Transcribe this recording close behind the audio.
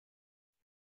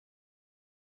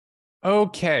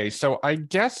Okay, so I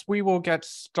guess we will get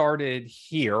started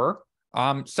here.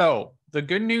 So the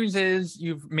good news is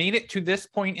you've made it to this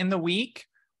point in the week.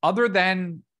 Other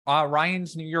than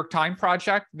Ryan's New York Times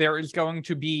project, there is going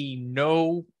to be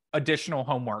no additional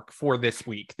homework for this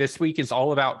week. This week is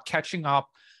all about catching up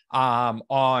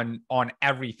on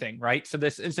everything, right? So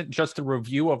this isn't just a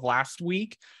review of last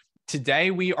week. Today,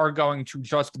 we are going to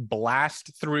just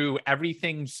blast through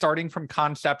everything, starting from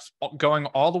concepts, going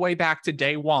all the way back to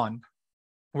day one.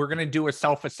 We're going to do a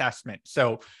self-assessment.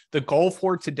 So the goal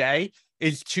for today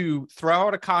is to throw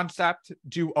out a concept,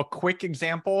 do a quick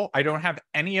example. I don't have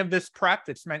any of this prep.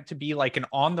 It's meant to be like an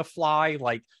on-the-fly,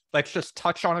 like, let's just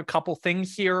touch on a couple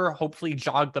things here, hopefully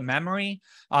jog the memory,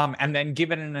 and then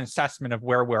give it an assessment of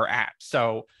where we're at.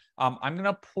 So I'm going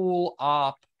to pull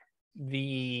up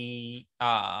the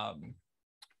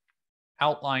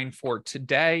outline for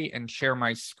today and share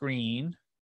my screen.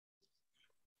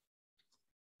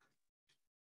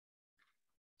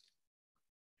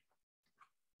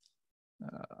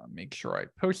 Make sure I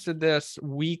posted this.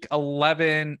 Week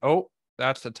 11. Oh,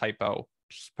 that's a typo.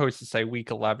 It's supposed to say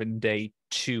week 11, day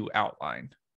 2 outline.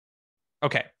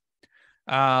 Okay.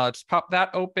 Let's pop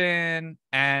that open.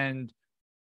 And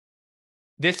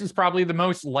this is probably the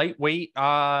most lightweight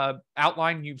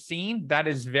outline you've seen. That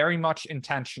is very much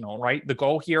intentional, right? The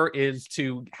goal here is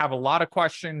to have a lot of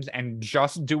questions and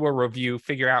just do a review,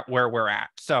 figure out where we're at.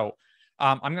 So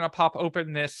I'm going to pop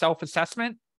open this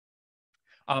self-assessment.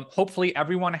 Hopefully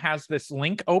everyone has this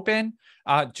link open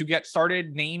to get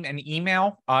started, name and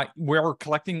email. We're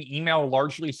collecting email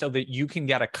largely so that you can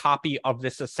get a copy of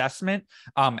this assessment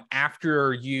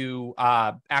after you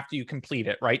complete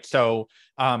it, right? So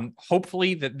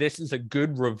hopefully that this is a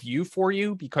good review for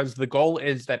you, because the goal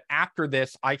is that after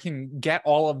this, I can get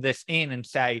all of this in and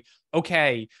say,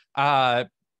 okay,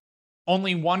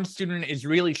 only one student is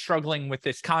really struggling with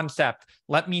this concept.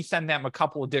 Let me send them a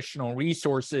couple additional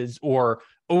resources. Or,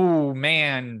 oh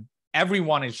man,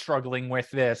 everyone is struggling with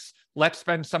this. Let's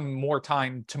spend some more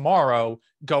time tomorrow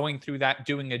going through that,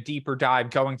 doing a deeper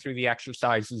dive, going through the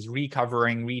exercises,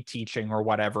 recovering, reteaching, or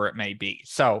whatever it may be.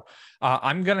 So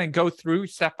I'm going to go through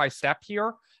step by step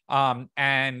here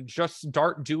and just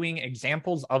start doing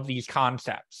examples of these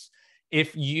concepts.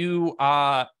 If you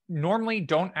normally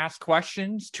don't ask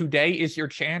questions, today is your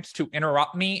chance to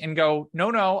interrupt me and go,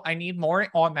 no, I need more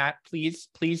on that.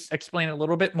 Please explain a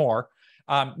little bit more.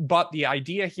 But the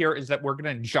idea here is that we're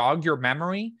going to jog your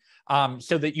memory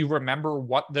so that you remember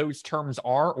what those terms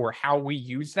are or how we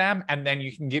use them, and then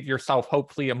you can give yourself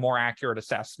hopefully a more accurate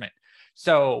assessment.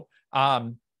 So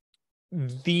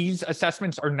these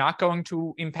assessments are not going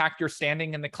to impact your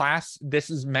standing in the class. This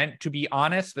is meant to be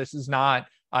honest. This is not,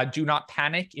 do not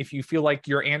panic. If you feel like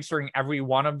you're answering every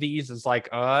one of these is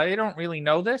like, I don't really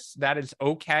know this, that is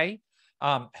okay.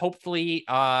 Hopefully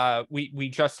we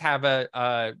just have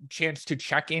a chance to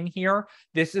check in here.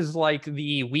 This is like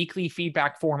the weekly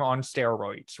feedback form on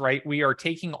steroids, right? We are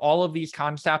taking all of these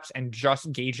concepts and just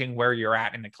gauging where you're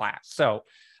at in the class. So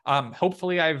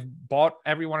hopefully I've bought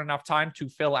everyone enough time to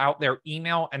fill out their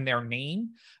email and their name.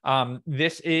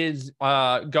 This is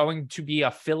going to be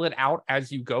a fill it out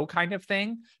as you go kind of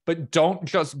thing, but don't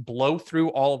just blow through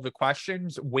all of the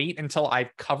questions. Wait until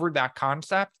I've covered that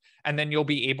concept, and then you'll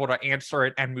be able to answer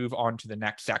it and move on to the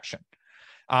next section.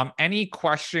 Any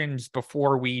questions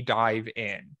before we dive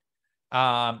in?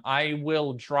 I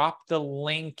will drop the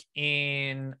link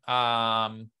in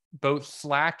both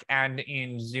Slack and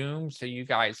in Zoom, so you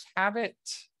guys have it.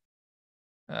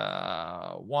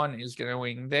 One is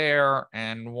going there,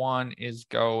 and one is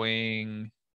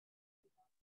going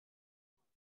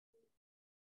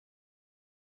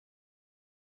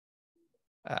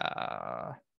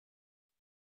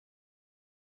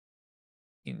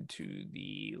into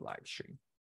the live stream.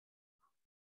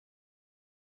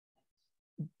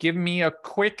 Give me a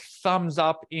quick thumbs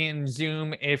up in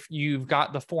Zoom if you've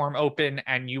got the form open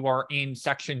and you are in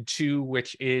section 2,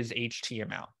 which is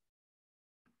HTML.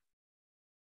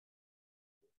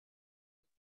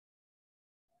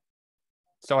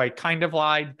 So I kind of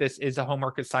lied. This is a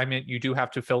homework assignment. You do have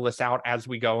to fill this out as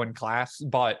we go in class,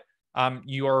 but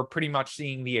you are pretty much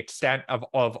seeing the extent of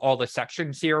all the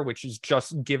sections here, which is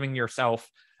just giving yourself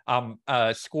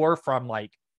a score from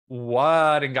like,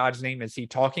 what in God's name is he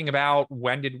talking about?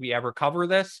 When did we ever cover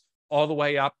this? All the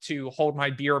way up to hold my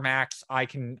beer, Max. I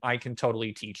can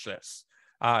totally teach this.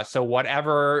 So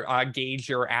whatever gauge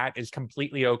you're at is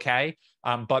completely okay.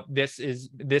 But this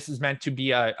is meant to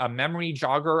be a memory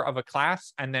jogger of a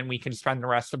class, and then we can spend the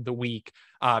rest of the week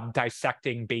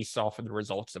dissecting based off of the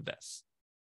results of this.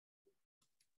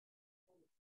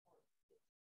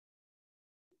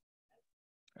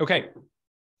 Okay.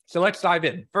 So let's dive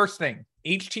in. First thing,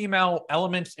 HTML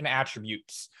elements and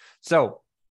attributes. So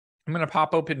I'm going to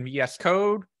pop open VS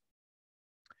Code.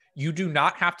 You do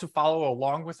not have to follow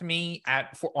along with me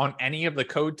on any of the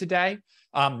code today.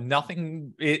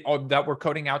 Nothing that we're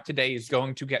coding out today is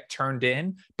going to get turned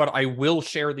in, but I will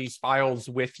share these files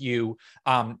with you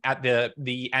at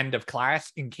the end of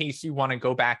class in case you want to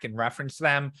go back and reference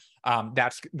them.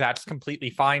 That's completely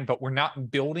fine, but we're not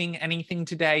building anything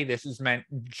today. This is meant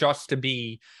just to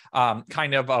be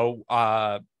kind of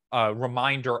a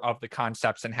reminder of the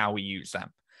concepts and how we use them.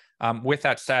 With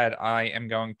that said, I am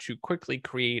going to quickly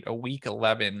create a week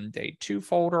 11 day 2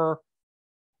 folder.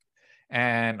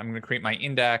 And I'm going to create my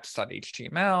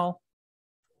index.html.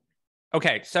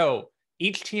 Okay, so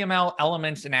HTML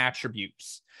elements and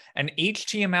attributes. An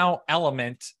HTML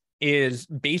element is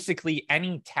basically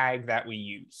any tag that we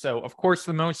use. So, of course,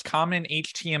 the most common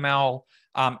HTML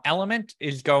element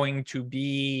is going to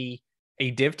be a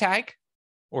div tag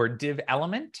or div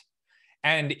element.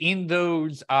 And in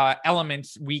those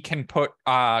elements, we can put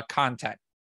content.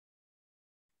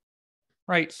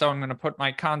 Right, so I'm going to put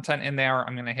my content in there.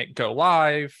 I'm going to hit go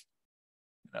live.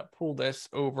 I'm going to pull this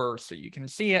over so you can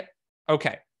see it.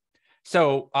 Okay,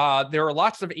 so there are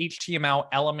lots of HTML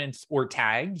elements or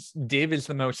tags. Div is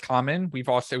the most common. We've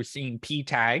also seen p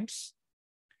tags.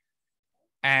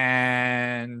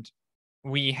 And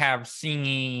we have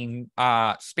seen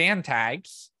span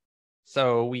tags.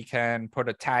 So we can put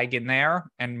a tag in there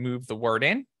and move the word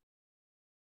in.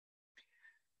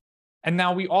 And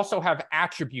now we also have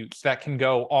attributes that can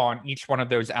go on each one of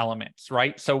those elements,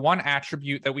 right? So one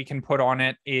attribute that we can put on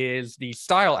it is the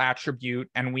style attribute,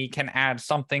 and we can add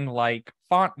something like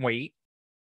font weight,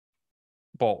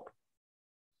 bold.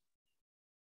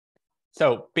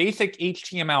 So basic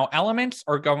HTML elements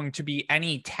are going to be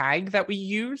any tag that we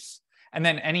use. And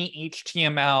then any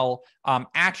HTML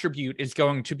attribute is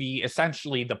going to be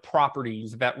essentially the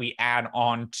properties that we add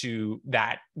on to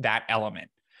that element.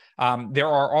 There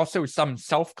are also some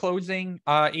self-closing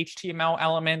HTML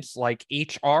elements like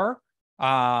HR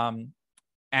and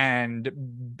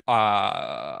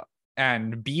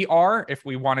BR if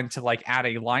we wanted to like add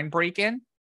a line break in.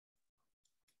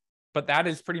 But that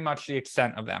is pretty much the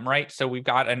extent of them, right? So we've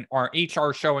got our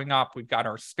HR showing up, we've got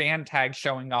our span tag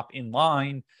showing up in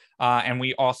line, and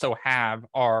we also have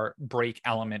our break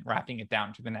element wrapping it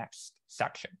down to the next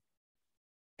section.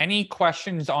 Any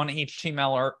questions on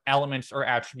HTML or elements or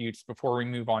attributes before we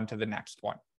move on to the next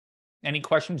one? Any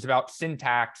questions about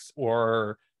syntax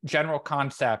or general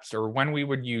concepts or when we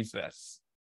would use this?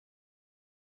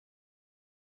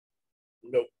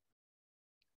 Nope.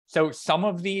 So some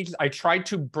of these, I tried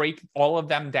to break all of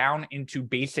them down into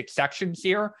basic sections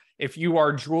here. If you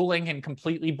are drooling and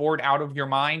completely bored out of your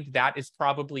mind, that is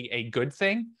probably a good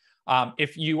thing.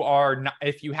 If you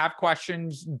have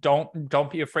questions,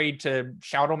 don't be afraid to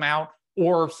shout them out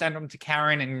or send them to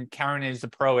Karen. And Karen is a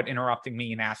pro at interrupting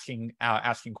me and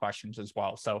asking questions as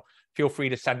well. So feel free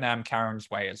to send them Karen's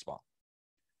way as well.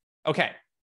 Okay.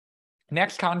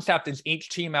 Next concept is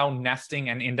HTML nesting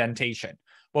and indentation.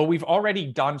 Well, we've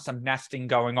already done some nesting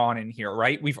going on in here,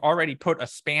 right? We've already put a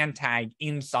span tag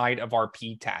inside of our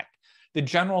p tag. The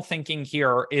general thinking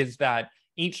here is that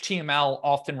HTML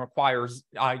often requires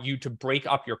you to break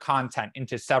up your content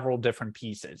into several different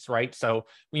pieces, right? So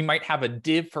we might have a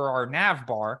div for our nav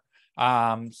bar.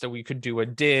 So we could do a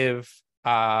div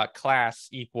class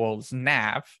equals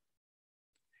nav.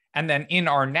 And then in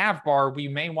our nav bar, we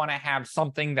may want to have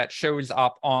something that shows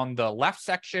up on the left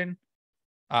section.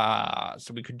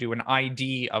 So we could do an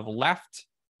ID of left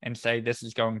and say this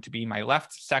is going to be my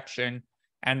left section.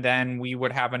 And then we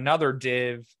would have another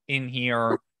div in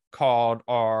here called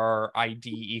our ID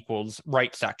equals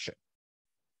right section.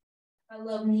 I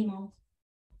love Nemo.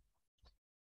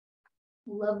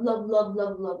 Love, love, love,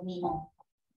 love, love Nemo.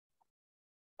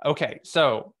 Okay,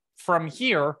 so from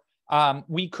here,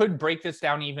 we could break this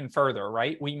down even further,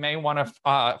 right? We may want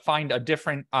to find a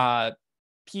different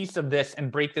piece of this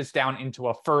and break this down into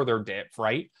a further div,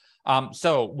 right?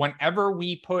 So whenever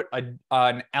we put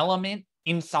an element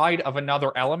inside of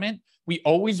another element, we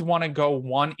always want to go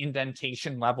one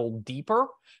indentation level deeper.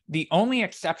 The only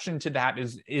exception to that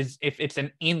is if it's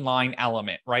an inline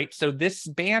element, right? So this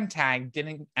span tag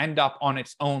didn't end up on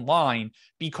its own line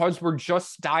because we're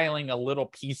just styling a little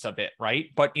piece of it,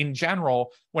 right? But in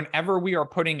general, whenever we are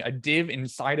putting a div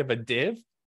inside of a div,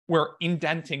 we're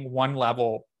indenting one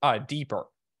level deeper.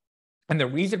 And the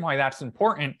reason why that's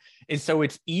important is so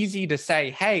it's easy to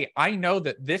say, hey, I know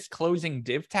that this closing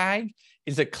div tag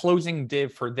is a closing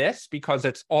div for this because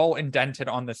it's all indented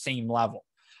on the same level.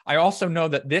 I also know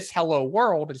that this hello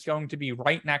world is going to be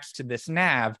right next to this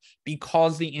nav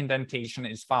because the indentation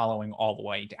is following all the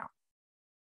way down.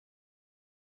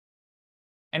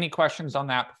 Any questions on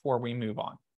that before we move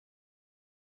on?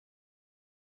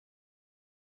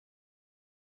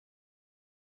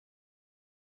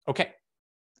 Okay.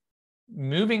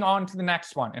 Moving on to the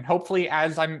next one. And hopefully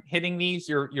as I'm hitting these,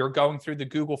 you're going through the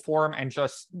Google form and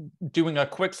just doing a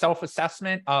quick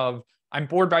self-assessment of, I'm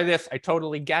bored by this, I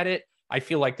totally get it, I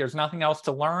feel like there's nothing else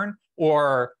to learn,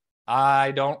 or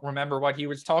I don't remember what he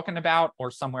was talking about,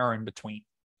 or somewhere in between.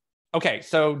 Okay,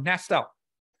 so next up,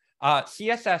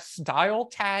 CSS style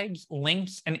tags,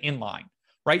 links, and inline,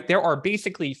 right? There are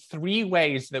basically 3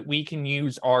 ways that we can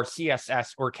use our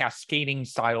CSS or cascading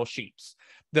style sheets.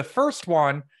 The first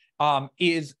one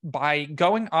is by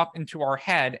going up into our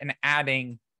head and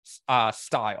adding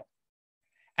style.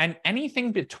 And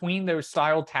anything between those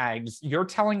style tags, you're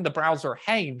telling the browser,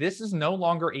 hey, this is no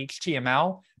longer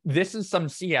HTML. This is some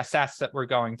CSS that we're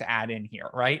going to add in here,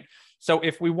 right? So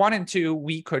if we wanted to,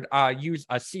 we could use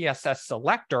a CSS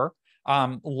selector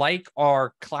like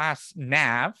our class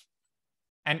nav.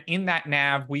 And in that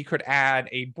nav, we could add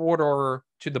a border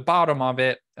to the bottom of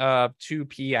it of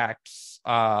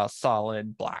 2px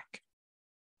solid black.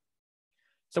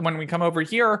 So when we come over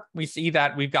here, we see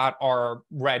that we've got our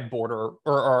red border,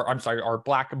 or I'm sorry, our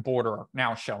black border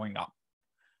now showing up.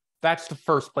 That's the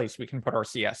first place we can put our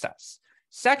CSS.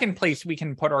 Second place we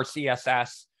can put our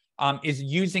CSS is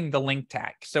using the link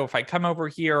tag. So if I come over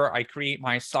here, I create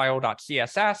my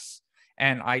style.css,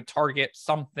 and I target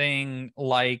something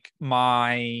like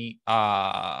my,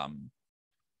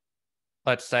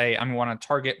 let's say I want to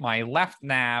target my left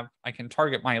nav. I can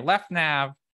target my left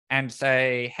nav and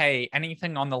say, hey,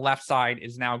 anything on the left side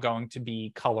is now going to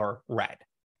be color red.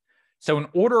 So in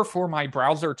order for my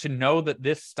browser to know that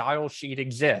this style sheet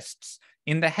exists,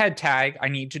 in the head tag, I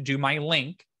need to do my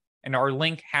link. And our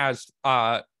link has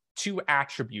 2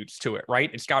 attributes to it, right?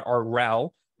 It's got our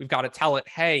rel. We've got to tell it,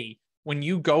 hey, when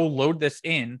you go load this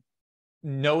in,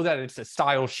 know that it's a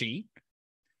style sheet.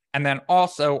 And then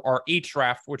also our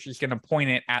href, which is going to point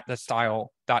it at the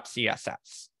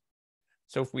style.css.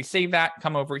 So if we save that,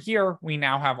 come over here, we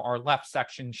now have our left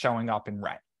section showing up in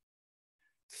red.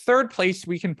 Third place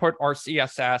we can put our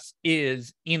CSS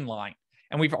is inline.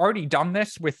 And we've already done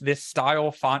this with this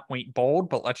style font weight bold,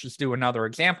 but let's just do another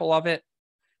example of it.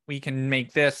 We can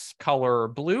make this color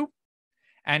blue.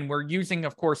 And we're using,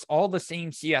 of course, all the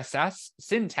same CSS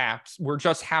syntax. We're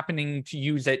just happening to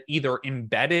use it either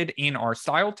embedded in our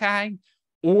style tag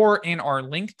or in our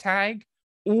link tag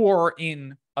or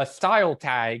in a style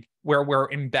tag where we're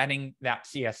embedding that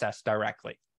CSS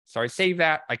directly. So I save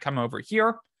that, I come over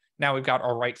here. Now we've got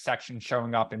our right section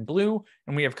showing up in blue,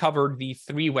 and we have covered the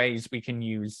 3 ways we can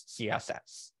use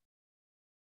CSS.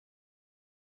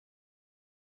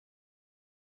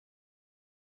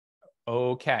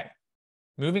 Okay,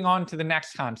 moving on to the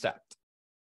next concept.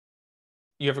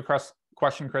 You have a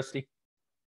question, Christy?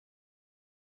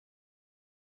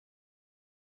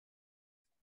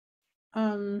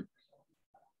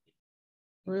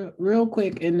 Real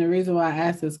quick, and the reason why I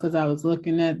asked is because I was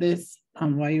looking at this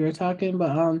while you were talking,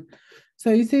 but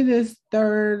so you see this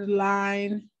third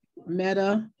line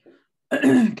meta.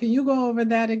 Can you go over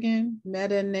that again?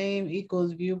 Meta name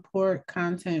equals viewport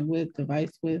content width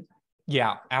device width.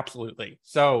 Yeah, absolutely.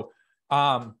 So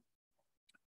I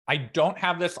don't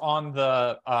have this on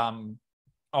the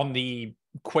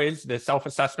quiz, the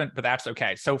self-assessment, but that's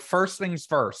okay. So first things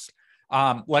first,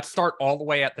 let's start all the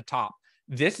way at the top.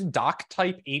 This doc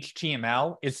type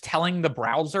HTML is telling the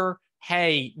browser,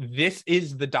 hey, this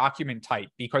is the document type,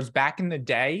 because back in the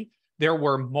day, there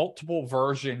were multiple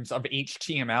versions of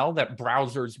HTML that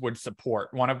browsers would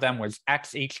support. One of them was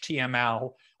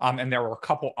XHTML, and there were a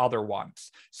couple other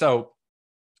ones. So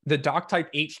the doc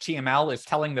type HTML is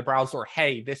telling the browser,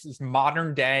 hey, this is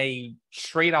modern day,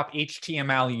 straight up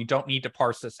HTML. You don't need to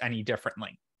parse this any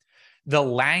differently. The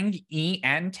lang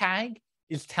en tag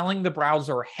is telling the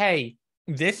browser, hey,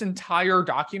 this entire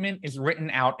document is written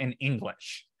out in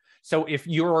English. So if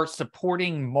you're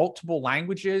supporting multiple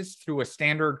languages through a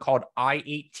standard called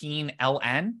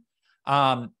I18LN,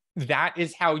 that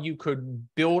is how you could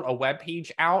build a web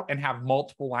page out and have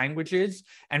multiple languages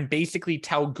and basically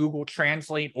tell Google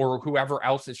Translate or whoever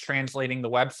else is translating the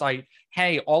website,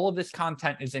 hey, all of this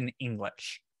content is in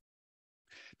English.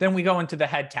 Then we go into the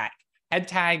head tag. Head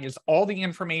tag is all the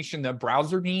information the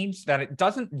browser needs that it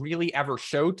doesn't really ever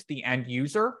show to the end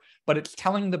user, but it's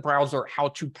telling the browser how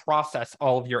to process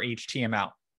all of your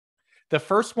HTML. The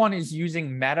first one is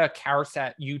using meta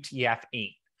charset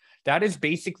UTF-8. That is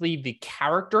basically the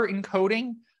character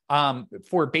encoding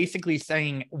for basically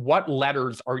saying what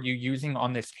letters are you using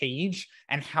on this page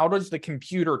and how does the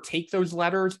computer take those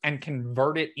letters and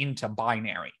convert it into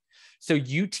binary. So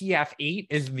UTF-8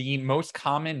 is the most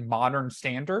common modern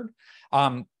standard.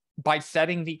 By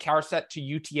setting the char set to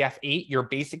UTF-8, you're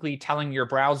basically telling your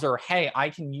browser, hey, I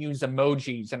can use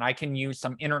emojis and I can use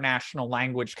some international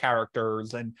language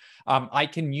characters and I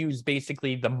can use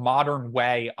basically the modern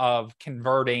way of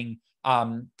converting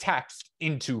text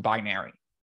into binary.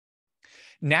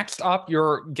 Next up,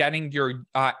 you're getting your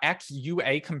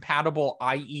XUA compatible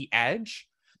IE Edge.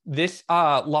 This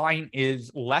line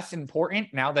is less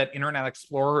important now that Internet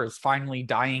Explorer is finally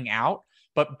dying out.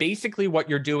 But basically what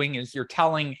you're doing is you're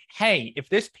telling, hey, if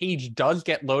this page does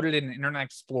get loaded in Internet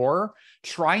Explorer,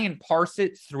 try and parse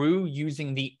it through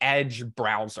using the Edge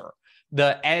browser.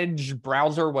 The Edge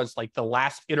browser was like the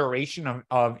last iteration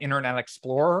of Internet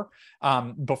Explorer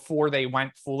before they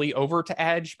went fully over to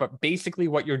Edge. But basically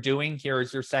what you're doing here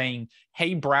is you're saying,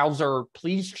 hey, browser,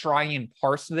 please try and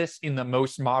parse this in the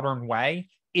most modern way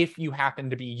if you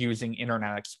happen to be using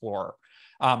Internet Explorer.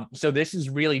 So this is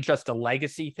really just a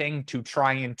legacy thing to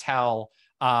try and tell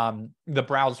the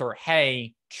browser,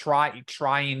 hey, try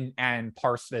and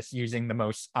parse this using the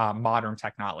most modern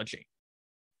technology.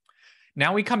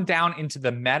 Now we come down into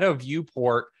the meta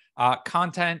viewport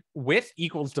content width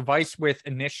equals device width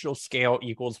initial scale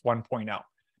equals 1.0.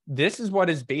 This is what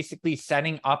is basically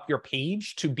setting up your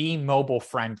page to be mobile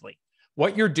friendly.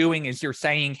 What you're doing is you're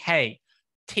saying, hey,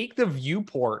 take the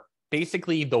viewport,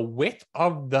 basically the width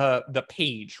of the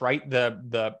page, right?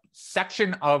 The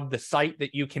section of the site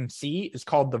that you can see is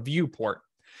called the viewport.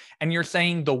 And you're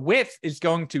saying the width is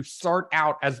going to start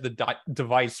out as the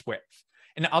device width.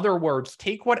 In other words,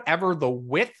 take whatever the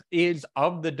width is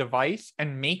of the device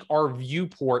and make our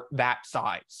viewport that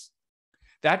size.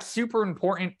 That's super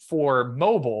important for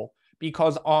mobile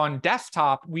because on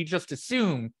desktop, we just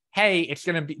assume, hey, it's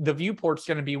going to be, the viewport's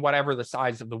going to be whatever the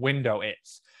size of the window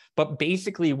is. But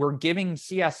basically, we're giving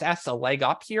CSS a leg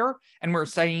up here, and we're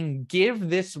saying, give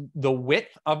this the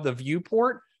width of the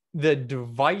viewport, the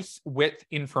device width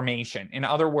information. In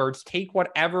other words, take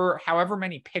however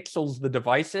many pixels the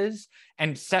device is,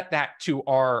 and set that to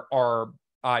our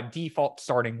default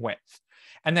starting width.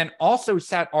 And then also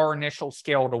set our initial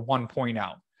scale to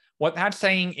 1.0. What that's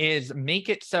saying is make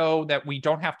it so that we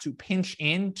don't have to pinch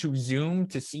in to zoom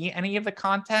to see any of the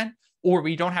content, or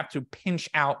we don't have to pinch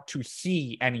out to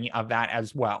see any of that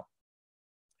as well.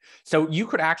 So you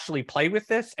could actually play with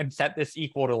this and set this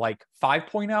equal to like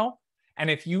 5.0. And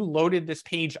if you loaded this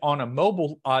page on a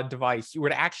mobile device, you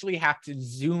would actually have to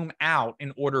zoom out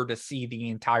in order to see the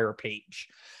entire page.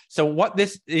 So what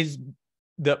this is,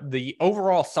 the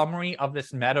overall summary of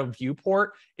this meta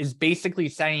viewport is basically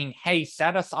saying, hey,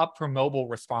 set us up for mobile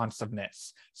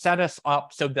responsiveness. Set us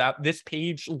up so that this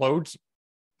page loads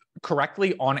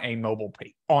correctly on a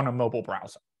mobile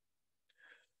browser.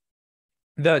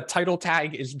 The title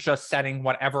tag is just setting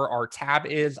whatever our tab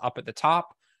is up at the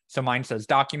top. So mine says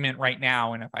document right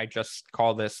now. And if I just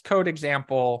call this code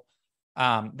example,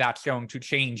 that's going to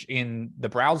change in the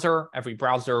browser. Every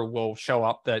browser will show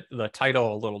up the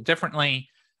title a little differently.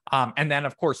 And then,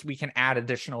 of course, we can add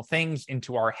additional things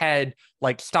into our head,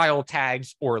 like style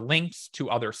tags or links to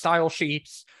other style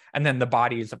sheets. And then the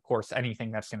body is, of course,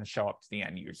 anything that's going to show up to the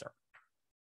end user.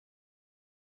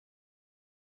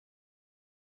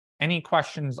 Any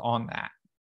questions on that?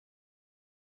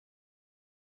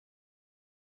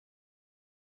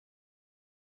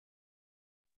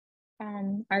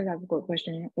 I have a quick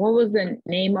question. What was the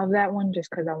name of that one? Just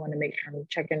because I want to make sure I'm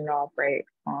checking it off right.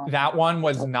 That one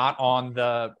was not on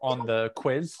the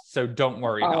quiz, so don't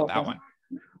worry about that one.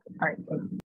 All right.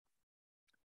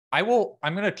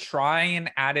 I'm going to try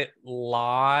and add it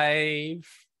live.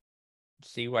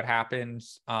 See what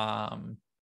happens. Oh,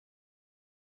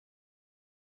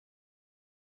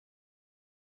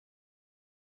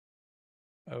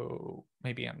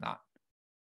 maybe I'm not.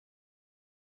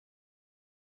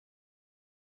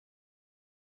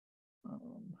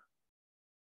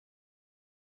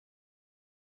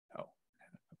 Oh, up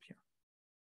here.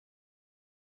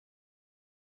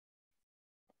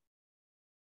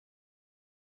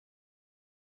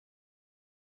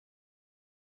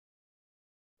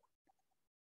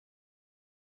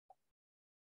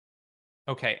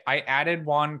 Okay, I added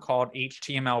one called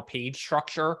HTML page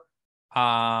structure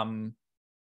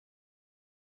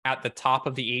at the top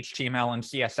of the HTML and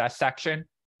CSS section.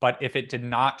 But if it did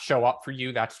not show up for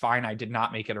you, that's fine. I did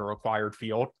not make it a required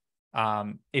field.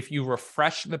 If you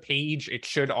refresh the page, it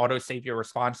should auto-save your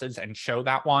responses and show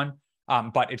that one.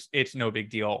 But it's no big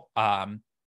deal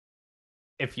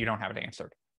if you don't have it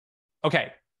answered.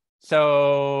 Okay,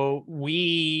 So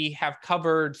we have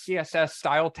covered CSS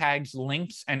style tags,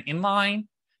 links, and inline.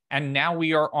 And now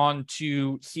we are on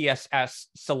to CSS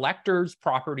selectors,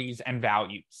 properties, and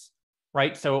values,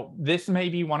 right? So this may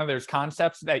be one of those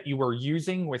concepts that you were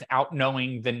using without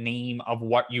knowing the name of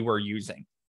what you were using.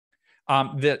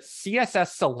 The CSS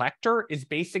selector is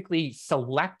basically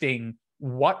selecting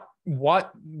what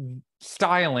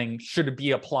styling should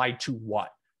be applied to what,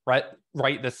 right?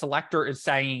 Right. The selector is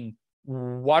saying,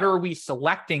 what are we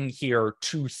selecting here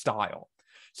to style?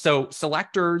 So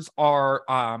selectors are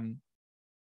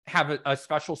have a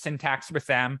special syntax with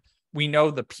them. We know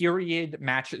the period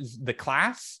matches the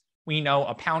class. We know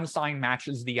a pound sign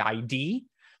matches the ID.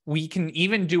 We can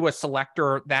even do a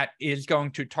selector that is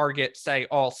going to target, say,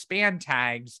 all span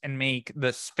tags and make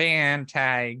the span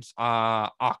tags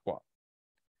aqua.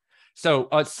 So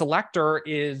a selector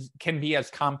can be as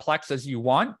complex as you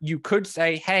want. You could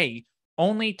say, hey,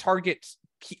 only target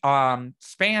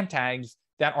span tags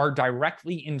that are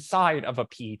directly inside of a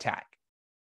P tag.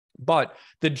 But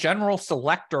the general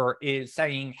selector is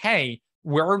saying, hey,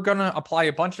 we're going to apply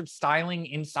a bunch of styling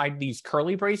inside these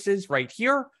curly braces right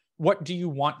here. What do you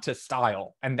want to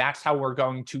style? And that's how we're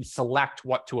going to select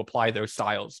what to apply those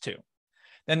styles to.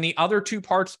 Then the other two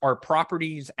parts are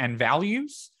properties and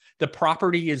values. The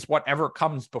property is whatever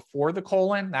comes before the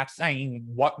colon. That's saying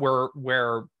what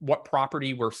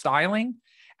property we're styling.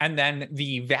 And then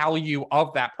the value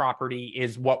of that property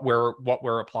is what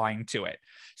we're applying to it.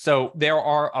 So there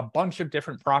are a bunch of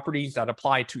different properties that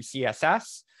apply to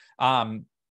CSS.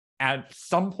 At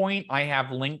some point, I have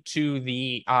linked to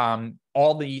the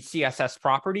all the CSS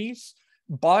properties.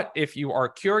 But if you are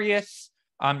curious,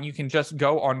 you can just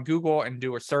go on Google and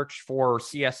do a search for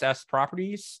CSS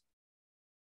properties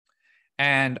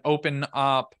and open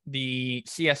up the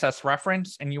CSS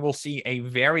reference, and you will see a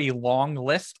very long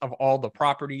list of all the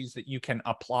properties that you can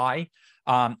apply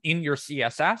in your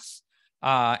CSS.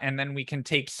 And then we can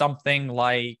take something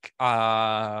like,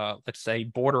 let's say,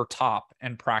 border top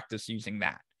and practice using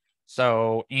that.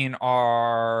 So in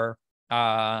our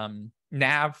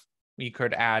nav, we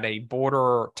could add a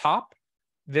border top.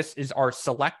 This is our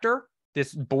selector.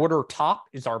 This border top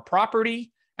is our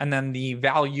property. And then the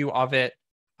value of it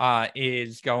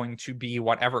is going to be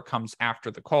whatever comes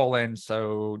after the colon.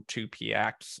 So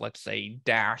 2px, let's say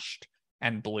dashed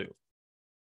and blue.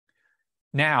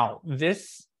 Now,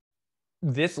 this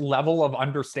level of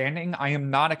understanding, I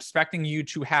am not expecting you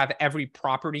to have every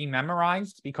property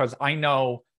memorized, because I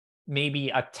know maybe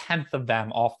a tenth of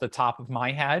them off the top of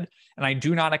my head. And I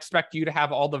do not expect you to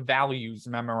have all the values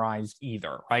memorized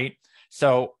either, right?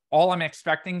 So all I'm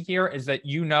expecting here is that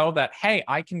you know that, hey,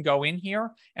 I can go in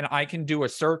here and I can do a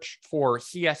search for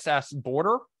CSS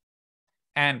border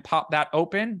and pop that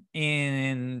open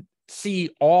and see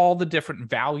all the different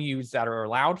values that are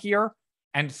allowed here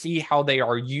and see how they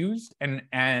are used, and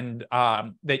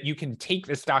that you can take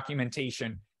this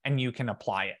documentation and you can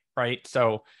apply it, right?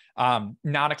 So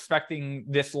not expecting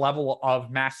this level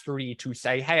of mastery to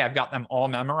say, hey, I've got them all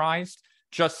memorized.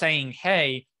 Just saying,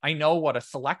 hey, I know what a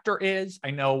selector is,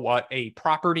 I know what a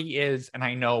property is, and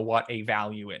I know what a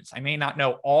value is. I may not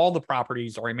know all the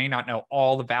properties, or I may not know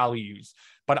all the values,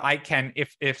 but I can,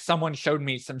 if someone showed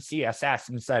me some CSS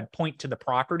and said, point to the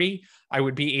property, I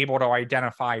would be able to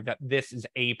identify that this is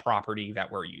a property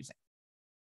that we're using.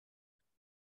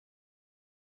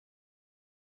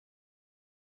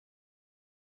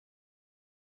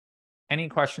 Any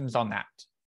questions on that?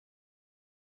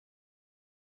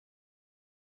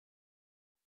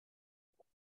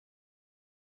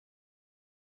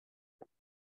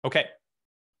 Okay.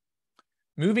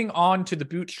 Moving on to the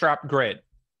Bootstrap grid.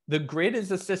 The grid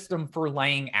is a system for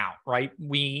laying out, right?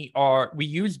 We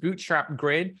use Bootstrap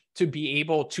grid to be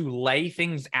able to lay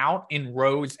things out in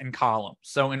rows and columns.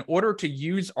 So in order to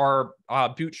use our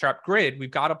Bootstrap grid, we've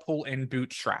got to pull in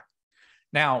Bootstrap.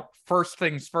 Now, first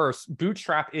things first,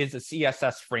 Bootstrap is a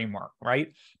CSS framework,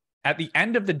 right? At the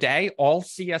end of the day, all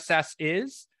CSS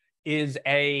is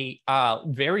a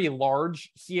very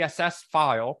large CSS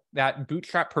file that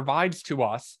Bootstrap provides to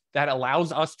us that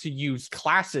allows us to use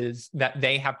classes that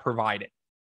they have provided.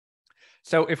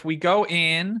 So if we go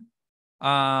in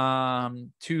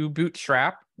to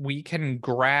Bootstrap, we can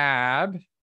grab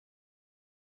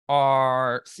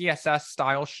our CSS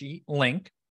style sheet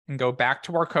link and go back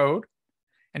to our code.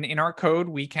 And in our code,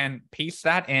 we can paste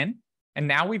that in. And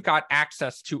now we've got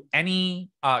access to any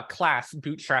class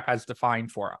Bootstrap has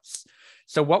defined for us.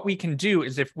 So what we can do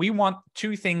is, if we want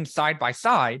two things side by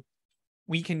side,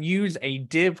 we can use a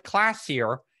div class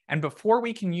here. And before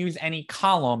we can use any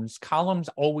columns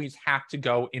always have to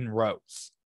go in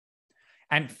rows.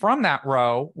 And from that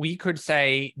row, we could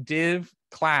say div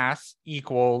class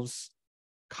equals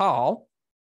col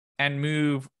and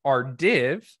move our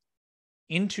div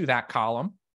into that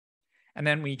column. And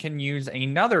then we can use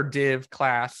another div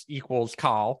class equals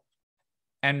col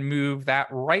and move that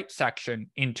right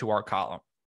section into our column.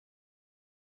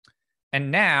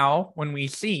 And now when we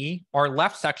see our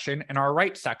left section and our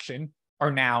right section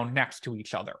are now next to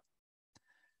each other.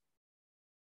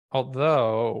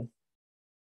 Although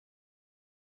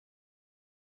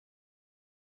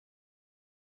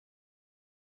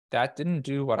that didn't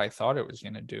do what I thought it was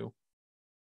going to do.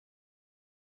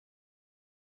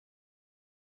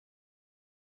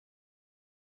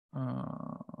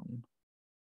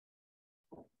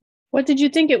 What did you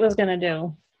think it was going to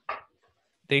do?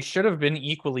 They should have been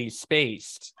equally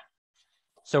spaced.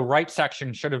 So right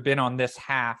section should have been on this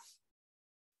half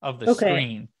of the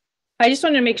screen. I just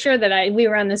wanted to make sure that we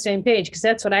were on the same page, because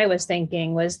that's what I was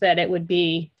thinking, was that it would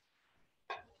be.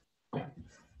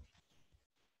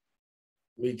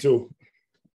 Me too.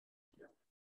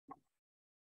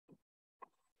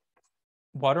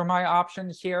 What are my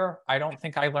options here? I don't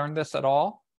think I learned this at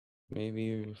all.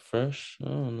 Maybe refresh. I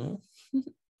don't know.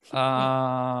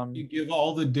 You give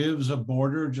all the divs a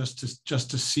border just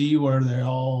to see where they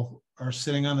all are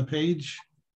sitting on the page.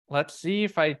 Let's see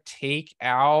if I take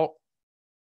out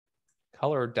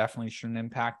color. Definitely shouldn't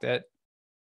impact it.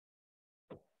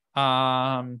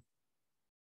 Well,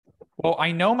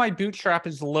 I know my Bootstrap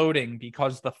is loading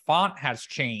because the font has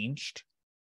changed.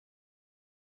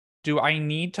 Do I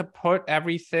need to put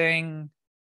everything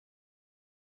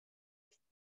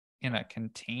in a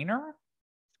container?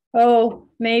 Oh,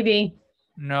 maybe.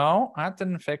 No, that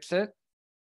didn't fix it.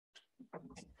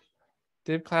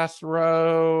 Div class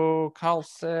row, col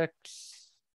 6.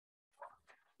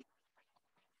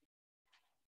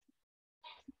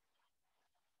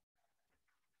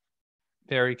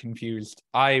 Very confused.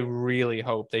 I really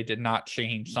hope they did not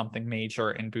change something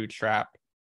major in Bootstrap.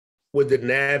 Would the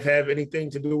nav have anything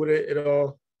to do with it at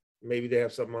all? Maybe they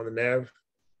have something on the nav.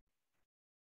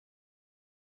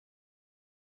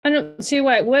 I don't see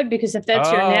why it would, because if that's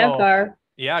your nav bar.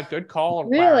 Yeah, good call.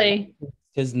 Really?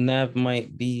 His nav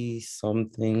might be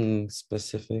something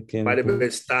specific. Might have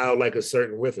been styled like a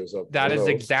certain width or something. That is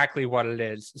exactly what it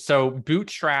is. So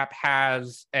Bootstrap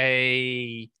has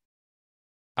a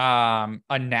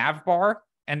nav bar,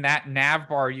 and that nav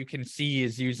bar you can see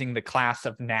is using the class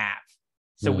of nav.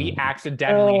 So we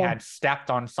accidentally had stepped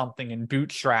on something in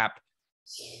Bootstrap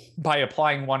by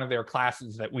applying one of their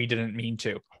classes that we didn't mean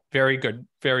to. Very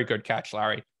good catch,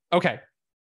 Larry. Okay.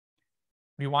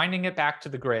 Rewinding it back to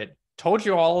the grid. Told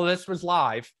you all of this was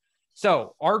live.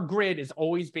 So our grid is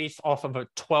always based off of a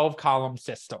 12-column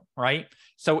system, right?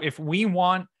 So if we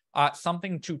want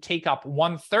something to take up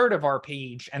 1/3 of our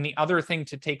page and the other thing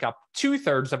to take up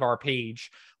 2/3 of our page,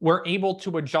 we're able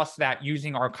to adjust that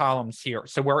using our columns here.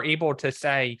 So we're able to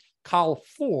say col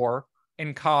 4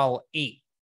 and col 8.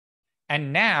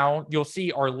 And now you'll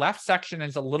see our left section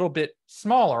is a little bit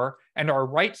smaller and our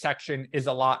right section is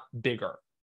a lot bigger.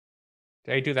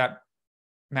 Did I do that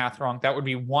math wrong? That would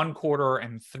be 1/4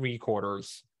 and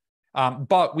 3/4.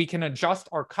 But we can adjust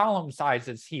our column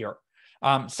sizes here.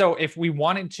 So if we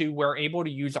wanted to, we're able to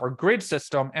use our grid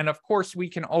system. And of course, we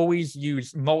can always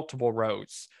use multiple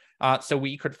rows. So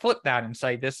we could flip that and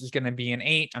say, this is going to be an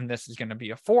 8 and this is going to be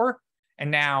a 4.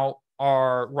 And now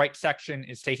our right section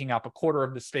is taking up 1/4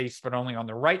 of the space, but only on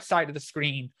the right side of the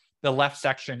screen. The left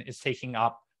section is taking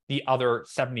up the other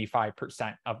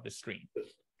 75% of the screen.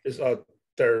 It's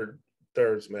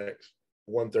thirds max,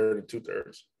 1/3 and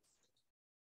 2/3.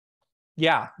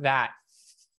 Yeah, that.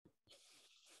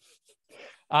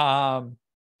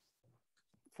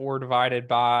 4 divided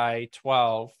by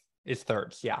 12 is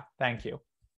thirds. Yeah, thank you.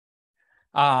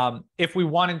 If we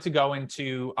wanted to go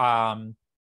into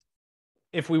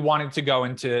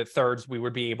thirds, we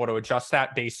would be able to adjust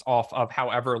that based off of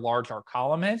however large our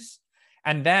column is.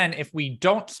 And then if we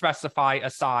don't specify a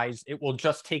size, it will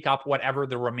just take up whatever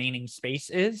the remaining space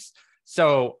is.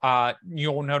 So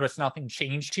you'll notice nothing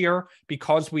changed here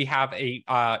because we have a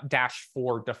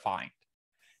 -4 defined.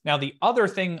 Now, the other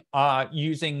thing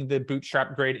using the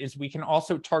Bootstrap grid is we can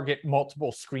also target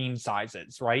multiple screen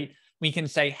sizes, right? We can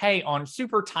say, hey, on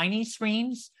super tiny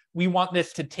screens, we want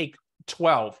this to take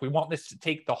 12. We want this to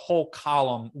take the whole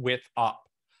column width up.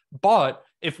 But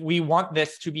if we want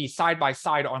this to be side by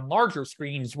side on larger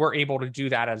screens, we're able to do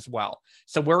that as well.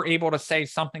 So we're able to say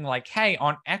something like, hey,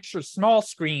 on extra small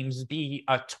screens, be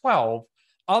a 12,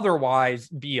 otherwise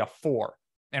be a 4.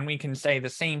 And we can say the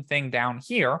same thing down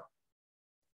here.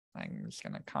 I'm just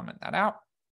going to comment that out.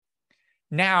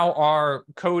 Now our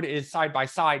code is side by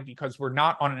side because we're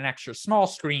not on an extra small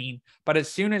screen, but as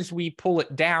soon as we pull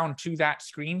it down to that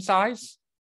screen size,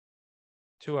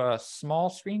 to a small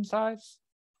screen size,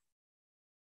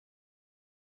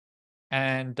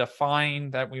 and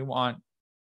define that we want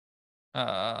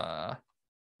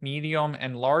medium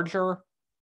and larger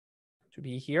to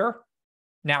be here,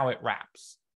 now it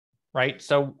wraps, right?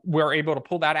 So we're able to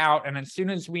pull that out, and as soon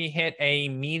as we hit a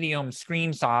medium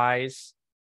screen size,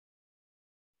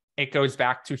 it goes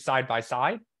back to side by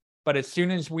side. But as soon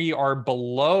as we are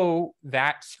below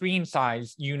that screen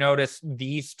size, you notice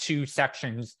these two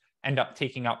sections end up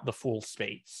taking up the full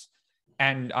space.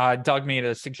 And Doug made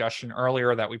a suggestion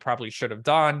earlier that we probably should have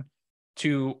done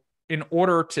in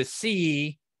order to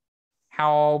see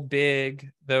how big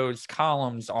those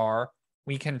columns are,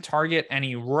 we can target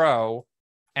any row,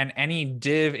 and any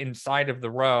div inside of the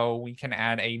row, we can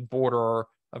add a border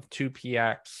of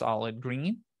 2px solid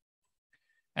green.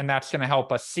 And that's going to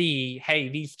help us see, hey,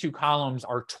 these two columns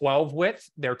are 12 width.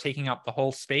 They're taking up the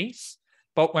whole space.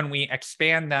 But when we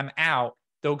expand them out,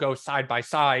 they'll go side by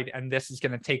side. And this is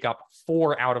going to take up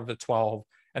 4 out of the 12.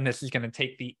 And this is going to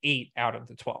take the 8 out of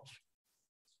the 12.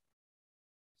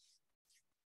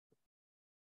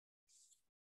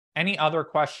 Any other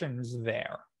questions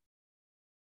there?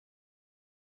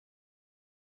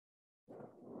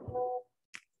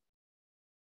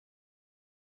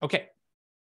 Okay.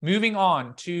 Moving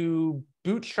on to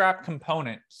Bootstrap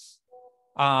components.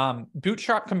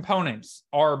 Bootstrap components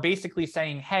are basically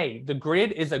saying, hey, the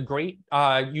grid is a great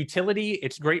utility.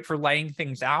 It's great for laying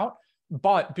things out,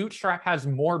 but Bootstrap has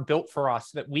more built for us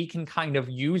that we can kind of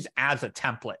use as a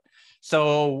template.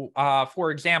 So for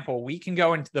example, we can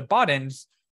go into the buttons,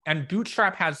 and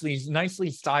Bootstrap has these nicely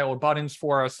styled buttons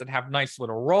for us that have nice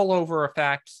little rollover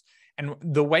effects. And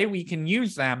the way we can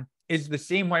use them is the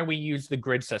same way we use the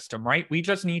grid system, right? We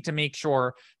just need to make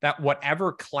sure that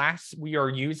whatever class we are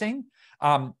using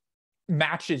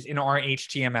matches in our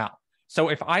HTML. So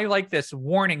if I like this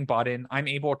warning button, I'm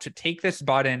able to take this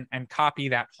button and copy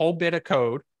that whole bit of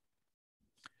code,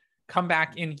 come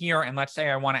back in here, and let's say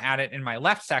I want to add it in my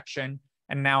left section,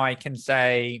 and now I can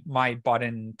say my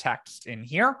button text in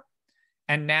here,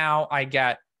 and now I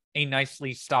get a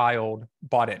nicely styled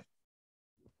button.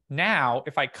 Now,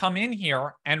 if I come in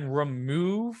here and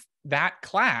remove that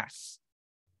class,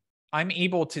 I'm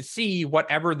able to see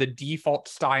whatever the default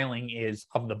styling is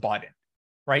of the button,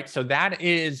 right? So that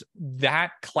is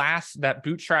that class that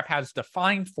Bootstrap has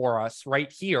defined for us right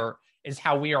here is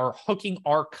how we are hooking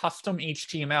our custom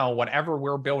HTML, whatever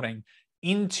we're building,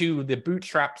 into the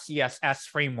Bootstrap CSS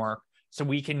framework so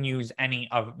we can use any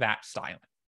of that styling.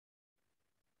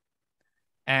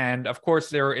 And of course,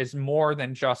 there is more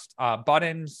than just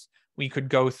buttons. We could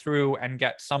go through and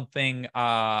get something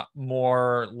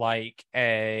more like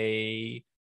a,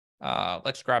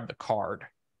 let's grab the card.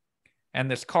 And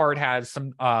this card has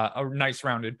some nice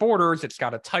rounded borders. It's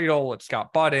got a title, it's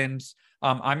got buttons.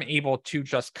 I'm able to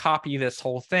just copy this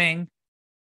whole thing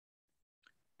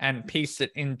and paste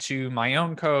it into my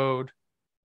own code.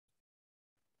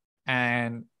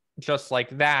 And just like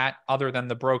that, other than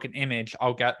the broken image,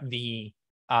 I'll get the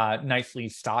nicely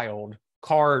styled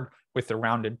card with the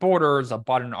rounded borders, a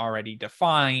button already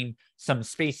defined, some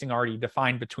spacing already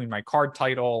defined between my card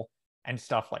title, and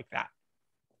stuff like that.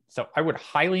 So I would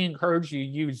highly encourage you to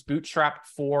use Bootstrap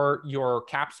for your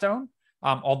capstone,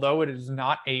 although it is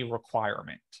not a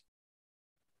requirement.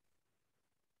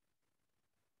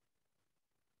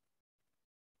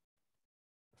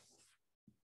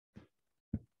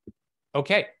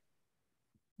 Okay.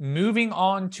 Moving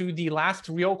on to the last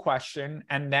real question,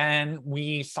 and then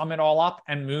we sum it all up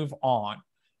and move on.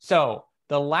 So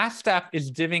the last step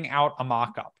is divvying out a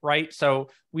mockup, right? So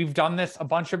we've done this a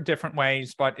bunch of different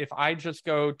ways, but if I just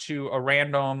go to a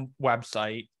random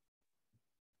website,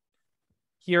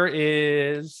 here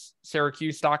is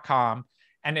Syracuse.com.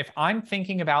 And if I'm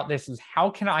thinking about this as how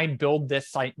can I build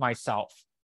this site myself?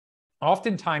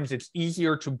 Oftentimes it's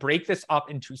easier to break this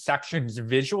up into sections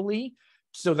visually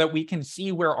so that we can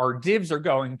see where our divs are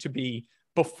going to be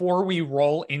before we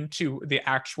roll into the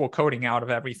actual coding out of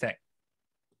everything.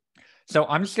 So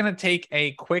I'm just going to take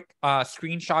a quick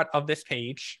screenshot of this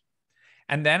page,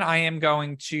 and then I am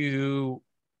going to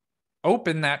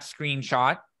open that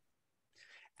screenshot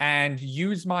and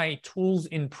use my tools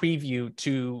in preview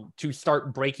to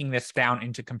start breaking this down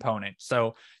into components.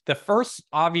 So the first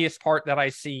obvious part that I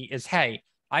see is, hey,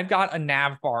 I've got a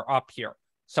nav bar up here.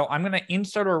 So I'm going to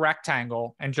insert a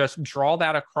rectangle and just draw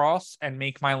that across and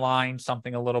make my line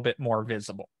something a little bit more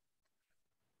visible.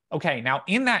 Okay, now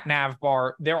in that nav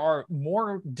bar, there are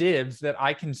more divs that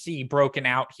I can see broken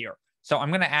out here. So I'm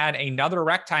going to add another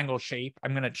rectangle shape.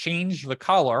 I'm going to change the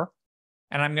color,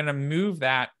 and I'm going to move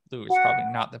that. Blue is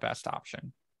probably not the best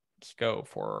option. Let's go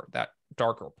for that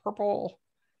darker purple.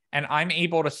 And I'm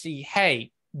able to see,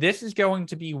 hey, this is going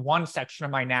to be one section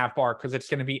of my nav bar because it's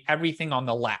going to be everything on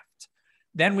the left.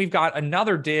 Then we've got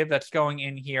another div that's going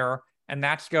in here, and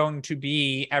that's going to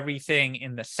be everything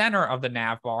in the center of the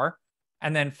nav bar.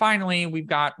 And then finally, we've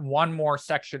got one more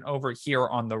section over here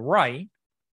on the right.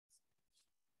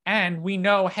 And we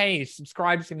know, hey,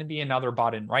 subscribe is going to be another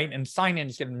button, right? And sign in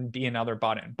is going to be another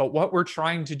button. But what we're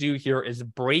trying to do here is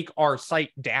break our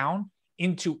site down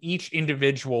into each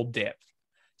individual div.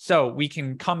 So we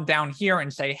can come down here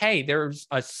and say, hey, there's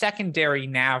a secondary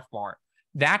nav bar.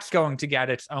 That's going to get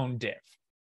its own div.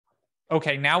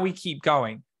 Okay, now we keep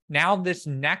going. Now this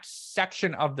next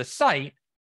section of the site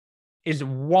is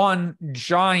one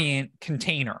giant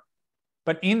container.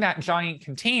 But in that giant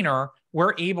container,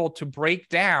 we're able to break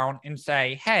down and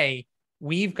say, hey,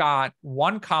 we've got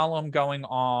one column going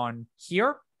on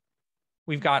here.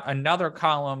 We've got another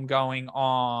column going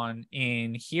on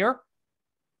in here.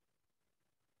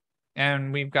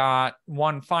 And we've got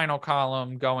one final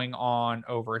column going on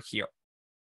over here.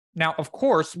 Now, of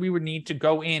course, we would need to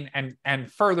go in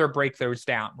and further break those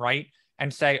down, right?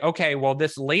 And say, okay, well,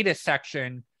 this latest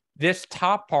section, this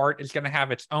top part is going to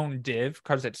have its own div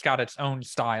because it's got its own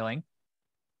styling.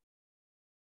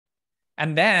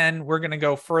 And then we're going to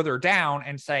go further down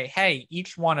and say, hey,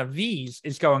 each one of these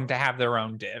is going to have their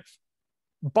own div.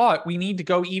 But we need to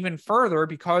go even further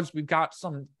because we've got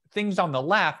some things on the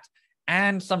left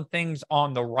and some things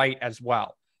on the right as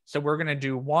well. So we're going to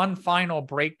do one final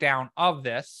breakdown of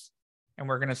this, and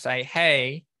we're going to say,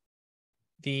 hey,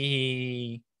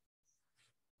 we're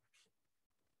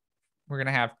going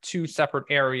to have two separate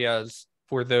areas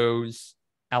for those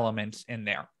elements in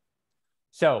there.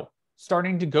 So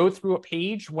starting to go through a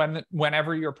page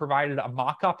whenever you're provided a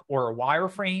mock-up or a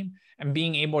wireframe and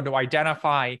being able to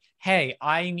identify, hey,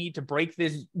 I need to break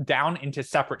this down into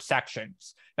separate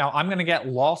sections. Now, I'm going to get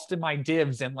lost in my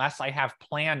divs unless I have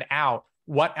planned out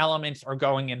what elements are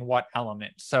going in what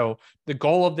elements. So the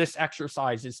goal of this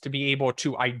exercise is to be able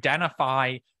to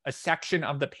identify a section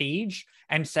of the page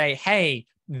and say, hey,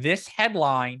 this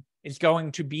headline is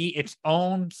going to be its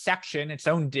own section, its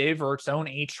own div or its own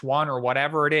H1 or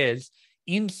whatever it is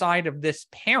inside of this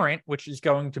parent, which is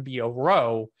going to be a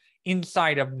row,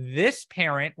 inside of this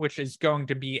parent, which is going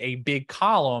to be a big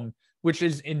column, which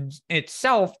is in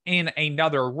itself in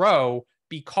another row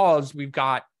because we've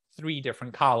got 3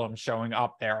 different columns showing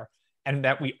up there, and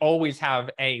that we always have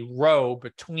a row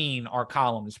between our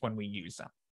columns when we use them.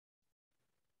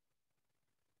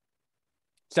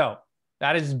 So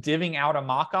that is divvying out a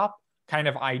mockup, kind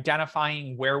of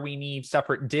identifying where we need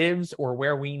separate divs or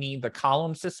where we need the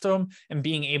column system and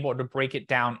being able to break it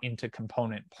down into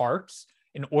component parts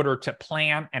in order to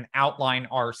plan and outline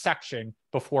our section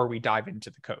before we dive into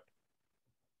the code.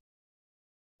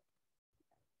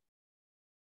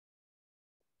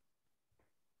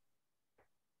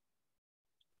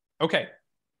 Okay,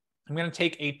 I'm going to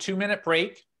take a 2-minute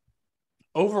break.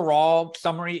 Overall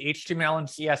summary, HTML and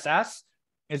CSS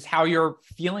is how you're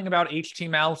feeling about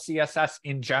HTML, CSS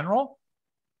in general.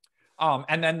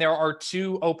 And then there are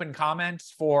 2 open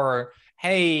comments for,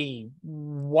 hey,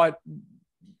 where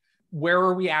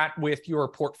are we at with your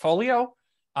portfolio?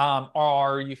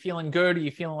 Are you feeling good? Are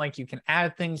you feeling like you can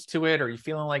add things to it? Are you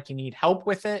feeling like you need help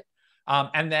with it?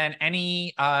 And then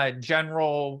any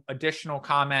general additional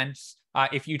comments.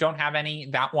 If you don't have any,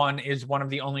 that one is one of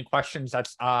the only questions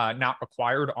that's not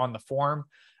required on the form.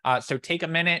 So take a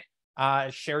minute,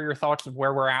 share your thoughts of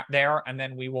where we're at there, and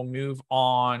then we will move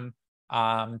on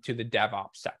to the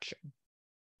DevOps section.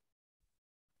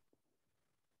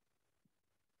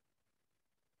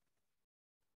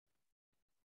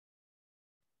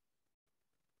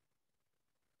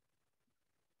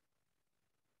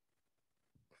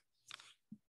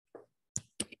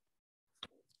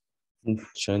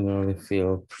 Generally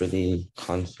feel pretty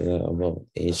confident about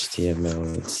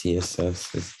HTML and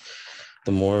CSS.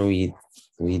 The more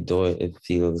we do it, it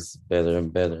feels better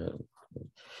and better.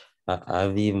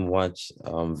 I've even watched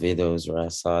videos where I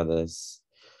saw this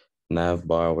nav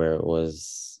bar where it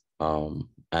was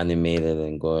animated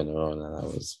and going around, and I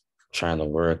was trying to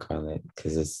work on it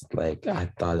because it's like I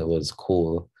thought it was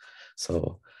cool.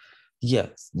 So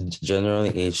yes,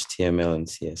 generally HTML and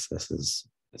CSS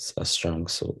is a strong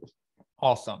suit.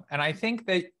 Awesome. And I think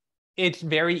that it's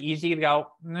very easy to go,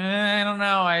 I don't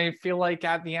know. I feel like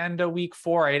at the end of week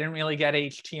 4, I didn't really get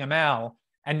HTML.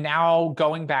 And now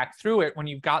going back through it, when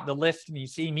you've got the list and you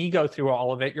see me go through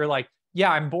all of it, you're like,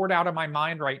 yeah, I'm bored out of my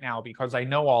mind right now because I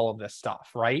know all of this stuff,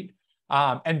 right?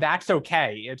 And that's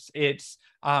okay. It's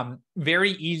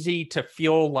very easy to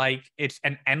feel like it's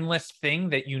an endless thing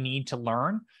that you need to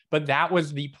learn. But that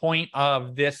was the point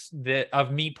of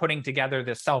of me putting together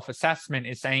this self-assessment,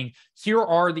 is saying, here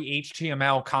are the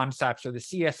HTML concepts or the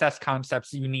CSS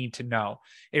concepts you need to know.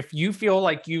 If you feel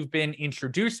like you've been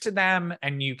introduced to them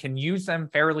and you can use them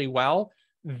fairly well,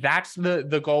 that's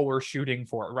the goal we're shooting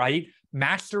for, right?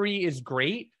 Mastery is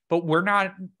great, but we're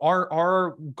not,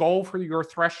 our goal for your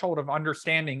threshold of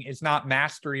understanding is not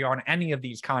mastery on any of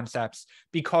these concepts,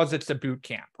 because it's a boot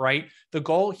camp, right? The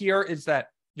goal here is that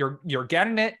you're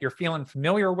getting it, you're feeling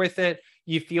familiar with it,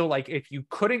 you feel like if you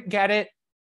couldn't get it,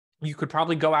 you could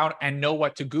probably go out and know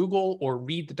what to Google or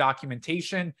read the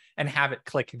documentation and have it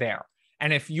click there.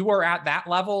 And if you are at that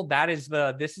level, that is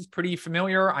this is pretty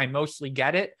familiar, I mostly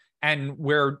get it, and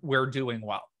we're doing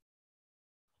well.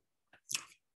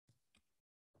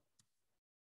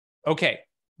 Okay,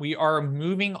 we are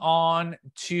moving on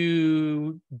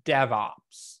to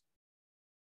DevOps.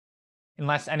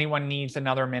 Unless anyone needs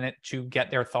another minute to get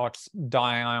their thoughts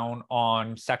down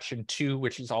on section 2,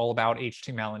 which is all about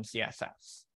HTML and CSS.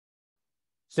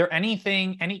 Is there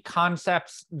any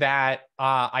concepts that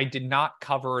I did not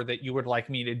cover that you would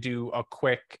like me to do a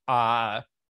quick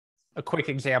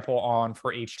example on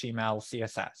for HTML,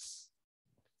 CSS?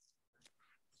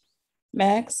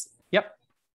 Max? Yep.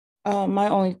 My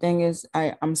only thing is,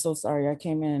 I'm so sorry. I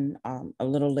came in a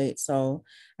little late. So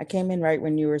I came in right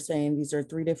when you were saying these are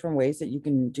 3 different ways that you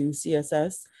can do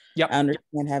CSS. Yep. I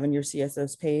understand having your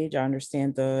CSS page. I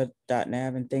understand the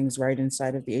 .nav and things right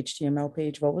inside of the HTML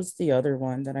page. What was the other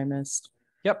one that I missed?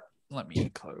 Yep. Let me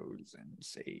close and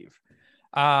save.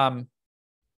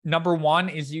 Number 1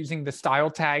 is using the style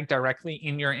tag directly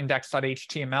in your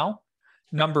index.html.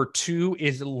 Number 2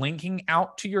 is linking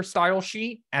out to your style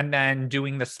sheet and then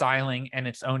doing the styling in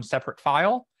its own separate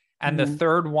file. And the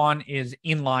third one is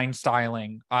inline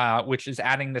styling, which is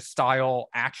adding the style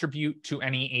attribute to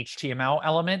any HTML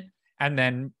element and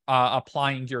then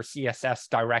applying your CSS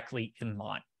directly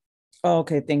inline. Oh,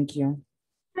 okay, thank you.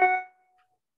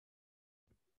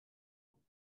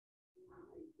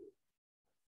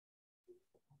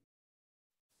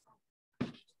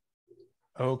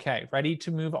 Okay, ready to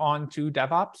move on to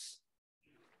DevOps?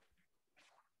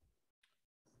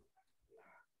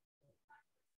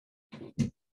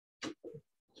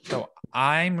 So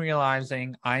I'm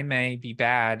realizing I may be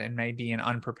bad and may be an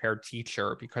unprepared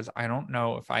teacher because I don't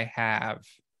know if I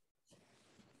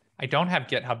don't have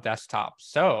GitHub Desktop.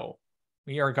 So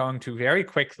we are going to very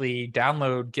quickly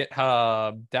download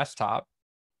GitHub Desktop.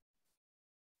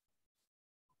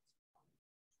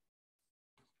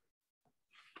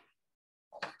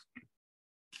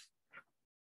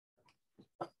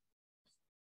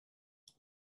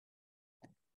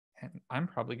 And I'm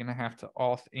probably going to have to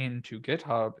auth into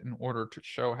GitHub in order to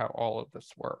show how all of this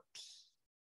works.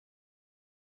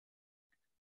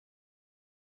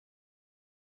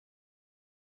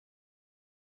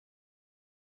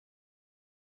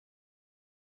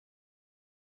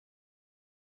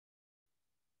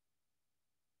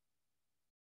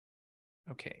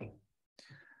 Okay.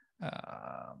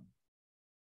 GitHub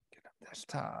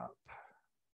Desktop.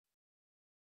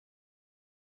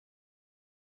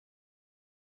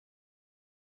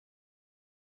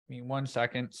 Give me 1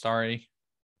 second, sorry.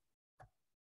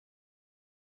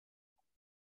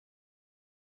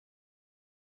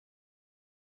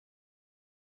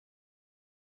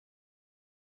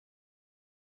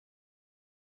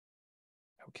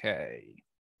 Okay.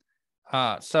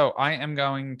 So I am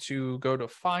going to go to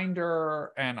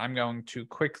Finder and I'm going to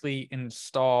quickly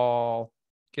install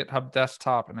GitHub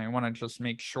Desktop. And I want to just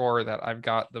make sure that I've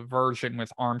got the version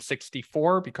with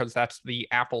ARM64 because that's the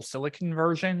Apple Silicon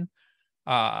version.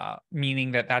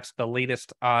 Meaning that that's the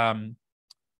latest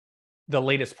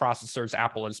processors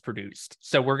Apple has produced.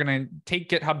 So we're going to take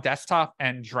GitHub Desktop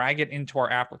and drag it into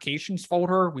our applications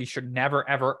folder. We should never,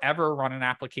 ever, ever run an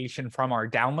application from our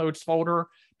downloads folder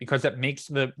because it makes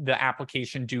the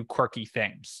application do quirky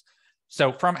things.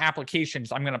 So from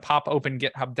applications, I'm going to pop open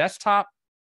GitHub Desktop.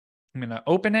 I'm going to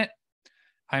open it.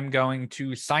 I'm going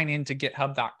to sign into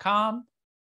github.com.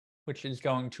 which is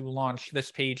going to launch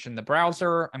this page in the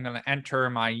browser. I'm going to enter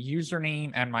my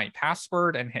username and my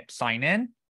password and hit sign in.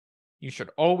 You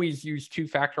should always use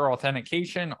two-factor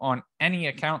authentication on any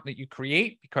account that you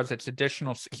create because it's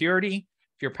additional security.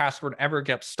 If your password ever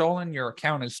gets stolen, your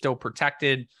account is still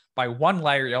protected by one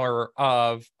layer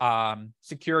of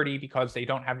security because they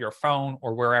don't have your phone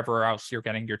or wherever else you're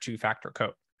getting your two-factor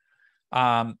code.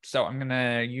 So I'm going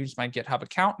to use my GitHub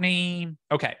account name.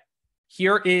 Okay.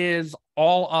 here is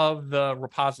all of the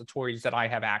repositories that I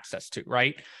have access to,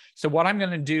 right? So what I'm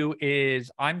going to do is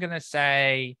I'm going to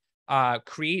say,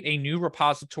 create a new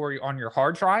repository on your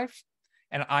hard drive.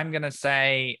 And I'm going to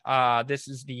say, this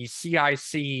is the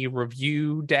CIC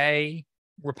review day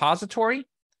repository.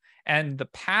 And the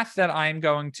path that I'm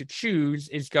going to choose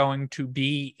is going to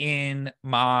be in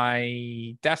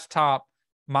my desktop,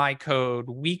 my code,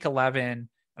 week 11. And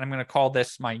I'm going to call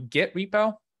this my Git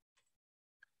repo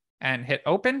and hit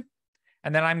open.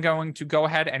 And then I'm going to go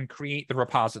ahead and create the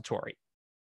repository.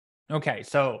 Okay,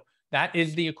 so that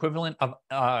is the equivalent of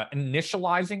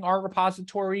initializing our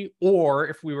repository, or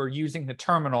if we were using the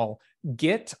terminal,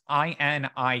 git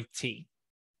init.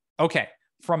 Okay,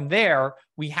 from there,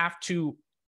 we have to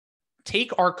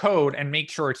take our code and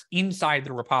make sure it's inside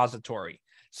the repository.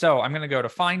 So I'm going to go to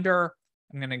Finder.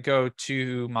 I'm going to go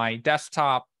to my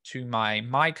desktop, to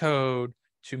my code,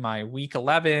 to my week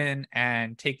 11,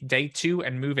 and take day 2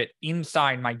 and move it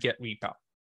inside my Git repo.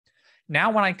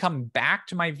 Now, when I come back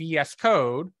to my VS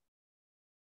Code,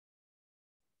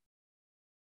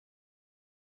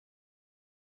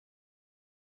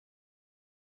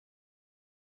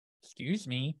 excuse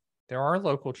me, there are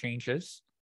local changes.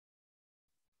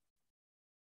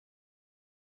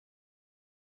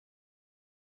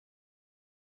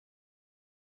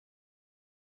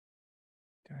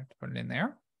 Do I have to put it in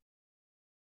there?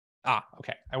 Ah,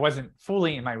 okay. I wasn't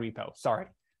fully in my repo. Sorry.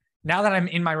 Now that I'm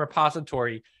in my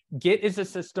repository, Git is a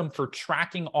system for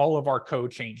tracking all of our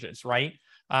code changes, right?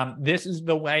 This is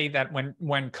the way that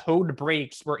when code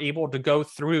breaks, we're able to go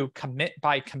through commit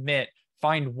by commit,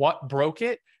 find what broke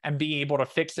it, and be able to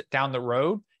fix it down the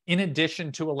road, in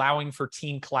addition to allowing for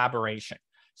team collaboration.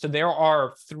 So there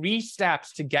are 3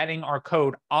 steps to getting our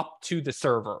code up to the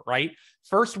server, right?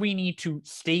 First, we need to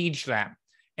stage them.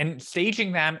 And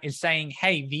staging them is saying,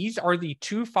 hey, these are the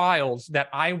 2 files that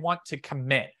I want to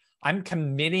commit. I'm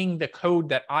committing the code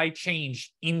that I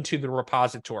changed into the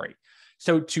repository.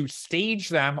 So to stage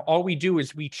them, all we do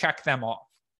is we check them off.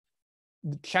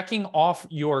 Checking off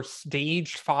your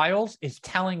staged files is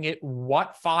telling it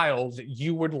what files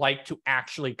you would like to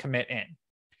actually commit in.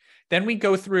 Then we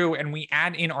go through and we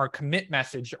add in our commit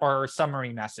message or our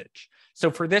summary message. So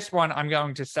for this one, I'm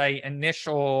going to say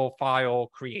initial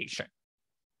file creation.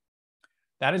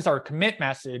 That is our commit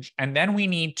message. And then we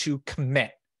need to commit.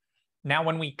 Now,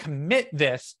 when we commit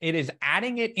this, it is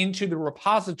adding it into the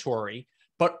repository,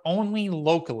 but only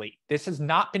locally. This has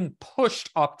not been pushed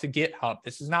up to GitHub.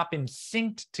 This has not been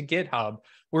synced to GitHub.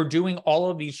 We're doing all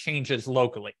of these changes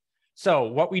locally. So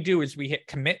what we do is we hit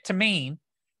commit to main,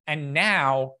 and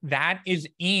now that is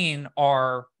in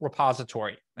our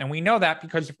repository. And we know that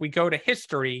because if we go to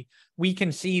history, we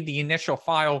can see the initial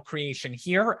file creation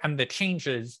here and the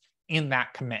changes in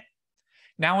that commit.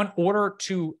 Now, in order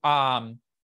to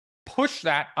push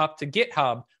that up to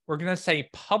GitHub, we're going to say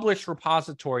publish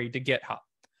repository to GitHub.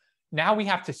 Now we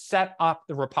have to set up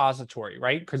the repository,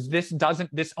 right? Because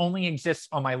this only exists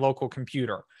on my local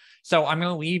computer. So I'm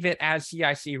going to leave it as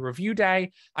CIC review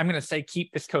day. I'm going to say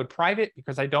keep this code private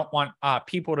because I don't want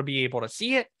people to be able to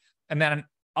see it, and then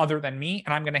other than me,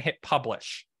 and I'm going to hit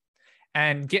publish.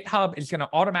 And GitHub is going to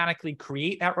automatically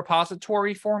create that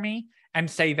repository for me and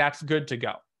say that's good to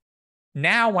go.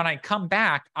 Now, when I come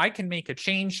back, I can make a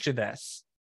change to this.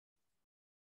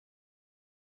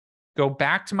 Go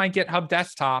back to my GitHub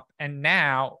desktop, and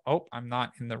now, oh, I'm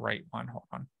not in the right one. Hold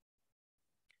on.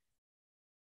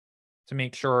 To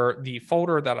make sure the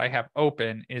folder that I have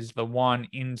open is the one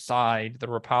inside the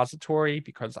repository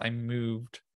because I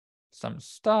moved some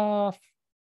stuff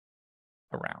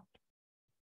around.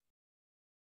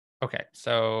 Okay,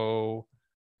 so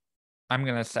I'm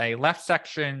going to say left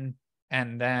section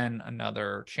and then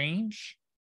another change.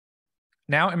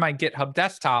 Now in my GitHub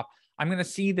desktop, I'm going to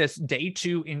see this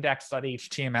day2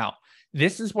 index.html.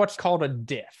 This is what's called a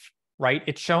diff, right?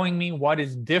 It's showing me what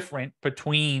is different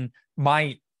between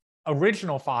my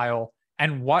original file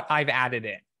and what I've added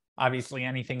in. Obviously,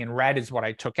 anything in red is what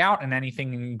I took out, and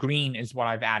anything in green is what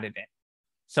I've added in.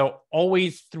 So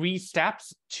always 3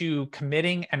 steps to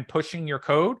committing and pushing your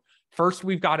code. First,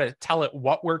 we've got to tell it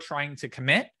what we're trying to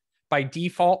commit. By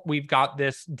default, we've got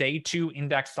this day2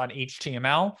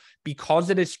 index.html. Because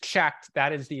it is checked,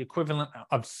 that is the equivalent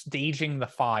of staging the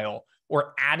file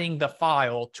or adding the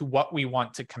file to what we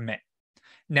want to commit.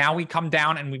 Now we come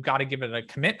down and we've got to give it a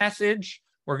commit message.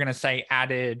 We're going to say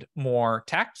added more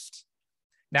text.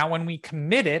 Now, when we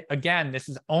commit it, again, this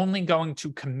is only going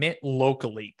to commit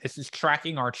locally. This is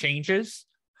tracking our changes.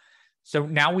 So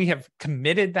now we have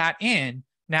committed that in.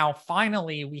 Now,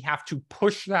 finally, we have to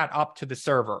push that up to the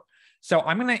server. So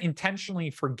I'm going to intentionally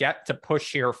forget to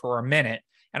push here for a minute.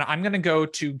 and I'm going to go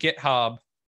to github.com.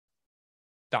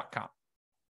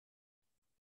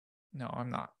 No, I'm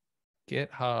not.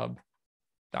 github.com.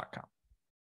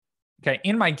 Okay,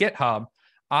 in my GitHub,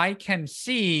 I can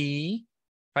see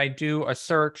if I do a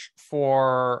search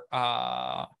for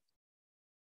what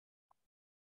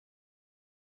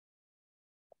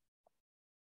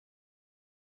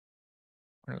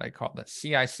did I call this?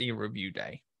 CIC review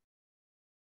day.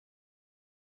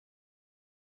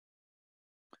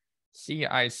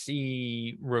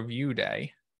 CIC review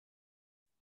day.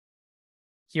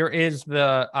 Here is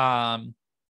the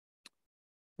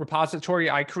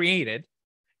repository I created,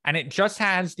 and it just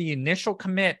has the initial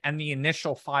commit and the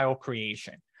initial file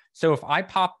creation. So if I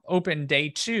pop open day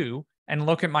 2 and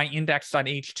look at my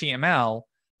index.html,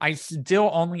 I still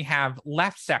only have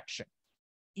left section,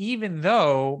 even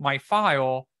though my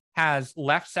file has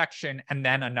left section and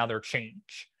then another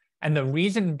change. And the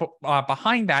reason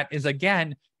behind that is,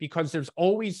 again, because there's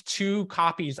always 2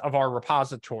 copies of our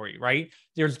repository, right?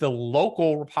 There's the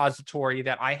local repository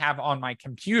that I have on my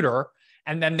computer,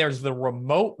 and then there's the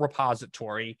remote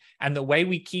repository. And the way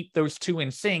we keep those 2 in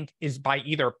sync is by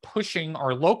either pushing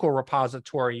our local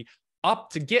repository up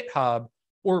to GitHub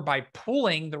or by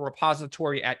pulling the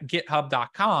repository at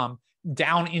github.com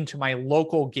down into my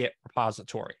local Git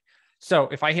repository. So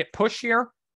if I hit push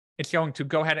here, it's going to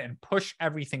go ahead and push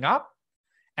everything up.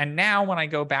 And now when I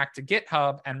go back to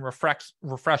GitHub and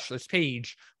refresh this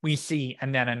page, we see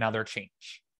and then another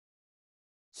change.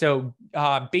 So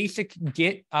basic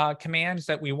Git commands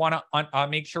that we want to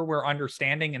make sure we're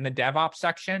understanding in the DevOps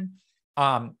section: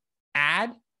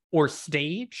 add or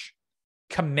stage,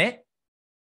 commit,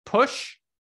 push,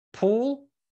 pull,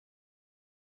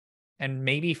 and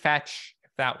maybe fetch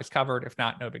if that was covered. If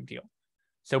not, no big deal.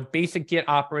 So basic Git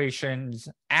operations: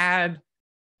 add,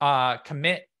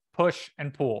 commit, push,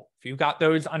 and pull. If you've got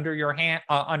those under your hand,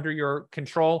 under your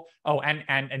control, and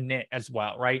init as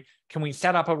well, right? Can we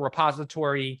set up a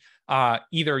repository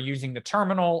either using the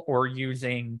terminal or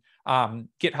using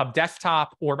GitHub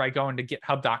Desktop, or by going to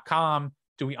github.com?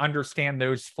 Do we understand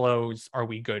those flows? Are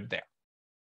we good there?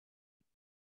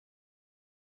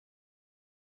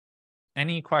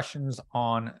 Any questions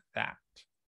on that?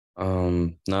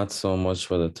 Not so much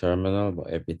for the terminal, but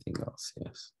everything else,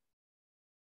 yes.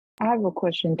 I have a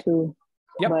question too.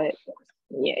 Yep. But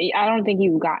yeah, I don't think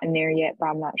you've gotten there yet, but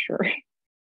I'm not sure.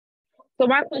 So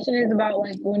my question is about,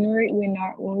 like, when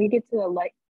we get to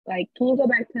like can you go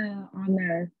back to on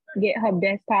the GitHub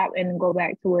Desktop and go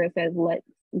back to where it says let's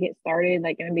get started,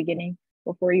 like in the beginning,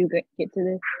 before you get to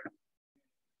this?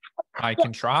 I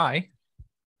can try.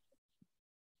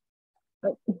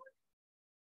 Oh.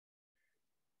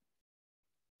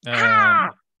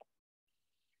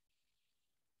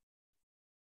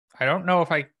 I don't know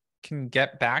if I can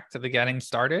get back to the getting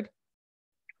started.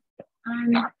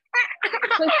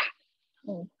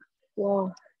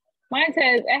 Well, mine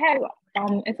says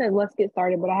it says let's get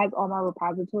started, but I have all my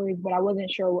repositories, but I wasn't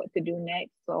sure what to do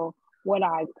next. So would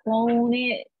I clone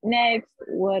it next?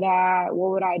 What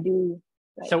would I do?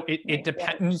 So it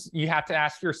depends. You have to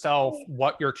ask yourself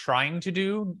what you're trying to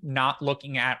do, not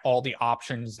looking at all the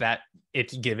options that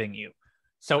it's giving you.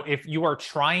 So if you are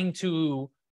trying to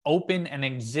open an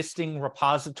existing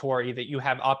repository that you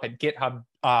have up at GitHub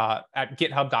at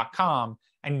github.com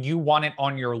and you want it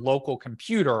on your local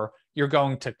computer, you're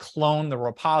going to clone the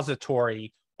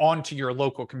repository onto your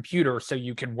local computer so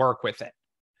you can work with it.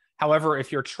 However,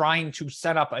 if you're trying to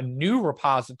set up a new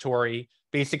repository,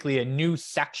 basically a new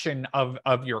section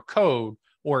of your code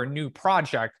or a new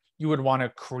project, you would want to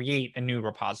create a new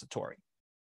repository.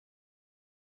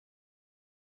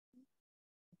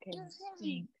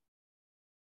 Okay.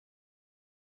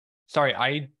 Sorry,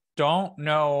 I don't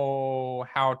know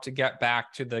how to get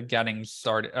back to the getting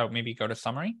started. Oh, maybe go to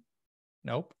summary?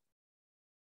 Nope.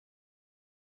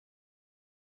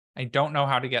 I don't know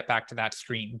how to get back to that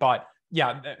screen, but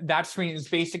yeah, that screen is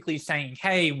basically saying,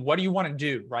 hey, what do you want to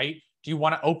do, right? Do you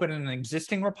want to open an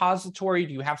existing repository?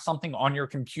 Do you have something on your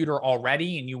computer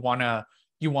already and you want to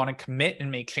commit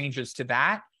and make changes to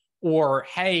that? Or,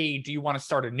 hey, do you want to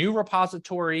start a new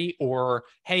repository? Or,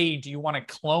 hey, do you want to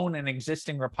clone an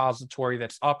existing repository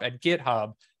that's up at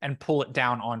GitHub and pull it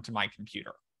down onto my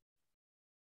computer?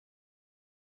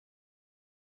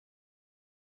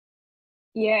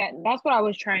 Yeah, that's what I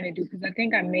was trying to do, because I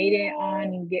think I made it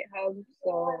on GitHub,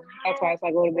 so that's why it's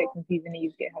like a little bit confusing to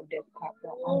use GitHub Desktop.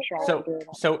 But I'm sure I can do it.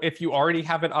 So if you already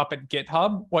have it up at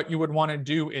GitHub, what you would want to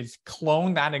do is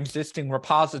clone that existing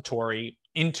repository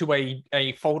into a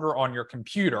folder on your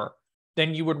computer.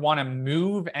 Then you would want to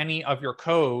move any of your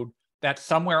code that's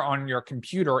somewhere on your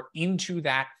computer into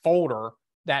that folder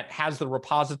that has the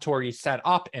repository set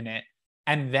up in it.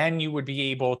 and then you would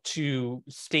be able to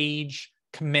stage,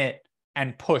 commit,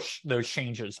 and push those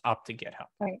changes up to GitHub.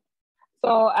 Right.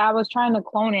 So I was trying to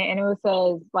clone it, and it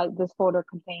says like this folder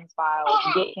contains files.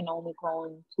 Git can only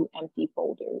clone to empty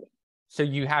folders. So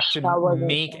you have So I to wasn't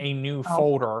make sure. a new Oh.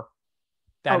 folder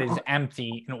that is Okay.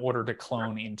 empty in order to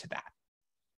clone into that.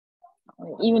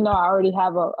 Even though I already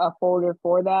have a folder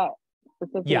for that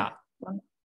specific Yeah. one?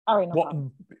 All right, no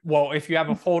problem. Well, if you have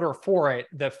a folder for it,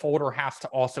 the folder has to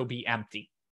also be empty.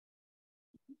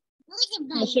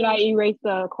 Should I erase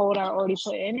the code I already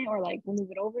put in it, or like move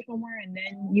it over somewhere and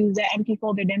then use that empty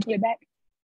folder, then put it back?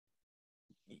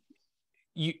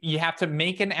 You have to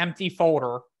make an empty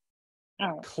folder,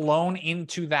 clone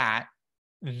into that,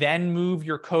 then move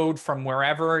your code from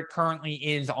wherever it currently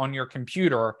is on your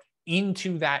computer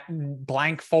into that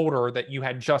blank folder that you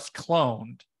had just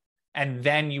cloned, and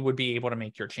then you would be able to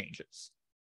make your changes.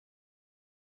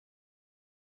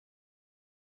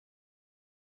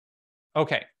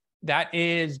 Okay, that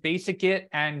is basic Git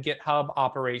and GitHub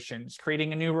operations,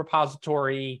 creating a new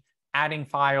repository, adding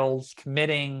files,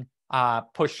 committing,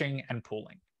 pushing, and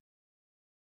pulling.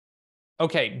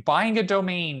 Okay, buying a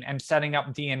domain and setting up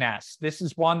DNS. This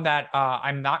is one that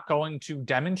I'm not going to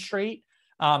demonstrate,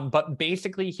 but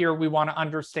basically here we want to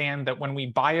understand that when we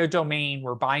buy a domain,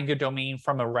 we're buying a domain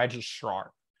from a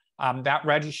registrar. That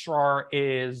registrar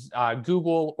is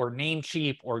Google or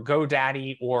Namecheap or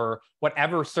GoDaddy or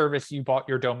whatever service you bought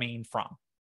your domain from.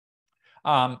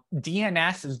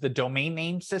 DNS is the domain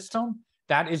name system.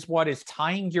 That is what is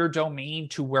tying your domain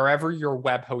to wherever your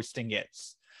web hosting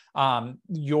is.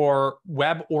 Your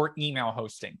web or email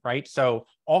hosting, right? So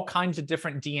all kinds of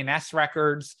different DNS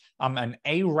records. An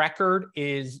A record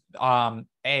is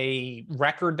a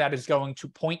record that is going to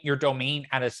point your domain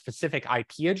at a specific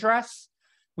IP address.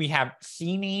 We have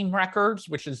CNAME records,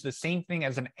 which is the same thing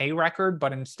as an A record,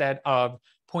 but instead of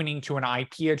pointing to an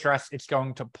IP address, it's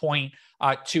going to point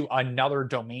to another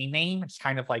domain name. It's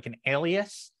kind of like an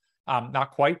alias.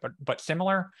 Not quite, but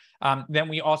similar. Then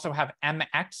we also have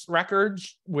MX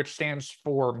records, which stands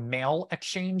for mail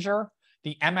exchanger.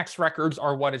 The MX records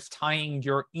are what is tying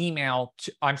your email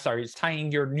to, is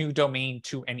tying your new domain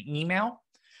to an email.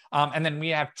 And then we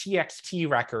have TXT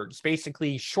records,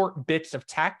 basically short bits of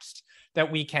text that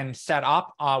we can set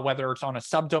up, whether it's on a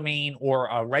subdomain or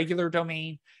a regular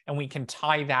domain, and we can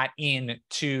tie that in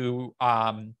to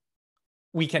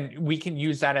we can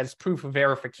use that as proof of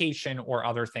verification or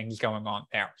other things going on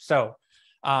there. So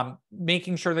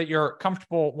making sure that you're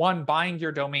comfortable, one, buying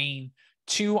your domain,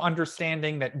 two,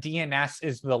 understanding that DNS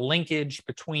is the linkage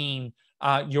between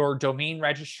your domain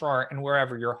registrar and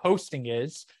wherever your hosting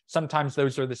is. Sometimes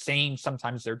those are the same,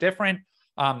 sometimes they're different.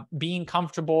 Being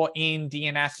comfortable in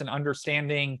DNS and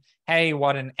understanding, hey,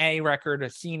 what an A record, a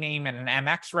CNAME, and an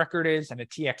MX record is, and a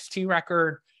TXT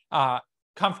record.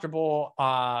 Comfortable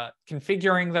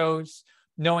configuring those,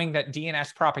 knowing that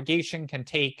DNS propagation can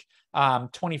take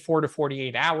 24 to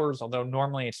 48 hours, although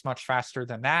normally it's much faster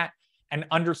than that, and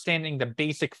understanding the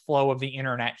basic flow of the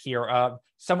internet here of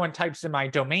someone types in my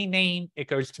domain name, it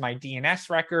goes to my DNS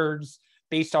records.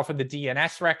 Based off of the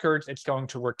DNS records, it's going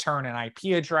to return an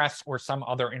IP address or some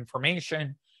other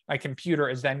information. My computer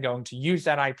is then going to use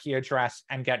that IP address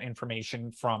and get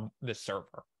information from the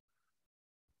server.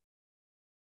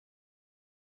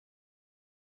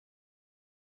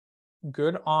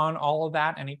 Good on all of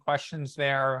that. Any questions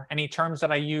there? Any terms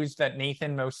that I used that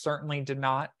Nathan most certainly did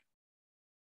not?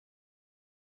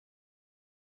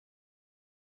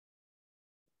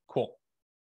 Cool.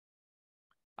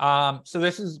 So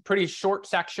this is a pretty short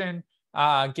section.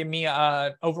 Give me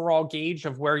an overall gauge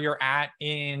of where you're at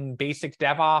in basic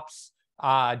DevOps,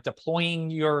 deploying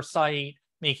your site,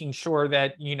 making sure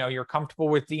that you're comfortable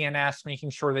with DNS, making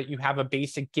sure that you have a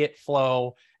basic Git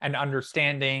flow and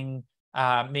understanding,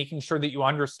 making sure that you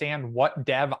understand what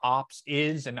DevOps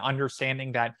is and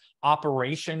understanding that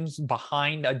operations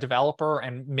behind a developer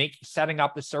and setting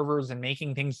up the servers and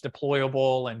making things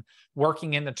deployable and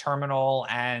working in the terminal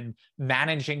and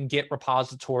managing Git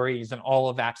repositories and all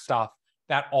of that stuff,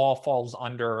 that all falls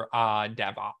under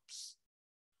DevOps.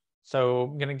 So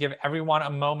I'm going to give everyone a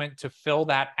moment to fill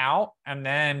that out, and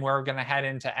then we're going to head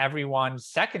into everyone's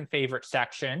second favorite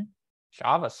section,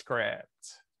 JavaScript.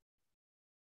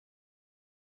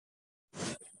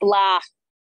 Blah.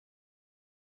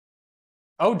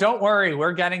 Oh, don't worry.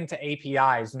 We're getting to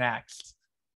APIs next.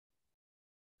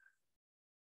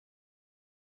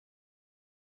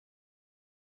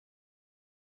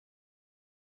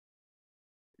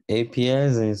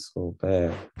 APIs ain't so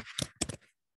bad.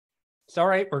 It's all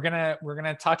right. We're gonna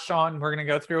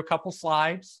go through a couple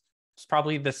slides. It's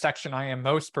probably the section I am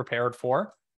most prepared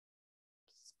for.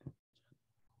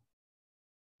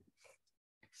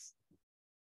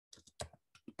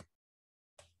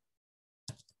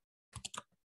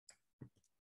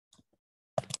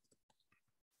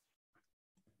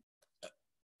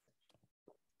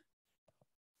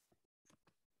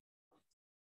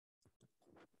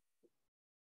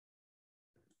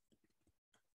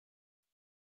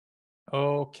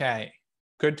 Okay,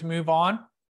 good to move on.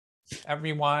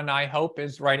 Everyone, I hope,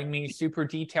 is writing me super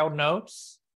detailed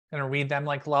notes. Gonna read them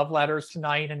like love letters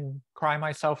tonight and cry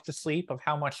myself to sleep of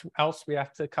how much else we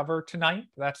have to cover tonight.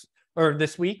 Or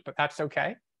this week, but that's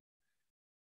okay.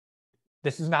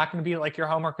 This is not going to be like your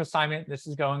homework assignment. This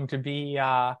is going to be,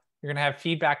 you're going to have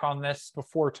feedback on this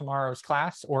before tomorrow's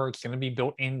class, or it's going to be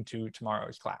built into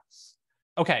tomorrow's class.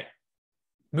 Okay,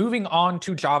 moving on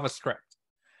to JavaScript.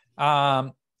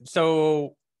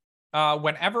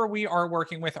 Whenever we are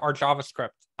working with our JavaScript,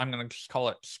 I'm going to just call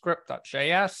it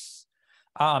script.js.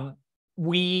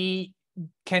 We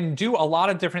can do a lot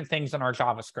of different things in our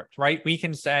JavaScript, right? We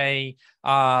can say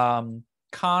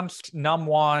const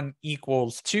num1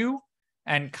 equals 2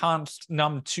 and const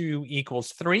num2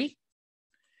 equals 3.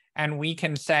 And we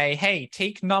can say, hey,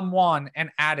 take num1 and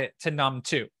add it to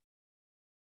num2.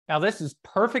 Now, this is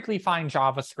perfectly fine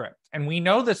JavaScript. And we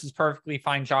know this is perfectly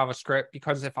fine JavaScript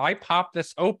because if I pop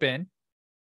this open,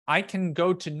 I can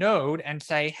go to Node and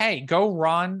say, hey, go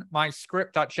run my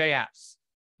script.js.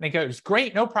 And it goes,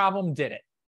 great, no problem, did it.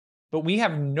 But we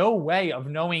have no way of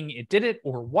knowing it did it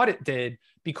or what it did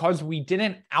because we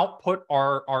didn't output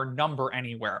our number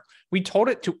anywhere. We told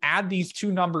it to add these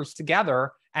two numbers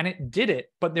together and it did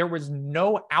it, but there was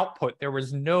no output. There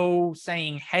was no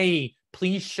saying, hey,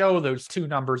 please show those two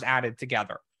numbers added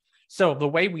together. So the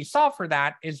way we solve for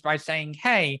that is by saying,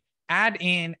 hey, add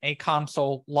in a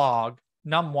console log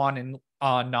num1 and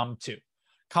num2.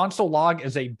 Console log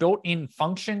is a built-in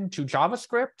function to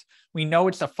JavaScript. We know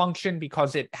it's a function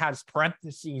because it has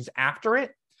parentheses after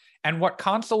it. And what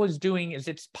console is doing is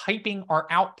it's piping our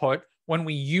output when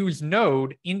we use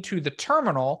Node into the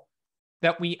terminal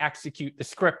that we execute the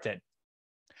script in.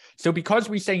 So because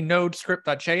we say node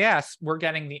script.js, we're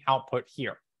getting the output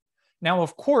here. Now,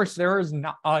 of course, there is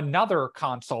another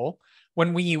console.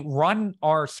 When we run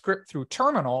our script through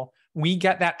terminal, we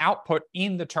get that output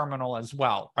in the terminal as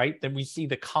well, right? Then we see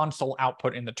the console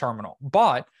output in the terminal.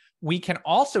 But we can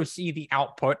also see the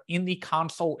output in the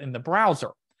console in the browser.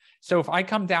 So if I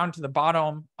come down to the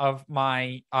bottom of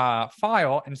my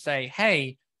file and say,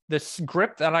 hey, the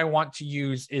script that I want to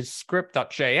use is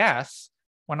script.js,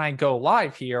 when I go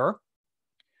live here,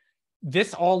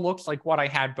 this all looks like what I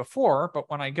had before, but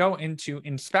when I go into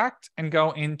inspect and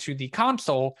go into the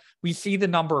console, we see the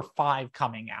number 5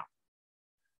 coming out.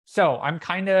 So I'm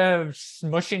kind of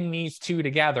smushing these two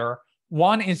together.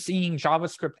 One is seeing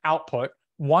JavaScript output.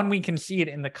 One, we can see it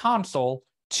in the console.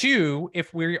 Two,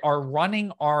 if we are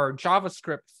running our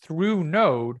JavaScript through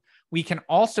Node, we can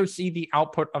also see the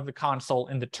output of the console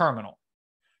in the terminal.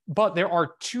 But there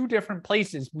are two different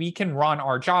places we can run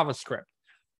our JavaScript.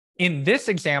 In this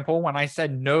example, when I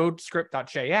said node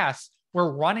script.js,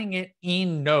 we're running it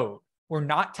in Node. We're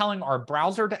not telling our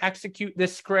browser to execute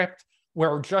this script.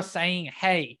 We're just saying,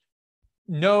 hey,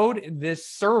 Node, this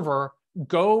server,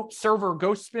 go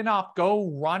spin up, go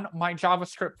run my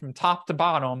JavaScript from top to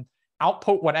bottom,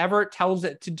 output whatever it tells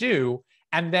it to do,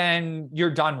 and then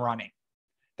you're done running.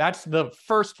 That's the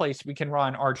first place we can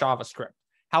run our JavaScript.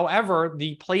 However,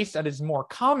 the place that is more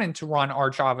common to run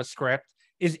our JavaScript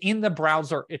is in the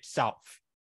browser itself.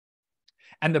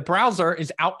 And the browser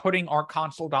is outputting our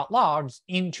console.logs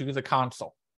into the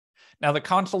console. Now, the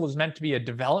console is meant to be a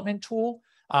development tool.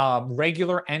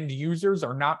 Regular end users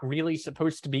are not really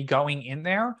supposed to be going in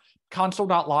there.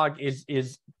 Console.log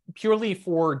is purely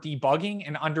for debugging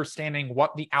and understanding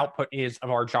what the output is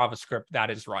of our JavaScript that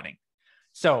is running.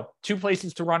 So 2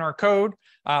 places to run our code.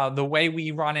 The way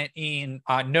we run it in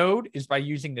Node is by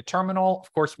using the terminal.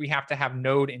 Of course, we have to have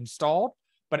Node installed.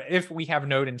 But if we have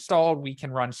Node installed, we can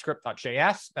run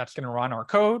script.js. That's going to run our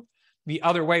code. The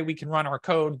other way we can run our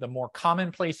code, the more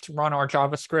common place to run our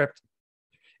JavaScript,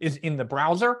 is in the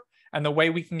browser. And the way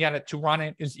we can get it to run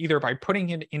it is either by putting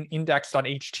it in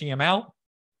index.html,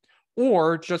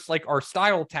 or just like our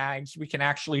style tags, we can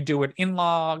actually do it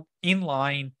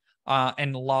inline,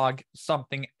 and log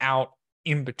something out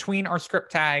in between our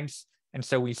script tags. And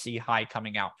so we see hi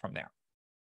coming out from there.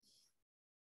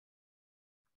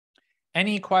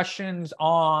 Any questions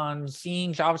on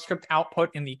seeing JavaScript output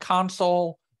in the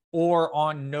console or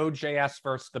on Node.js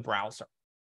versus the browser?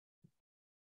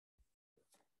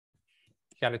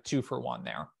 Got a 2-for-1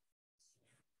 there.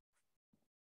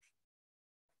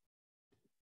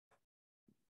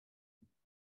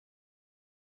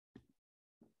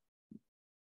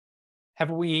 Have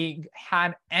we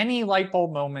had any light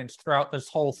bulb moments throughout this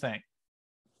whole thing?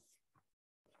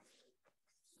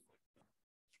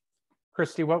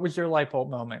 Christy, what was your light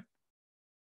bulb moment?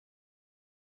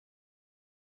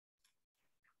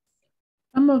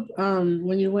 Some of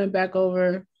when you went back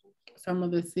over some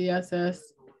of the CSS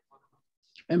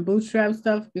and bootstrap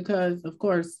stuff, because of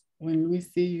course, when we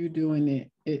see you doing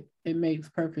it makes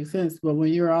perfect sense. But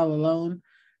when you're all alone,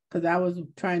 because I was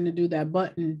trying to do that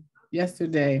button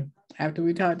yesterday after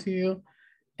we talked to you,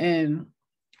 and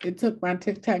it took my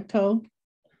tic-tac-toe,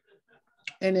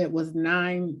 and it was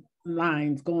 9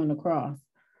 lines going across.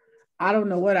 I don't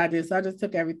know what I did, so I just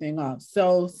took everything off.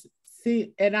 So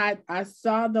see, and I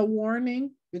saw the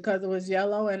warning because it was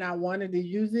yellow and I wanted to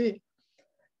use it,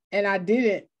 and I did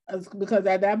it because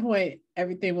at that point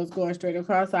everything was going straight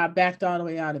across. So I backed all the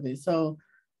way out of it. So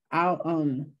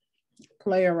I'll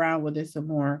play around with it some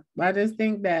more. But I just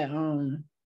think that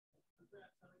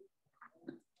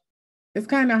it's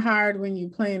kind of hard when you're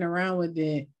playing around with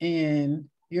it and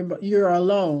you're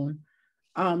alone,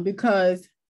 because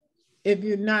if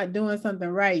you're not doing something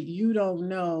right, you don't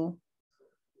know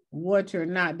what you're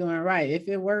not doing right. If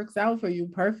it works out for you,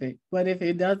 perfect. But if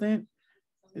it doesn't,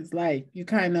 it's like you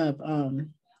kind of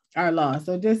are lost.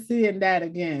 So just seeing that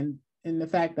again, and the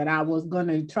fact that I was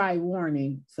gonna try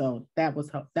warning, so that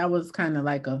was kind of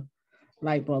like a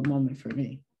light bulb moment for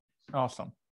me.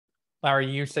 Awesome.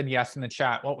 Larry, you said yes in the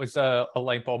chat. What was a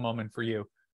light bulb moment for you?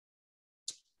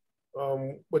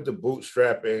 With the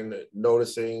bootstrap and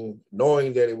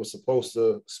knowing that it was supposed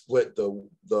to split the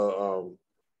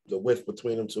width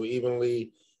between them two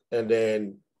evenly, and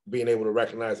then being able to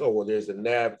recognize, oh, well, there's a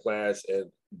nav class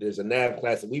and there's a nav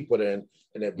class that we put in,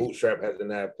 and that bootstrap has a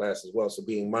nav class as well. So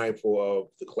being mindful of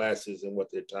the classes and what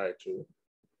they're tied to.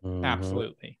 Mhm.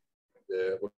 Absolutely.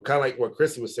 Yeah, kind of like what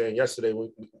Chrissy was saying yesterday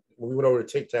when we went over to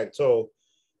tic-tac-toe,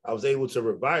 I was able to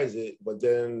revise it, but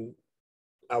then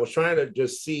I was trying to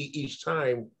just see each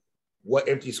time what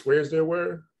empty squares there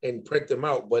were and print them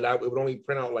out, but it would only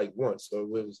print out like once. So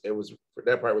it was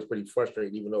that part was pretty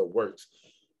frustrating, even though it works.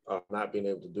 Not being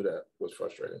able to do that was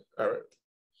frustrating. All right.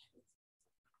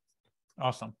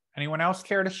 Awesome. Anyone else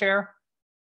care to share?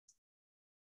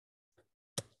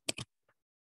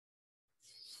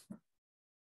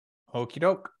 Okie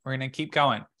doke. We're going to keep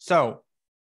going. So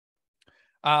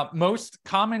most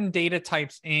common data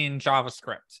types in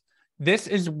JavaScript. This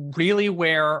is really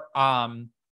where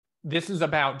this is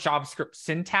about JavaScript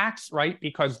syntax, right?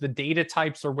 Because the data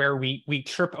types are where we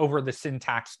trip over the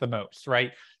syntax the most,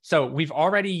 right? So we've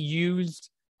already used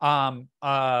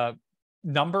a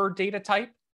number data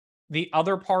type. The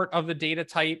other part of the data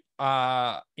type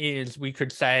is, we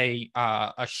could say,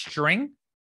 a string.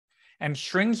 And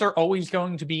strings are always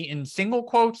going to be in single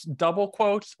quotes, double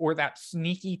quotes, or that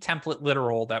sneaky template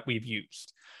literal that we've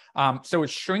used. So a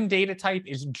string data type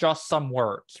is just some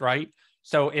words, right?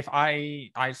 So if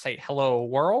I say hello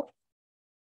world,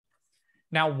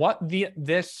 now what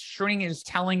this string is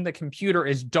telling the computer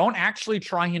is, don't actually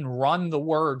try and run the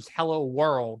words hello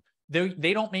world.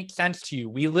 They don't make sense to you.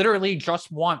 We literally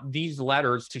just want these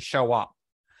letters to show up.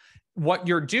 What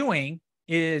you're doing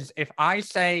is, if I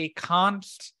say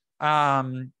const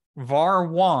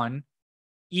var1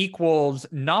 equals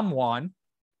num1,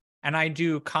 and I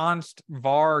do const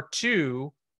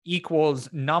var2 equals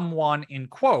num1 in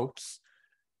quotes,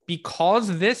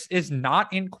 because this is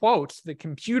not in quotes, the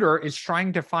computer is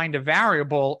trying to find a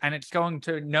variable and it's going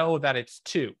to know that it's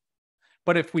 2.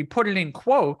 But if we put it in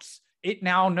quotes, it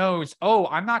now knows, oh,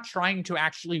 I'm not trying to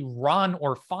actually run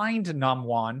or find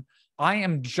num1. I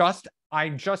just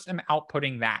am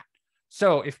outputting that.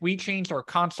 So if we change our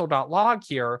console.log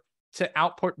here to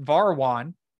output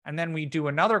var1, and then we do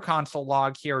another console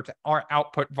log here to our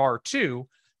output var2,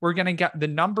 we're going to get the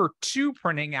number 2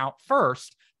 printing out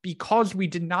first, because we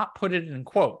did not put it in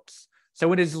quotes.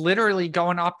 So it is literally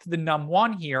going up to the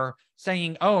num1 here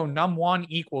saying, oh, num1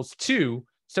 equals 2.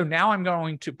 So now I'm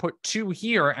going to put 2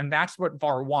 here, and that's what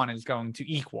var1 is going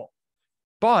to equal.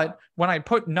 But when I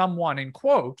put num1 in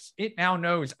quotes, it now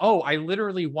knows, oh, I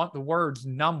literally want the words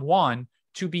num1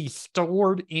 to be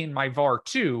stored in my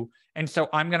var2. And so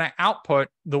I'm going to output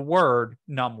the word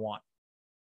num1.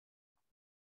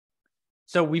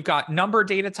 So we've got number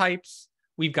data types.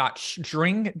 We've got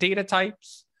string data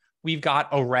types. We've got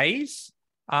arrays.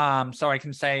 So I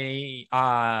can say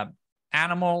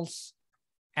animals,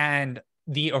 and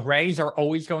the arrays are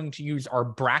always going to use our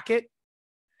bracket.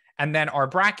 And then our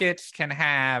brackets can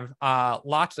have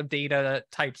lots of data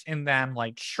types in them,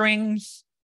 like strings,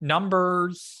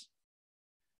 numbers,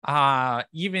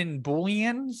 even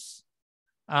Booleans,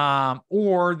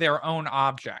 or their own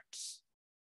objects.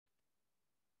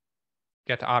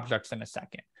 Get to objects in a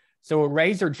second. So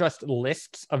arrays are just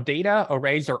lists of data.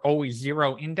 Arrays are always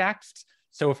 0 indexed.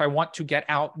 So if I want to get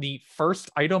out the first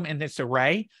item in this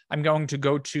array, I'm going to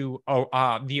go to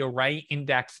the array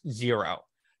index 0.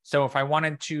 So if I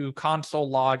wanted to console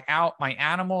log out my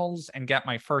animals and get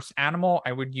my first animal,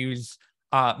 I would use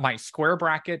my square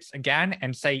brackets again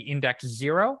and say index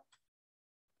 0.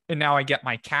 And now I get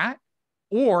my cat.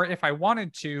 Or if I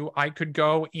wanted to, I could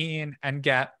go in and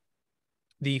get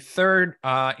the third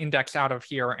index out of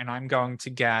here, and I'm going to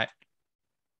get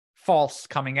false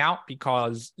coming out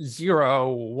because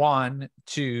 0, 1,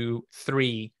 2,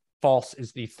 3, false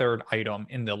is the third item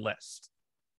in the list.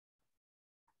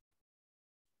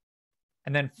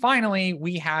 And then finally,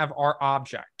 we have our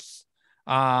objects.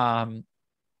 So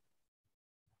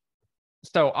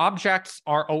objects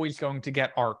are always going to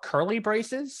get our curly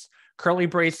braces. Curly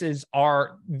braces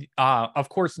are, of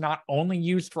course, not only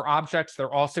used for objects,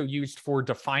 they're also used for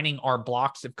defining our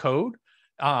blocks of code.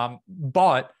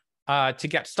 But to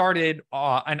get started,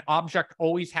 an object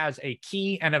always has a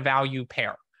key and a value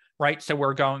pair, right? So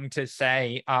we're going to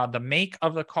say the make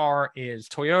of the car is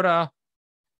Toyota,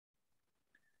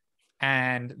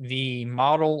 and the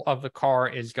model of the car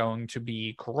is going to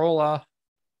be Corolla.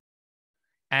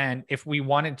 And if we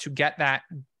wanted to get that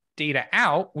data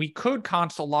out, we could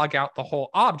console log out the whole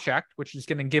object, which is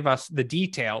going to give us the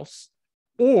details,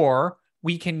 or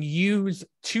we can use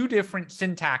two different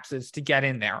syntaxes to get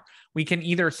in there. We can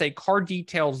either say car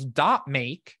details dot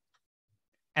make,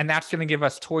 and that's going to give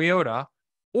us Toyota,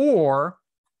 or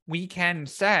we can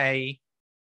say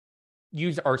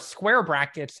use our square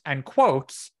brackets and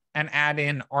quotes and add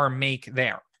in our make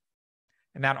there.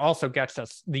 And that also gets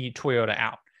us the Toyota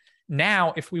out.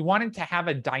 Now, if we wanted to have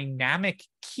a dynamic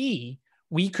key,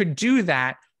 we could do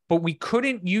that, but we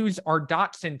couldn't use our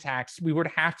dot syntax. We would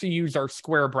have to use our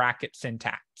square bracket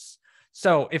syntax.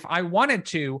 So if I wanted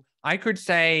to, I could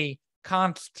say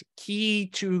const key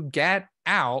to get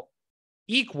out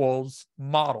equals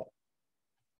model.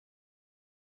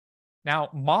 Now,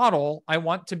 model, I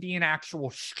want to be an actual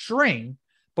string,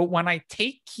 but when I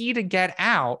take key to get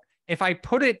out, if I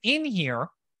put it in here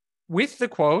with the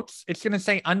quotes, it's going to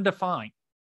say undefined.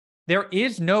 There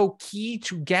is no key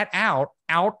to get out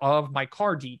of my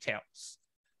car details.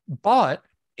 But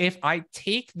if I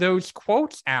take those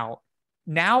quotes out,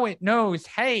 now it knows,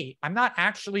 hey, I'm not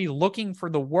actually looking for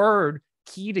the word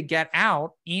key to get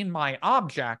out in my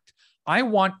object. I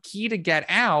want key to get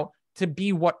out to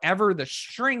be whatever the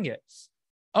string is.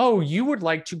 Oh, you would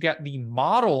like to get the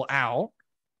model out.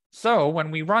 So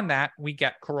when we run that, we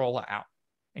get Corolla out.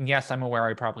 And yes, I'm aware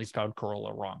I probably spelled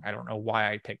Corolla wrong. I don't know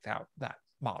why I picked out that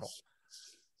model.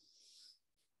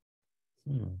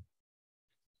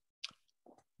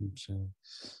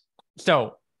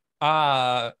 So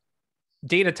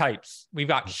data types. We've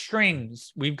got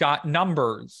strings. We've got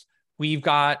numbers. We've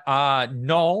got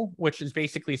null, which is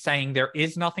basically saying there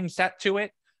is nothing set to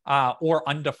it, or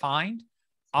undefined.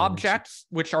 Objects,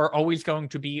 which are always going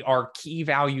to be our key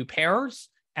value pairs,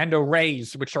 and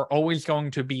arrays, which are always going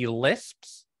to be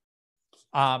lists.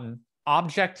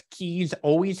 Object keys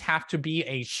always have to be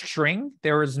a string.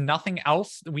 There is nothing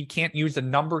else. We can't use a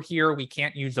number here. We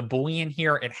can't use a Boolean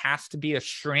here. It has to be a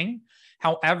string.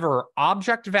 However,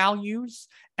 object values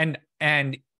and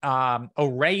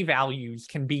array values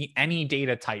can be any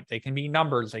data type. They can be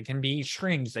numbers, they can be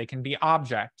strings, they can be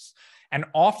objects. And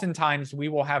oftentimes we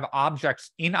will have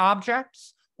objects in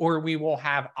objects, or we will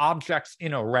have objects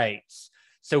in arrays.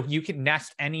 So you can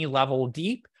nest any level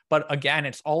deep, but again,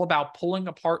 it's all about pulling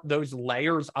apart those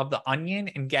layers of the onion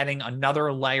and getting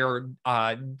another layer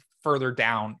further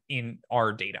down in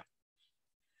our data.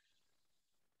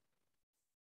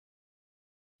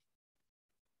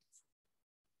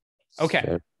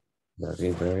 Okay.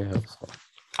 Very, very helpful.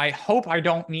 I hope I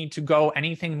don't need to go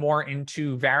anything more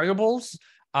into variables.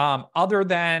 Other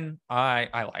than, I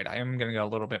lied, I am going to go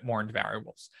a little bit more into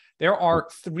variables. There are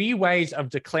 3 ways of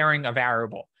declaring a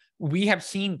variable. We have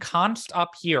seen const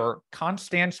up here. Const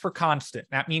stands for constant.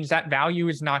 That means that value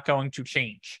is not going to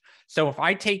change. So if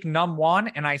I take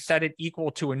num1 and I set it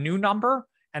equal to a new number,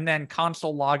 and then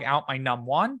console log out my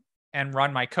num1 and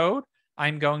run my code,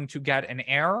 I'm going to get an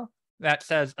error that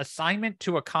says assignment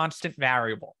to a constant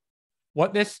variable.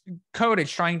 What this code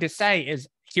is trying to say is,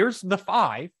 here's the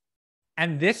 5,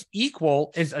 and this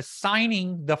equal is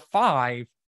assigning the 5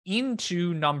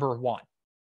 into number 1.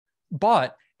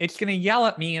 But it's going to yell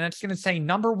at me and it's going to say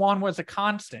number 1 was a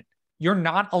constant. You're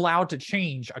not allowed to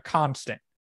change a constant.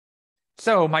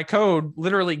 So my code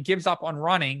literally gives up on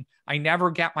running. I never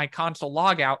get my console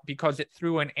log out because it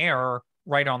threw an error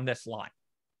right on this line.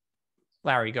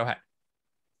 Larry, go ahead.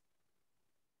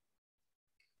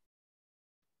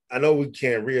 I know we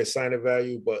can't reassign a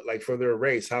value, but like for the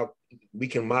arrays, how we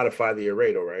can modify the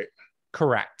array though, right?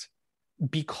 Correct.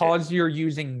 Because you're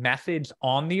using methods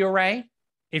on the array,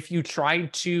 if you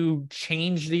tried to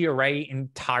change the array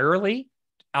entirely,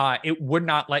 it would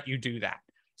not let you do that.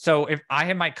 So if I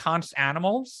have my const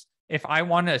animals, if I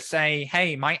want to say,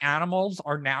 hey, my animals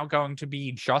are now going to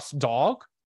be just dog,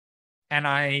 and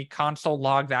I console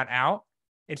log that out,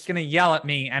 it's going to yell at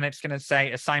me and it's going to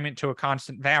say assignment to a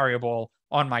constant variable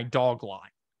on my dog line.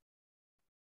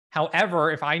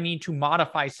 However, if I need to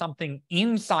modify something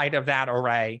inside of that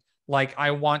array, like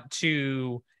I want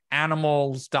to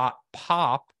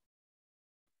animals.pop,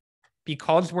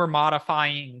 because we're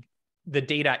modifying the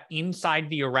data inside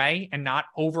the array and not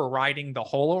overriding the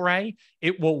whole array,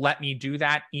 it will let me do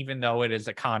that even though it is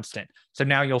a constant. So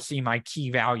now you'll see my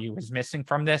key value is missing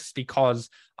from this because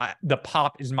the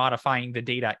pop is modifying the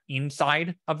data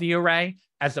inside of the array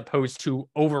as opposed to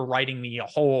overwriting the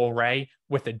whole array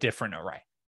with a different array.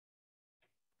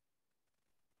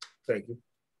 Thank you.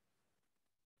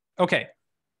 Okay.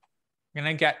 I'm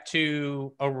going to get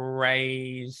to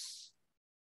arrays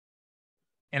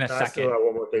in a second. I still have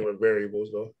one more thing with variables,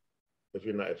 though, if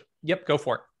you're not. Yep, go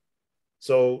for it.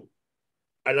 So,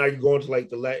 I know you're going to like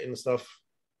the let and stuff.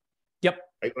 Yep.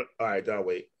 All right, I'll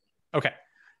wait. Okay.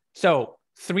 So,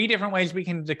 3 different ways we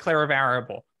can declare a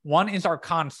variable. One is our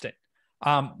constant.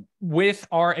 With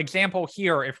our example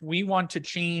here, if we want to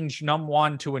change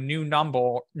num1 to a new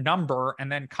number and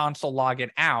then console log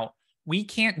it out, we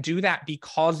can't do that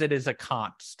because it is a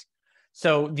const.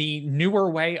 So the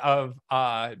newer way of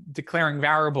declaring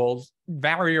variables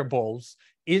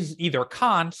is either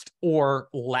const or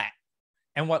let.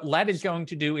 And what let is going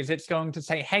to do is it's going to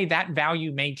say, hey, that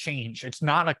value may change. It's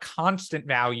not a constant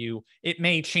value. It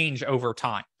may change over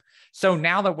time. So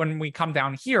now that when we come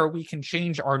down here, we can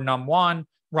change our num1,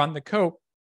 run the code,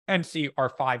 and see our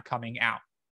 5 coming out.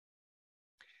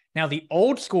 Now, the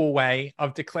old school way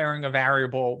of declaring a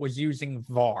variable was using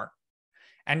var.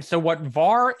 And so what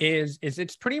var is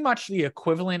it's pretty much the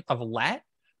equivalent of let,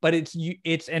 but it's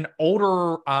an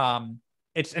older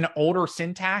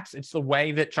syntax. It's the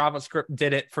way that JavaScript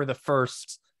did it for the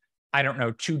first, I don't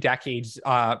know, 2 decades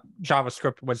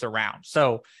JavaScript was around.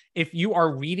 So if you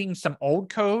are reading some old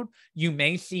code, you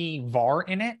may see var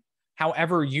in it.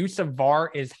 However, use of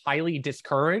var is highly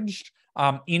discouraged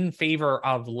in favor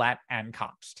of let and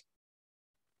const.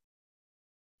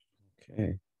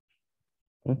 Okay.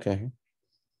 Okay.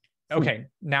 Okay,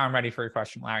 now I'm ready for your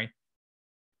question, Larry.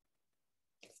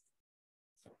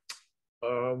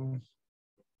 So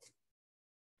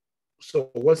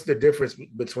what's the difference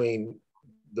between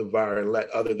the var and let,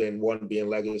 other than one being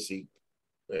legacy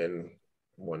and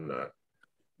one not?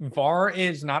 var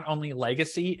is not only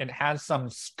legacy, it has some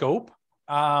scope.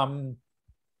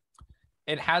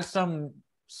 It has some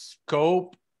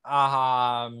scope.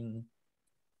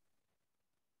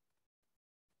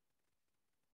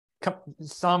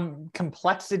 Some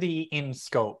complexity in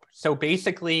scope. So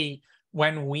basically,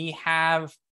 when we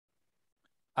have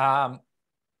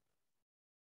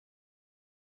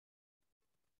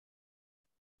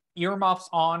earmuffs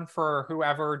on for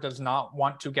whoever does not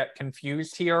want to get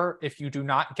confused here, if you do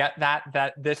not get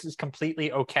that this is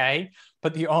completely okay.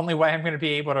 But the only way I'm going to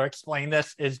be able to explain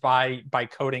this is by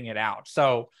coding it out.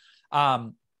 So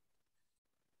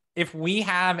if we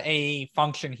have a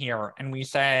function here and we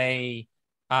say,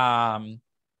 oh,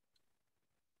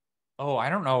 I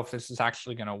don't know if this is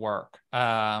actually going to work.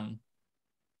 And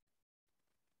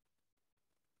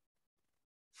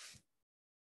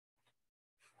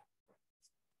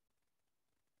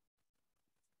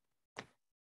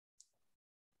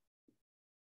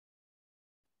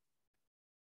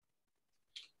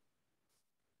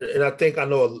I think I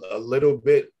know a little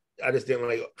bit. I just didn't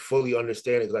like fully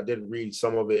understand it because I did read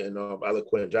some of it in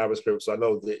Eloquent JavaScript. So I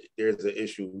know that there's an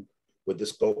issue with the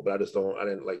scope, but I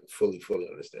didn't like fully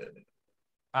understand it.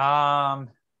 So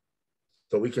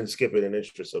we can skip it in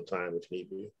interest of time if need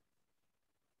be.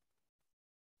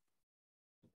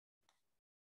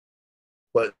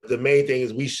 But the main thing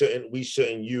is we shouldn't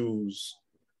use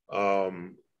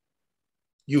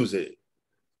it.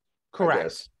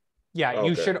 Correct. Yeah, okay.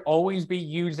 You should always be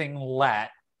using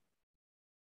let.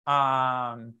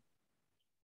 Do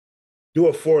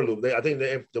a for loop. I think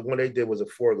the one they did was a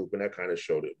for loop, and that kind of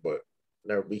showed it. But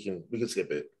now we can skip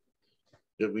it.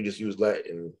 We just use let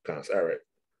and const. All right.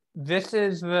 This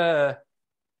is the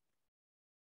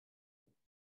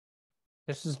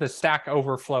Stack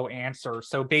Overflow answer.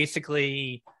 So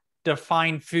basically,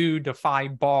 define foo,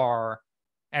 define bar,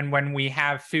 and when we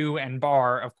have foo and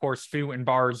bar, of course, foo and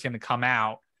bar is going to come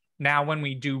out. Now, when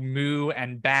we do moo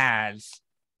and baz,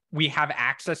 we have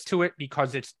access to it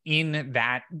because it's in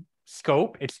that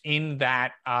scope. It's in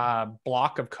that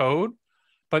block of code.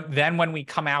 But then when we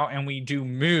come out and we do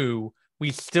moo, we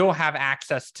still have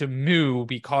access to moo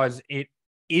because it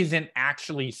isn't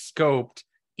actually scoped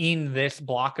in this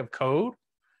block of code.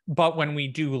 But when we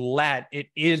do let, it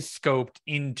is scoped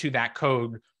into that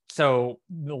code. So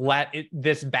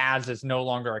this BAS is no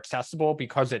longer accessible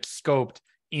because it's scoped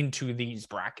into these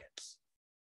brackets.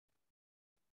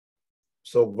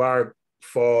 So var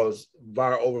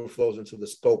overflows into the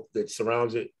scope that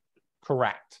surrounds it?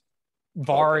 Correct.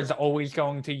 var Okay. is always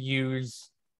going to use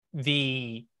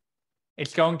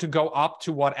it's going to go up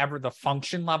to whatever the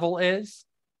function level is,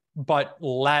 but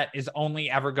let is only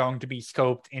ever going to be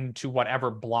scoped into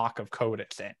whatever block of code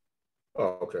it's in.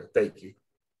 Oh, okay. Thank you.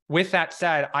 With that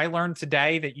said, I learned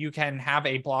today that you can have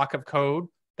a block of code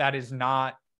that is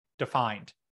not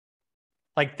defined.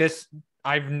 Like this,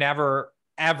 I've never,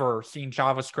 ever seen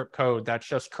JavaScript code that's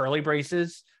just curly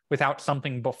braces without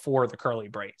something before the curly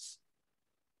brace.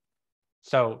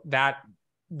 So that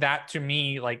to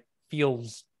me, like,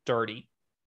 feels dirty.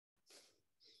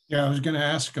 Yeah, I was going to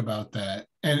ask about that.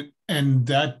 And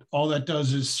that all that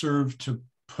does is serve to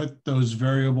put those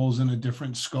variables in a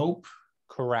different scope?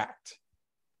 Correct.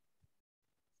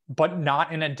 But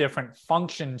not in a different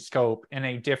function scope, in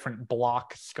a different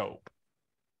block scope.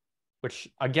 Which,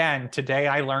 again, today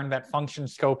I learned that function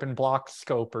scope and block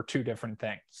scope are two different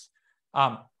things.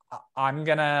 I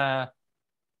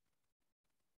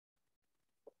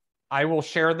will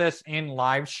share this in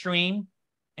live stream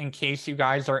in case you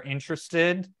guys are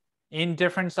interested in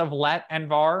difference of let and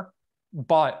var.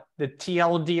 But the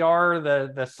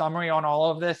TLDR, the summary on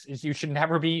all of this is you should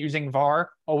never be using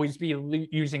var, always be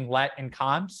using let and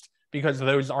const, because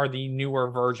those are the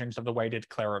newer versions of the way to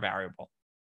declare a variable.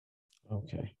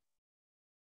 Okay.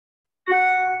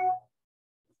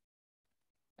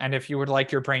 And if you would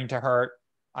like your brain to hurt,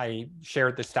 I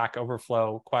shared the Stack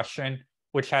Overflow question,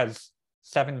 which has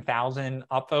 7,000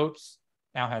 upvotes,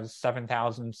 now has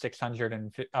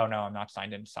 7,650. Oh no, I'm not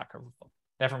signed into Stack Overflow.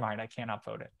 Never mind, I can't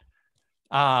upvote it.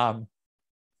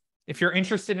 If you're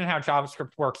interested in how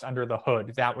JavaScript works under the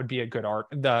hood, that would be a good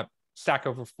the Stack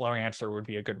Overflow answer would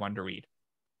be a good one to read.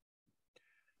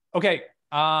 Okay.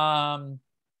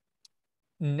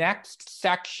 Next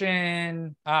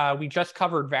section, we just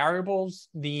covered variables.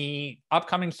 The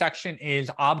upcoming section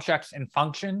is objects and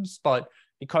functions, but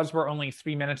because we're only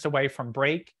 3 minutes away from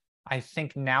break, I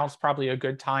think now's probably a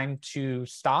good time to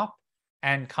stop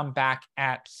and come back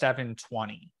at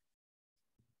 7:20.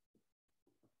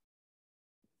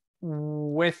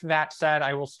 With that said,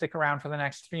 I will stick around for the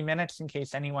next 3 minutes in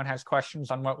case anyone has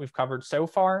questions on what we've covered so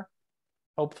far.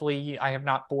 Hopefully, I have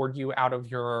not bored you out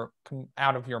of your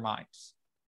minds.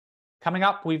 Coming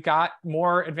up, we've got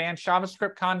more advanced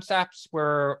JavaScript concepts.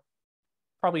 We're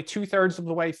probably 2/3 of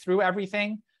the way through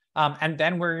everything. And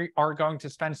then we are going to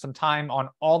spend some time on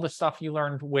all the stuff you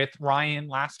learned with Ryan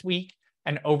last week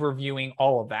and overviewing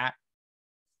all of that.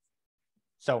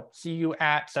 So see you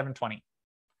at 7:20.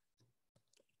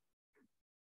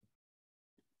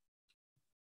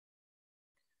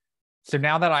 So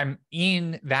now that I'm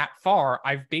in that far,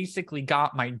 I've basically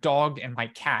got my dog and my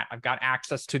cat. I've got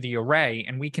access to the array,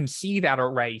 and we can see that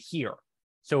array here.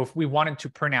 So if we wanted to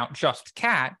print out just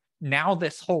cat, now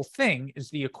this whole thing is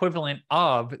the equivalent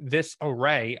of this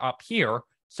array up here.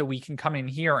 So we can come in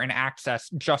here and access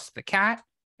just the cat,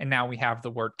 and now we have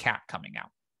the word cat coming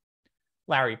out.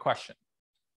 Larry, question?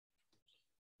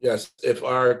 Yes, if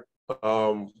our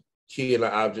key in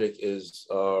the object is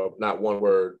not one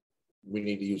word, we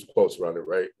need to use quotes around it,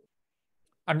 right?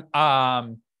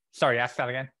 I'm sorry, ask that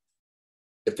again.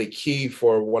 If the key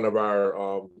for one of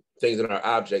our things in our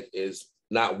object is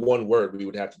not one word, we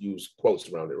would have to use quotes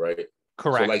around it, right?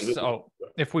 Correct. So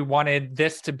if we wanted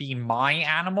this to be my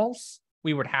animals,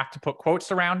 we would have to put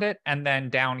quotes around it. And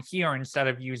then down here, instead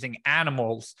of using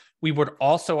animals, we would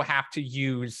also have to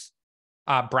use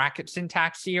bracket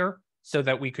syntax here so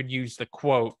that we could use the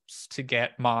quotes to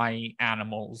get my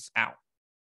animals out.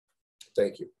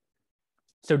 Thank you.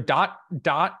 So dot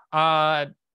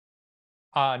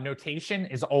notation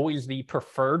is always the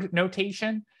preferred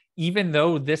notation, even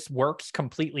though this works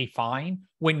completely fine.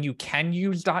 When you can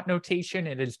use dot notation,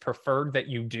 it is preferred that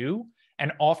you do.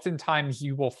 And oftentimes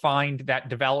you will find that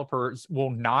developers will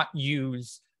not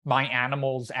use my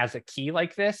animals as a key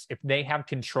like this. If they have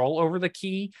control over the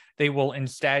key, they will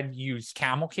instead use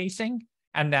camel casing.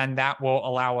 And then that will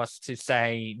allow us to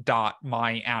say dot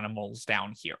my animals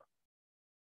down here.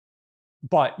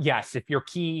 But yes, if your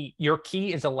key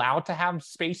is allowed to have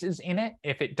spaces in it,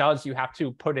 if it does, you have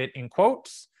to put it in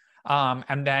quotes.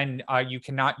 And then you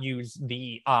cannot use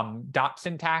the dot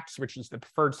syntax, which is the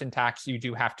preferred syntax. You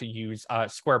do have to use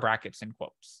square brackets in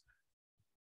quotes.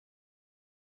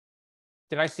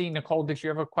 Did I see, Nicole, did you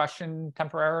have a question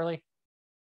temporarily?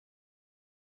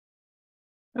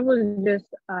 I was just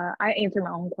I answered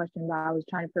my own question, but I was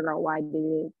trying to figure out why did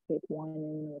it pick one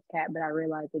and it was cat, but I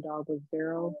realized the dog was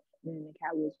 0 and then the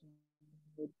cat was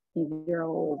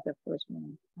 0 was the first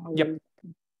one. Yep.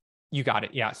 You got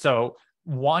it. Yeah. So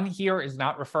 1 here is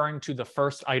not referring to the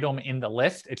first item in the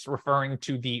list. It's referring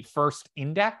to the first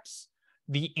index.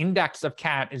 The index of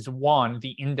cat is 1.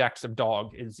 The index of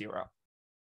dog is 0.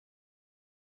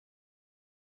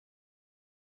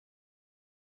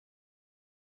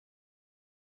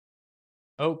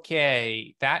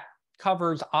 Okay, that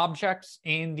covers objects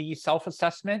in the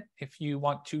self-assessment. If you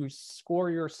want to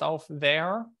score yourself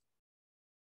there.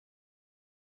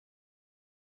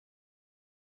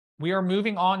 We are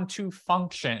moving on to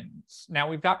functions. Now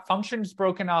we've got functions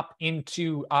broken up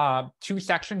into 2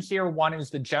 sections here. One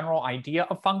is the general idea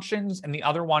of functions, and the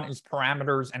other one is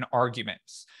parameters and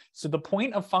arguments. So the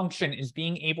point of function is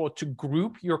being able to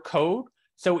group your code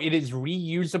so it is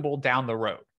reusable down the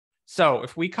road. So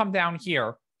if we come down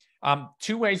here,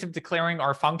 2 ways of declaring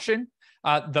our function.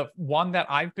 The one that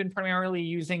I've been primarily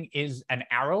using is an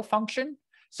arrow function.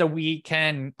 So we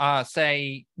can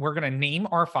say we're going to name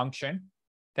our function.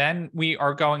 Then we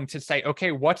are going to say,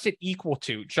 okay, what's it equal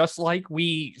to? Just like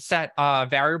we set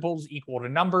variables equal to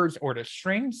numbers or to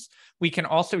strings, we can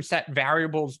also set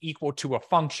variables equal to a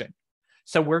function.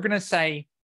 So we're going to say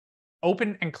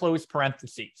open and close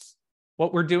parentheses.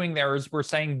 What we're doing there is we're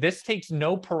saying this takes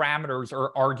no parameters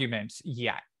or arguments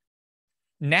yet.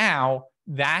 Now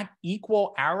that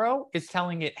equal arrow is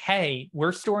telling it, hey,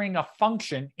 we're storing a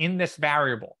function in this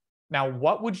variable. Now,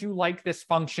 what would you like this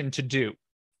function to do?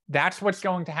 That's what's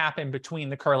going to happen between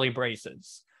the curly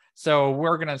braces. So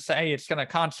we're going to say it's going to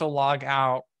console log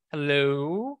out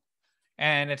hello,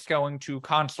 and it's going to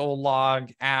console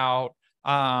log out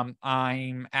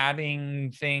I'm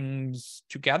adding things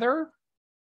together.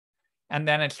 And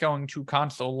then it's going to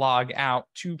console log out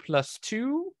 2 +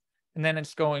 2. And then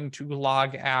it's going to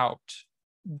log out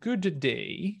good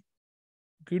day,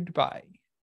 goodbye.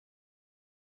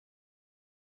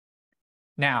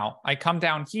 Now I come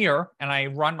down here and I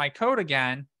run my code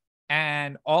again,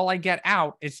 and all I get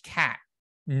out is cat.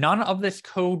 None of this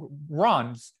code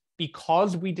runs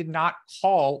because we did not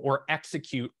call or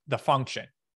execute the function.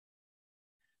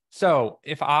 So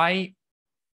if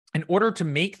in order to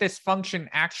make this function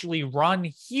actually run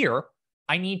here,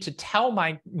 I need to tell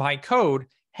my code,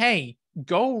 hey,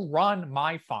 go run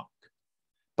my func.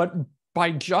 But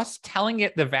by just telling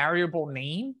it the variable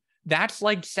name, that's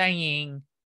like saying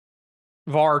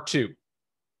var2.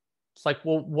 It's like,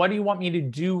 well, what do you want me to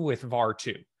do with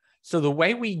var2? So the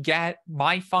way we get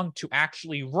my func to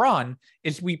actually run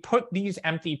is we put these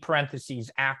empty parentheses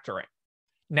after it.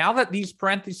 Now that these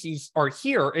parentheses are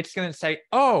here, it's going to say,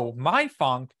 oh, my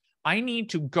func, I need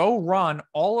to go run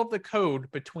all of the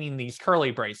code between these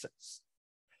curly braces.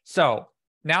 So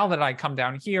now that I come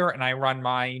down here and I run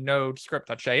my node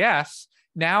script.js,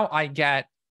 now I get,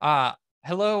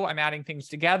 hello, I'm adding things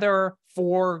together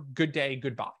for good day,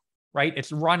 goodbye, right?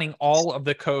 It's running all of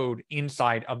the code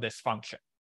inside of this function.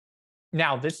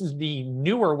 Now, this is the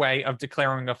newer way of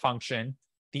declaring a function.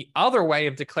 The other way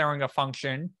of declaring a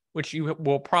function, which you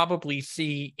will probably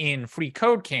see in Free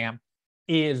Code Camp,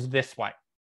 is this way.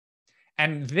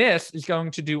 And this is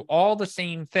going to do all the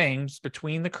same things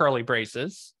between the curly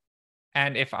braces.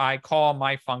 And if I call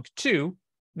my func2,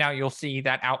 now you'll see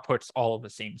that outputs all of the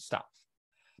same stuff.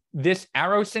 This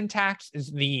arrow syntax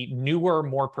is the newer,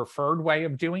 more preferred way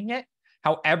of doing it.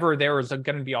 However, there is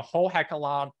going to be a whole heck of a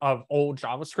lot of old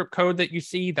JavaScript code that you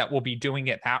see that will be doing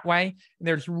it that way. And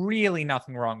there's really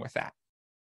nothing wrong with that.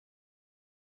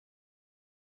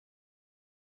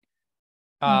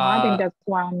 No, I think that's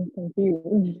why I'm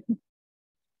confused.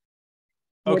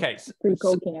 Okay. Free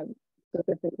Code Camp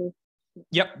specifically.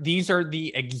 Yep, these are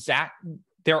the exact,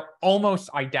 they're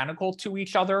almost identical to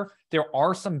each other. There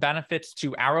are some benefits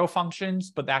to arrow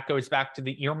functions, but that goes back to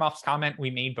the earmuffs comment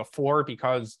we made before,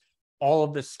 because all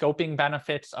of the scoping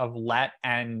benefits of let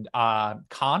and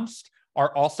const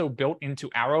are also built into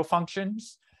arrow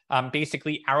functions.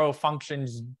 Basically, arrow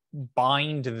functions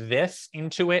bind this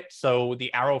into it, so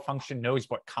the arrow function knows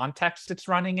what context it's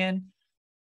running in.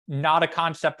 Not a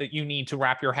concept that you need to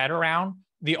wrap your head around.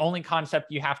 The only concept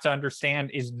you have to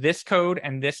understand is this code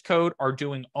and this code are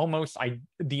doing almost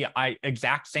the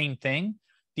exact same thing.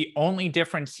 The only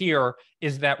difference here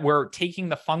is that we're taking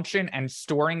the function and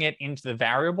storing it into the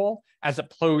variable as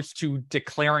opposed to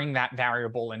declaring that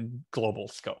variable in global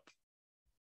scope.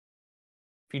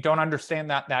 If you don't understand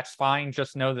that, that's fine.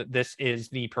 Just know that this is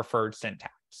the preferred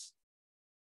syntax.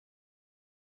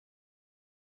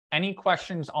 Any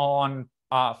questions on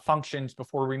functions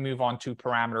before we move on to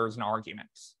parameters and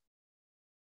arguments?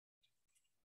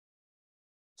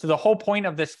 So the whole point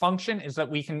of this function is that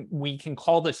we can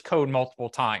call this code multiple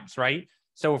times, right?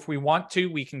 So if we want to,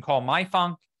 we can call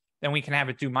myfunc, then we can have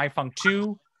it do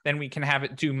myfunc2, then we can have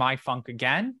it do myfunc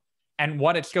again. And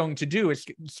what it's going to do is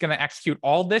it's going to execute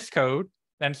all this code,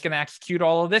 then it's going to execute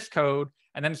all of this code,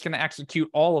 and then it's going to execute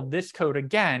all of this code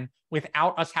again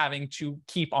without us having to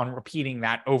keep on repeating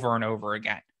that over and over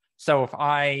again. So if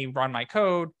I run my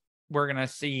code, we're going to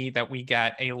see that we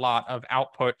get a lot of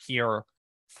output here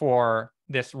for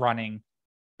this running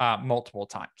multiple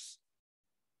times.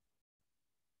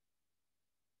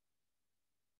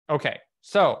 Okay,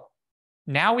 so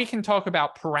now we can talk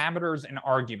about parameters and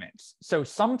arguments. So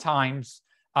sometimes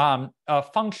a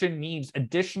function needs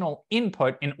additional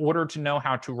input in order to know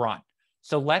how to run.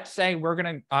 So let's say we're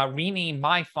going to rename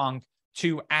myfunc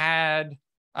to add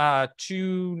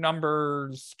two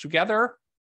numbers together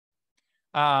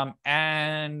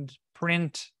and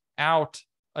print out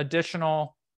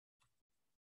additional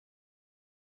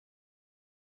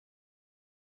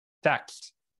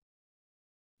text.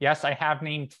 Yes, I have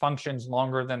named functions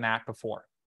longer than that before,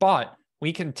 but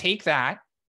we can take that,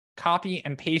 copy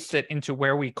and paste it into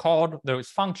where we called those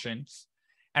functions.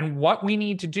 And what we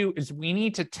need to do is we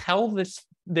need to tell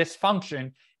this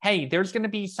function, hey, there's going to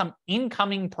be some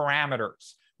incoming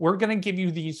parameters. We're going to give you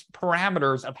these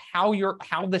parameters of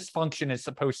how this function is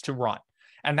supposed to run.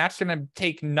 And that's going to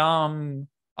take num1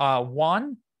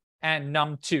 and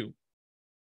num2.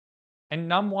 And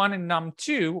num1 and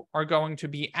num2 are going to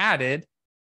be added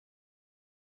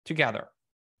together.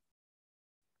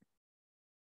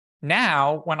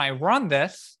 Now, when I run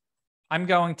this, I'm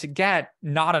going to get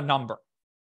not a number.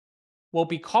 Well,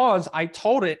 because I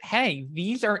told it, hey,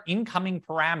 these are incoming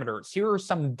parameters. Here are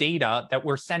some data that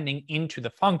we're sending into the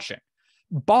function.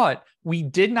 But we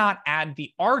did not add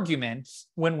the arguments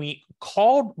when we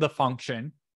called the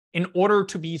function in order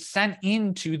to be sent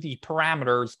into the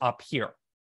parameters up here.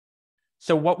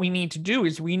 So what we need to do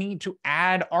is we need to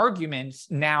add arguments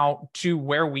now to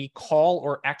where we call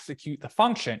or execute the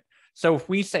function. So if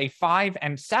we say 5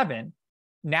 and 7,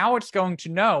 now it's going to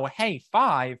know, hey,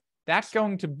 5, that's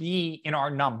going to be in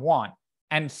our num1.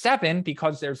 And 7,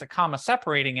 because there's a comma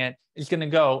separating it, is going to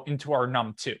go into our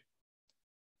num2.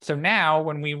 So now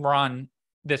when we run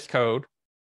this code,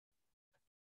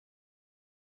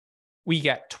 we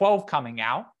get 12 coming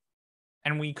out.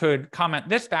 And we could comment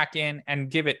this back in and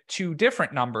give it two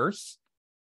different numbers,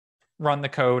 run the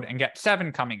code, and get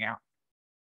 7 coming out.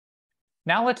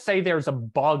 Now let's say there's a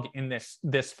bug in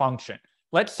this function.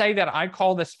 Let's say that I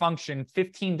call this function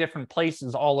 15 different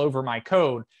places all over my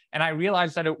code, and I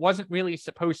realized that it wasn't really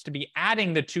supposed to be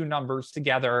adding the two numbers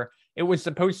together. It was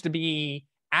supposed to be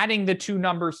adding the two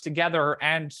numbers together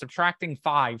and subtracting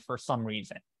 5 for some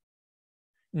reason.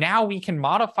 Now we can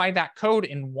modify that code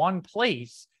in one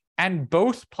place, and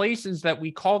both places that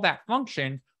we call that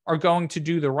function are going to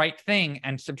do the right thing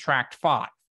and subtract 5.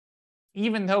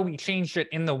 Even though we changed it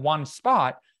in the one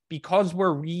spot, because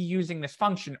we're reusing this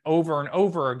function over and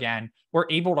over again, we're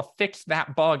able to fix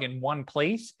that bug in one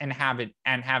place and have it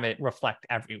reflect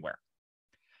everywhere.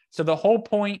 So the whole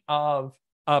point of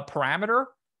a parameter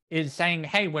is saying,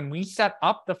 hey, when we set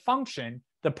up the function,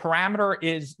 the parameter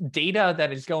is data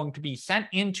that is going to be sent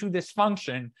into this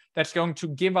function that's going to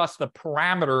give us the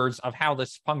parameters of how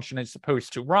this function is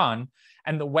supposed to run.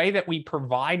 And the way that we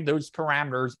provide those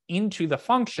parameters into the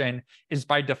function is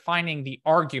by defining the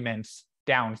arguments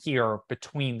down here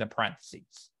between the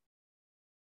parentheses.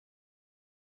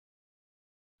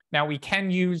 Now we can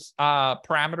use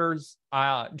parameters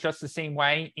just the same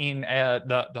way in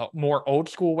the more old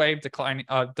school way of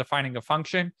defining a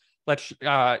function. Let's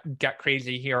get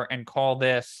crazy here and call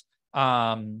this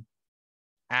adder1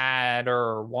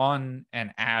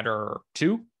 and adder2.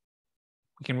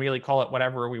 We can really call it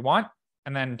whatever we want.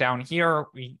 And then down here,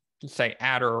 we say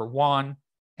adder1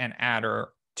 and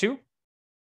adder2.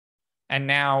 And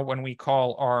now when we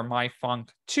call our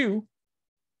myfunc2,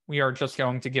 we are just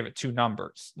going to give it two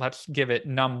numbers. Let's give it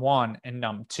num1 and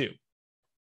num2.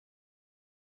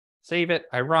 Save it,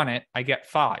 I run it, I get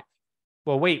 5.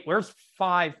 Well, wait, where's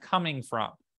 5 coming from?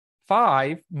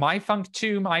 5,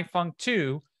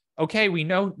 myfunc2. Okay, we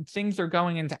know things are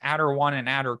going into adder1 and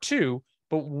adder2,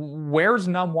 but where's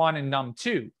num1 and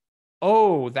num2?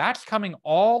 Oh, that's coming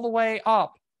all the way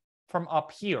up from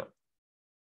up here.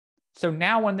 So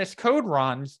now when this code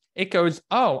runs, it goes,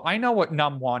 oh, I know what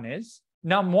num1 is.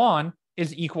 Num1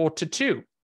 is equal to 2.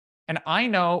 And I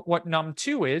know what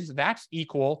num2 is. That's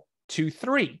equal to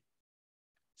 3.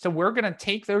 So we're going to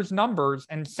take those numbers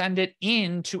and send it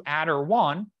into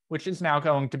adder1, which is now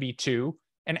going to be 2,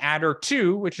 and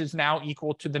adder2, which is now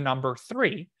equal to the number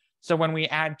 3. So when we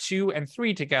add 2 and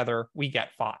 3 together, we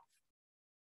get 5.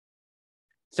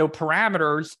 So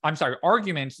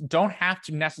arguments don't have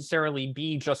to necessarily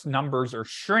be just numbers or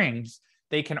strings.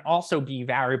 They can also be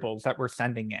variables that we're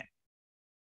sending in.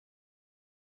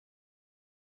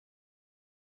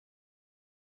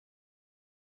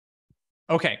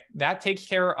 Okay, that takes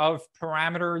care of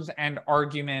parameters and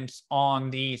arguments on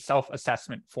the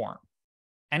self-assessment form.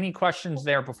 Any questions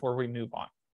there before we move on?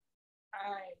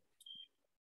 All right.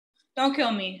 Don't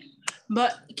kill me.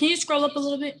 But can you scroll up a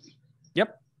little bit?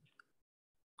 Yep.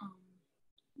 1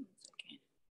 second.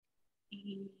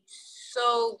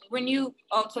 So when you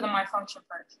to the my function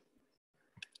first.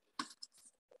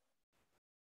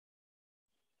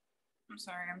 I'm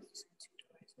sorry, I'm using two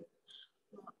devices.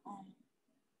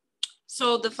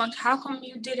 So the function, how come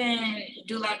you didn't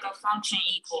do like a function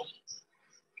equal?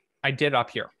 I did up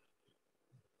here.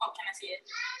 Oh, can I see it?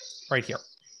 Right here.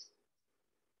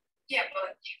 Yeah,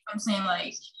 but I'm saying like,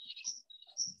 it's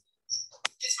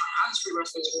fine, I'll just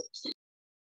reverse it.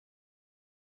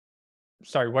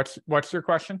 Sorry, what's your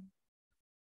question?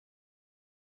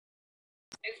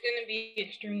 It's gonna be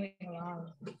extremely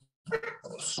long.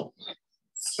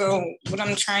 So what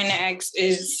I'm trying to ask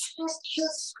is,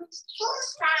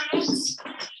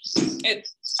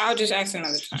 I'll just ask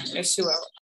another time. It's 2 hours.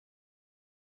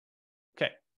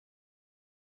 Okay.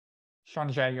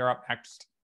 Shanjay, you're up next.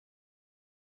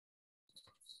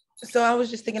 So I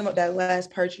was just thinking about that last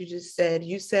part you just said.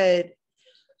 You said,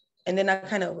 and then I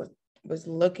kind of was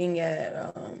looking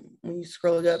at when you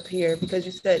scrolled up here, because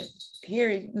you said here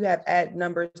you have add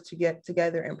numbers to get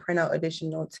together and print out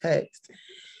additional text.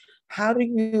 How do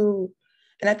you,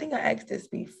 and I think I asked this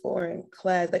before in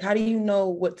class, like how do you know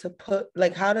what to put,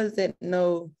 like how does it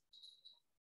know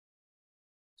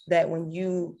that when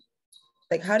you,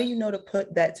 like how do you know to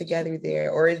put that together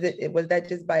there? Or was that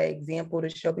just by example to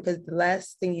show? Because the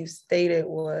last thing you stated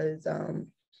was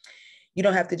you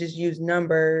don't have to just use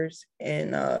numbers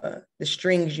and the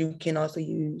strings, you can also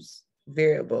use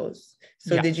variables.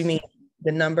 So Yes. Did you mean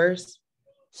the numbers?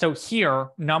 So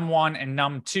here, num1 and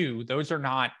num2, those are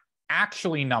not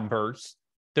actually numbers.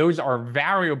 Those are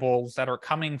variables that are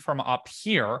coming from up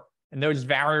here, and those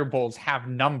variables have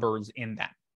numbers in them.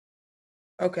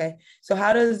 Okay, so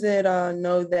how does it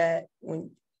know that when,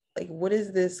 like, what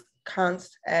is this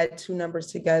const add two numbers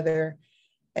together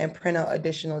and print out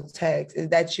additional text? Is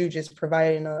that you just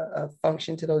providing a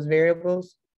function to those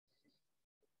variables?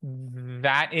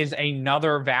 That is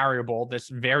another variable. This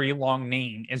very long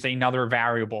name is another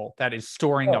variable that is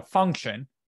storing a function,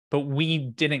 but we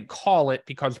didn't call it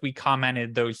because we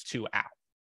commented those two out.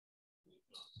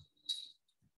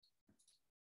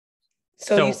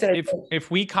 So you said if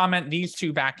we comment these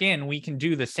two back in, we can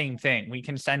do the same thing. We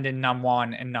can send in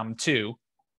num1 and num2.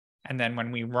 And then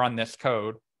when we run this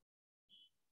code,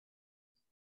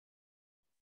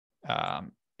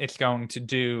 it's going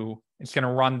to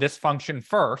run this function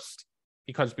first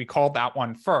because we called that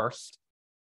one first.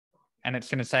 And it's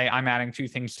going to say, I'm adding two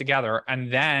things together.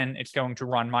 And then it's going to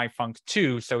run my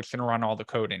func2. So it's going to run all the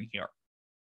code in here.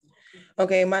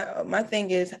 Okay, my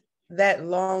thing is that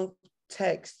long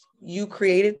text, you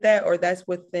created that, or that's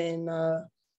within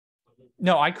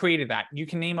No, I created that. You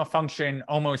can name a function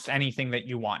almost anything that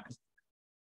you want.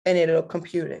 And it'll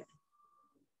compute it.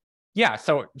 Yeah,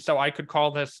 so I could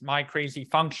call this my crazy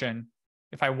function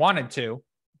if I wanted to,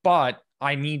 but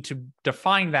I need to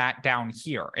define that down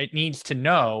here. It needs to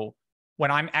know when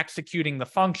I'm executing the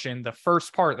function, the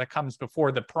first part that comes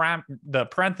before the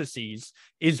parentheses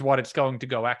is what it's going to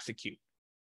go execute.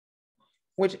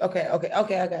 Okay,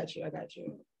 I got you.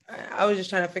 I was just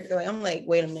trying to figure, like, I'm like,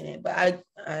 wait a minute, but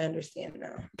I understand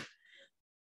now.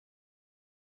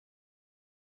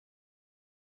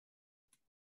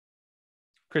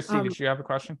 Christy, did you have a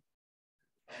question?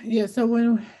 Yeah, so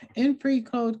when in Free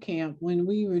Code Camp, when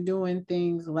we were doing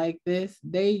things like this,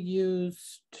 they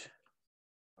used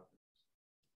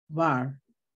var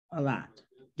a lot.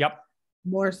 Yep.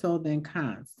 More so than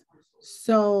const.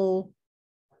 So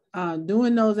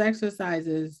doing those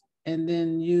exercises and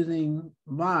then using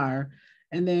var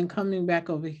and then coming back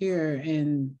over here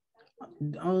and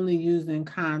only using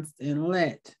const and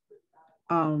let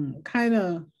kind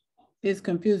of is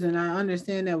confusing. I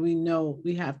understand that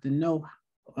we have to know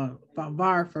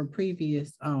var for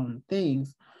previous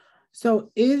things.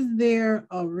 So is there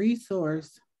a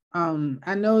resource?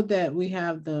 I know that we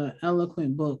have the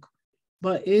Eloquent book,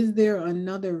 but is there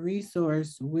another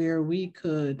resource where we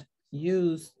can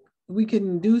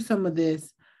do some of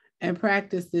this and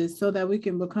practice this so that we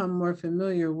can become more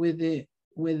familiar with it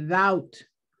without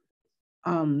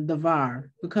the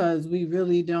var, because we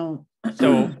really don't.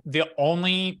 So the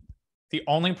only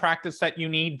practice that you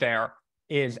need there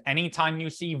is anytime you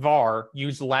see var,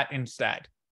 use let instead.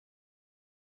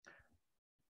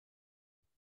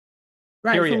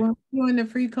 Right. So period. when we're doing the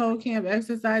free code camp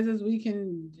exercises, we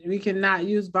can not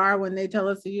use var when they tell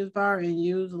us to use var and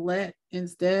use let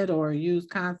instead, or use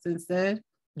const instead.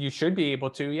 You should be able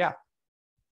to, yeah.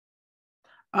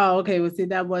 Oh, okay. Well, see,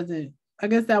 I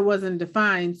guess that wasn't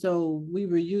defined. So we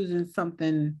were using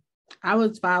something. I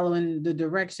was following the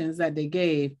directions that they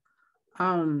gave.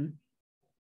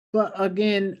 But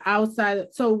again,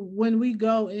 so when we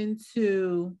go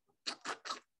into,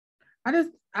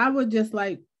 I would just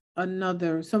like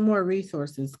some more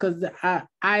resources, because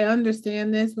I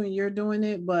understand this when you're doing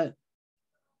it, but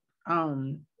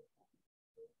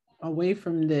away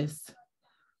from this,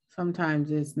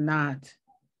 sometimes it's not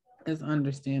as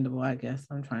understandable, I guess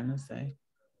I'm trying to say.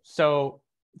 So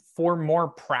for more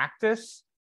practice,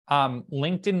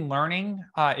 LinkedIn Learning,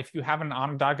 if you have an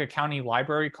Onondaga County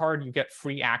library card, you get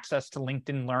free access to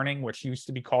LinkedIn Learning, which used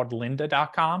to be called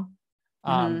lynda.com.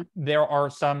 There are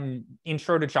some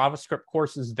intro to JavaScript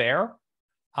courses there.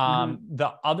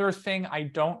 The other thing I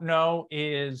don't know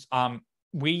is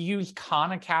we use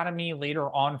Khan Academy later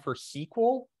on for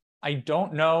SQL. I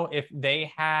don't know if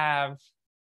they have,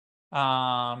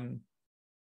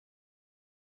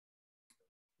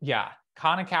 yeah,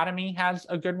 Khan Academy has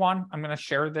a good one. I'm going to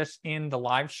share this in the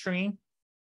live stream.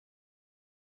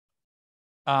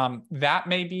 That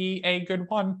may be a good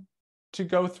one to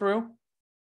go through.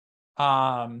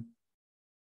 And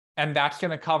that's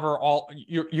going to cover all,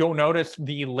 you'll notice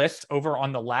the list over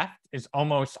on the left is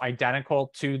almost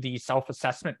identical to the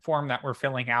self-assessment form that we're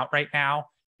filling out right now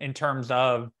in terms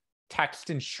of text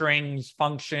and strings,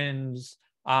 functions,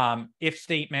 if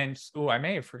statements. Oh, I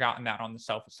may have forgotten that on the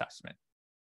self-assessment.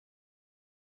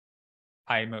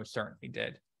 I most certainly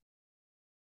did.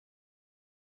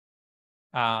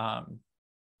 Yeah,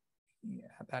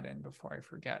 have that in before I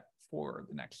forget for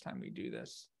the next time we do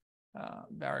this.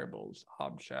 Variables,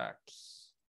 objects,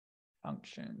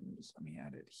 functions. Let me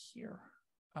add it here.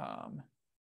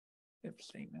 If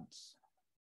statements.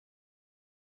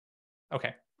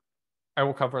 Okay, I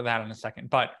will cover that in a second.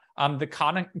 But the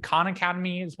Khan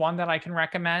Academy is one that I can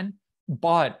recommend,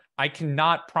 but I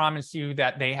cannot promise you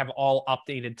that they have all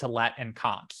updated to let and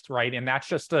const, right? And that's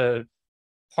just a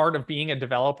part of being a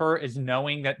developer, is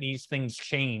knowing that these things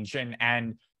change,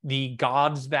 and the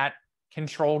gods that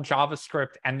control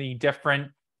JavaScript and the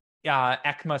different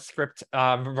ECMAScript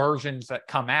versions that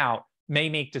come out may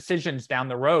make decisions down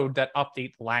the road that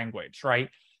update the language, right?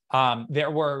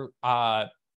 There were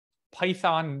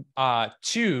Python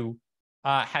 2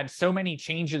 had so many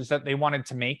changes that they wanted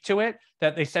to make to it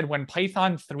that they said, when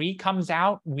Python 3 comes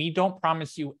out, we don't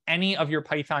promise you any of your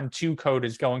Python 2 code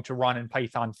is going to run in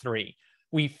Python 3.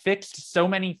 We fixed so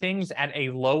many things at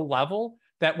a low level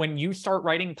that when you start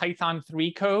writing Python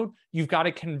 3 code, you've got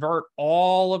to convert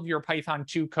all of your Python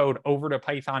 2 code over to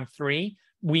Python 3.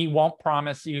 We won't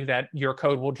promise you that your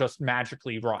code will just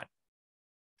magically run.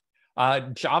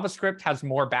 JavaScript has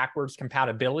more backwards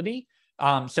compatibility.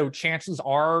 So chances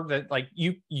are that like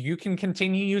you can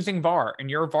continue using var and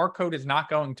your var code is not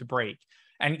going to break.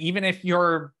 And even if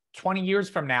you're 20 years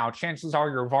from now, chances are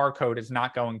your var code is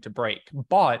not going to break.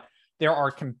 But there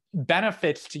are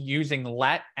benefits to using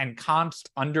let and const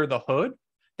under the hood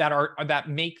that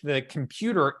make the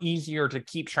computer easier to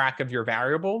keep track of your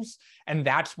variables. And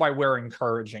that's why we're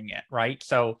encouraging it, right?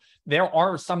 So there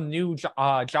are some new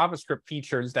JavaScript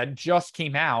features that just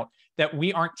came out that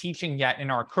we aren't teaching yet in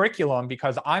our curriculum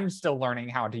because I'm still learning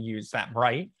how to use them,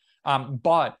 right?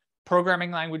 But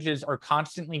programming languages are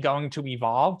constantly going to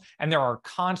evolve, and there are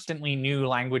constantly new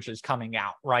languages coming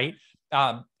out, right?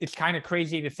 It's kind of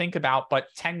crazy to think about, but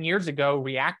 10 years ago,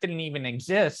 React didn't even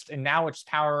exist, and now it's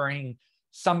powering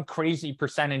some crazy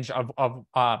percentage of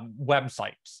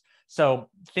websites. So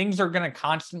things are going to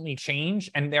constantly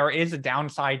change, and there is a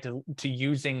downside to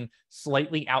using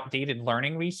slightly outdated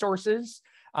learning resources.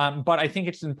 But I think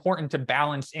it's important to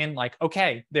balance in like,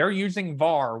 okay, they're using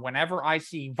var. Whenever I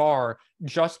see var,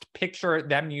 just picture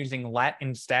them using let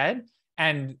instead,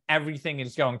 and everything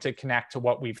is going to connect to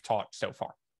what we've taught so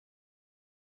far.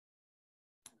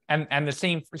 And the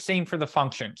same for the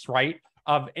functions, right?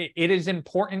 It is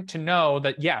important to know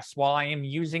that, yes, while I am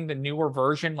using the newer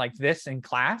version like this in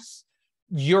class,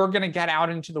 you're going to get out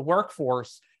into the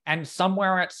workforce, and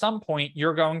somewhere at some point,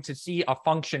 you're going to see a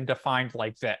function defined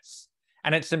like this.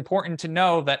 And it's important to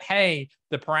know that, hey,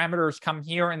 the parameters come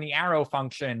here in the arrow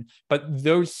function, but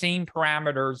those same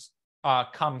parameters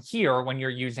come here when you're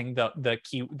using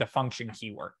the function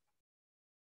keyword.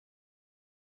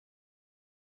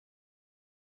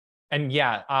 And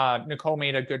yeah, Nicole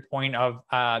made a good point of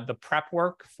the prep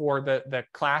work for the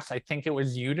class. I think it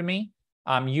was Udemy.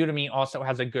 Udemy also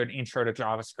has a good intro to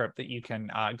JavaScript that you can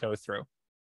go through.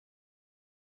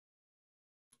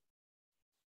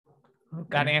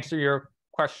 That answer your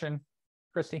question,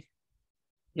 Christy?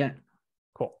 Yeah.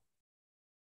 Cool.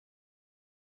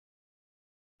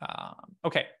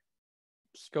 Okay.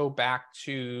 Let's go back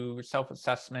to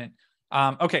self-assessment.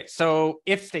 Okay, so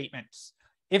if statements.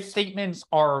 If statements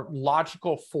are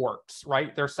logical forks,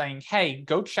 right? They're saying, hey,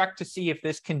 go check to see if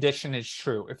this condition is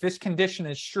true. If this condition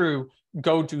is true,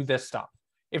 go do this stuff.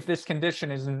 If this condition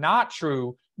is not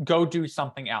true, go do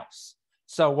something else.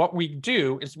 So what we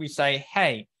do is we say,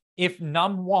 hey, if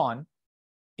num1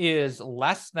 is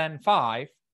less than 5,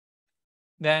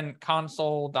 then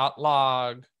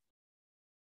console.log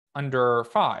under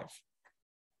 5.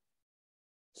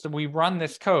 So we run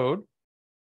this code.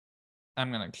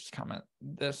 I'm going to just comment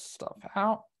this stuff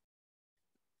out.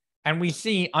 And we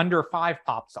see under 5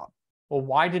 pops up. Well,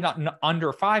 why did not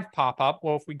under 5 pop up?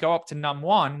 Well, if we go up to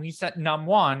num1, we set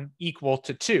num1 equal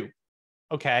to 2.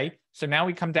 Okay, so now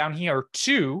we come down here.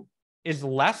 2 is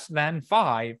less than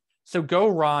 5. So go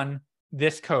run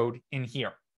this code in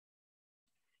here.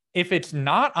 If it's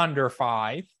not under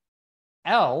 5,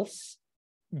 else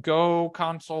go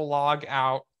console log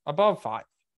out above 5.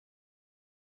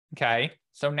 Okay,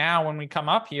 so now when we come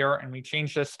up here and we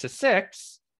change this to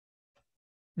 6,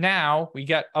 now we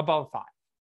get above 5.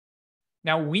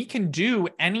 Now we can do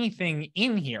anything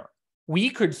in here. We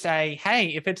could say,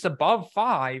 hey, if it's above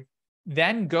 5,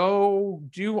 then go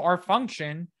do our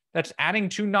function that's adding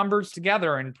 2 numbers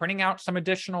together and printing out some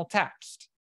additional text.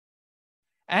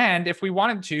 And if we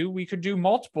wanted to, we could do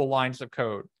multiple lines of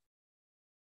code.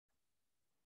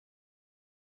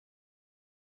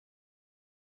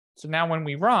 So now when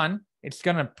we run, it's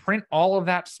going to print all of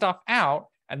that stuff out,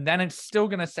 and then it's still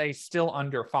going to say still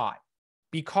under 5.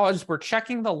 Because we're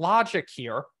checking the logic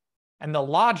here, and the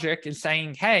logic is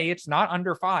saying, hey, it's not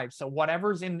under 5. So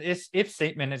whatever's in this if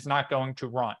statement is not going to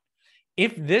run.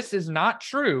 If this is not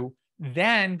true,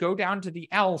 then go down to the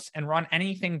else and run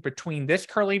anything between this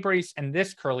curly brace and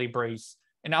this curly brace.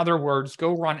 In other words,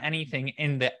 go run anything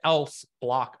in the else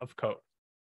block of code.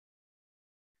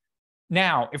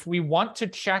 Now, if we want to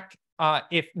check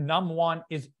if num1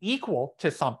 is equal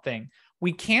to something,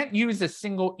 we can't use a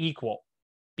single equal,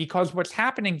 because what's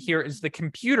happening here is the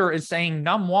computer is saying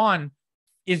num1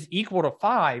 is equal to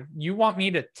 5. You want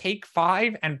me to take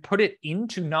 5 and put it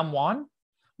into num1?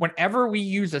 Whenever we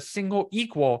use a single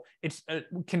equal, it's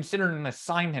considered an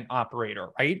assignment operator,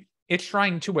 right? It's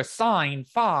trying to assign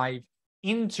 5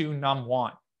 into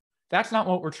num1. That's not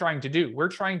what we're trying to do. We're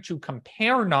trying to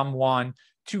compare num1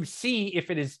 to see if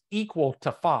it is equal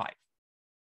to 5.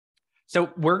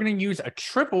 So we're going to use a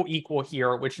triple equal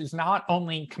here, which is not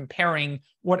only comparing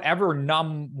whatever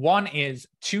num1 is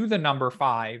to the number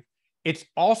 5, it's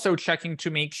also checking to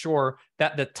make sure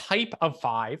that the type of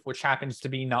 5, which happens to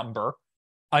be a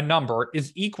number,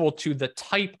 is equal to the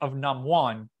type of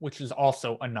num1, which is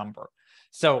also a number.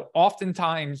 So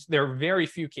oftentimes, there are very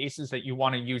few cases that you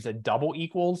want to use a double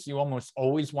equals. You almost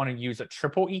always want to use a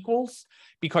triple equals,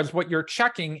 because what you're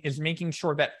checking is making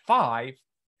sure that 5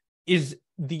 is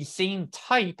the same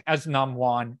type as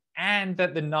num1, and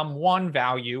that the num1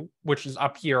 value, which is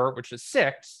up here, which is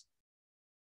 6,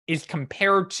 is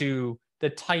compared to the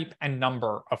type and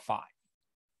number of 5.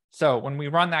 So when we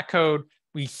run that code,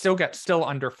 we still get still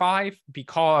under 5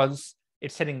 because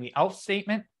it's hitting the else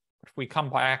statement. If we come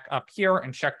back up here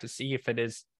and check to see if it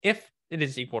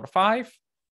is equal to 5,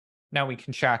 now we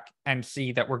can check and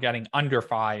see that we're getting under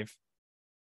 5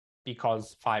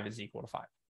 because 5 is equal to 5.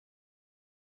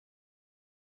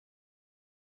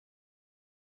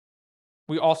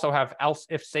 We also have else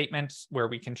if statements where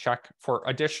we can check for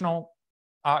additional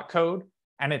code.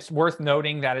 And it's worth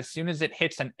noting that as soon as it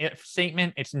hits an if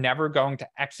statement, it's never going to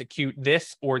execute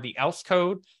this or the else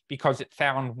code because it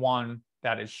found one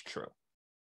that is true.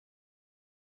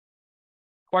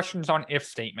 Questions on if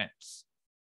statements?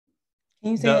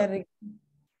 Can you say that again?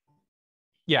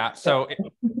 Yeah, so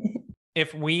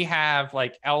if we have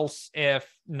like else if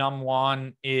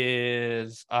num1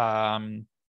 is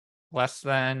less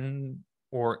than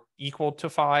or equal to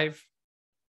 5,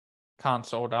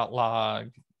 console.log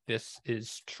this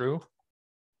is true.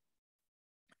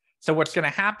 So what's going to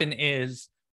happen is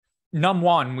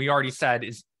num1, we already said,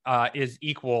 is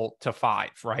equal to 5,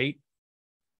 right?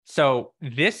 So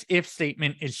this if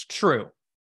statement is true.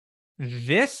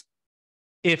 This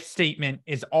if statement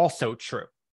is also true.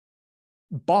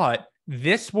 But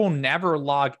this will never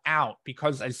log out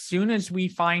because as soon as we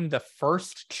find the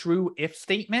first true if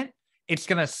statement, it's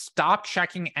going to stop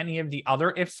checking any of the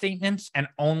other if statements and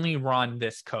only run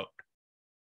this code.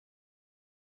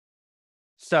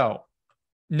 So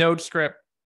node script,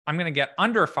 I'm going to get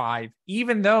under 5,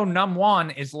 even though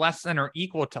num1 is less than or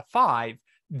equal to 5.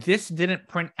 This didn't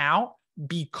print out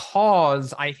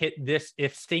because I hit this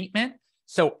if statement.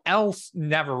 So else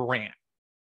never ran.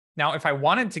 Now, if I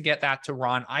wanted to get that to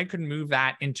run, I could move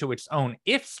that into its own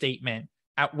if statement,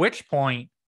 at which point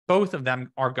both of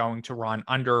them are going to run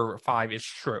under 5 is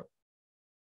true.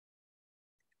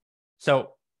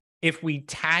 So if we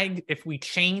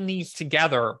chain these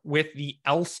together with the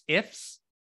else ifs,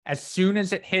 as soon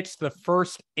as it hits the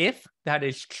first if that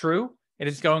is true, it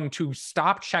is going to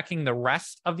stop checking the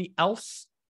rest of the else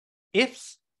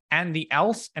ifs and the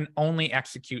else and only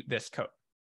execute this code.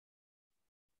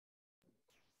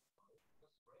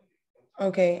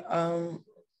 Okay.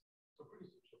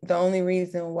 The only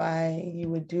reason why you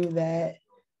would do that,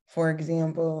 for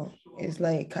example, is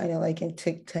like kind of like in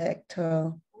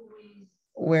tic-tac-toe,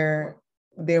 where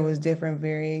there was different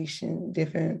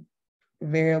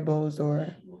variables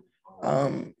or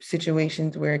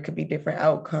situations where it could be different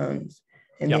outcomes,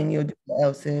 and then you'll do the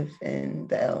else if and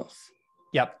the else.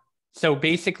 Yep. So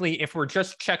basically, if we're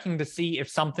just checking to see if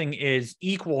something is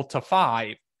equal to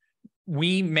 5,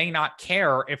 we may not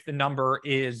care if the number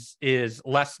is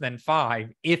less than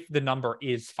 5 if the number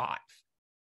is 5.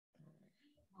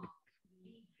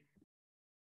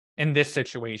 In this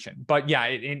situation. But yeah,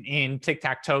 in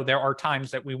tic-tac-toe, there are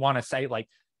times that we want to say, like,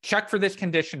 check for this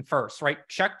condition first, right?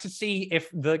 Check to see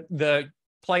if the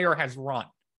player has run.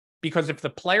 Because if the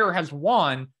player has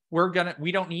won,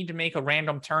 we don't need to make a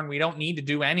random turn. We don't need to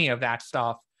do any of that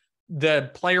stuff.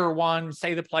 The player won,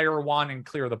 say the player won, and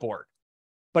clear the board.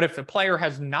 But if the player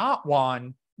has not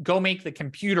won, go make the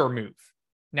computer move.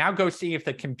 Now go see if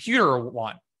the computer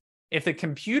won. If the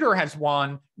computer has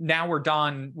won, now we're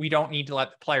done. We don't need to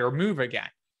let the player move again.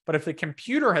 But if the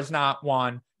computer has not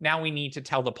won, now we need to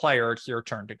tell the player it's your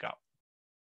turn to go.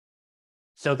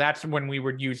 So that's when we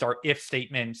would use our if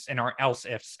statements and our else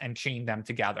ifs and chain them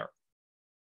together.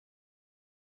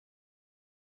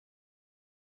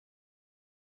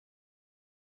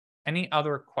 Any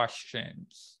other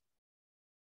questions?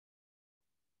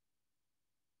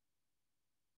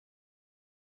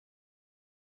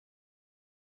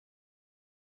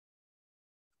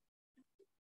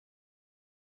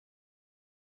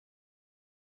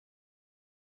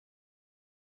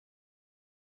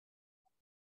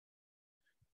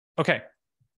 Okay,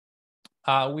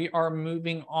 we are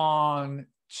moving on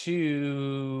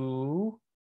to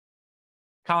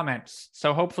comments.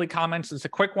 So hopefully comments is a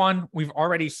quick one. We've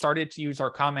already started to use our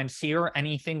comments here.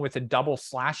 Anything with a double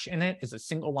slash in it is a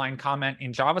single line comment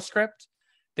in JavaScript.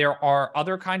 There are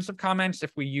other kinds of comments.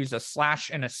 If we use a slash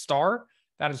and a star,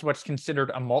 that is what's considered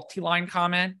a multi-line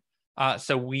comment.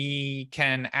 So we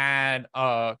can add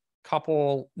a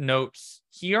couple notes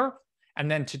here. And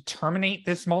then to terminate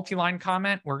this multi-line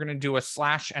comment, we're going to do a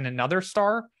slash and another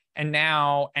star. And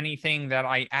now anything that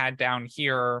I add down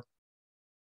here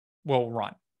will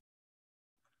run.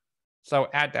 So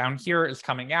add down here is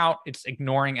coming out. It's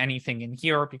ignoring anything in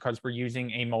here because we're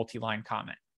using a multi-line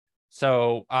comment.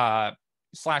 So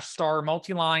slash star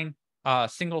multi-line,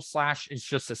 single slash is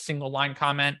just a single line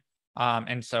comment.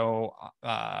 And so,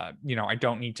 I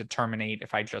don't need to terminate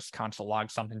if I just console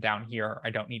log something down here. I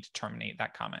don't need to terminate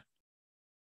that comment.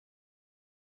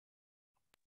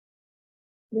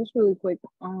 Just really quick.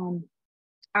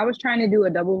 I was trying to do a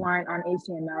double line on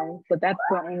HTML, but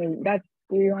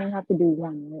you only have to do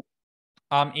one,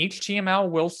 right? HTML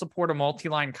will support a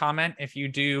multi-line comment if you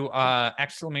do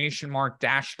exclamation mark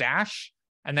dash dash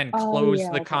and then close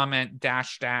the comment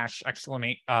dash dash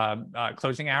exclamation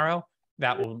closing arrow.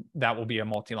 That will be a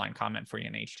multi-line comment for you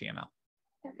in HTML.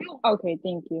 Okay,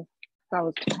 thank you. I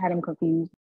had him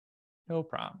confused. No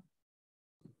problem.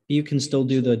 You can still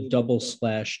do the double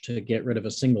slash to get rid of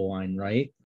a single line,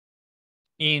 right?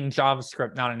 In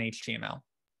JavaScript, not in HTML.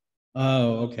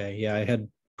 Oh, okay. Yeah, I had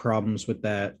problems with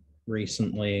that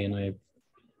recently, and I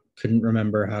couldn't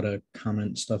remember how to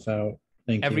comment stuff out.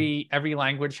 Thank you. Every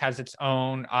language has its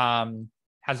own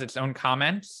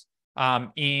comments.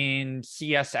 In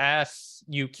CSS,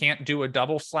 you can't do a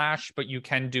double slash, but you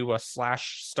can do a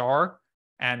slash star,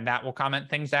 and that will comment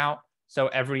things out. So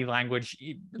every language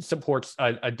supports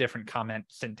a different comment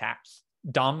syntax.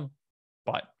 Dumb,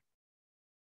 but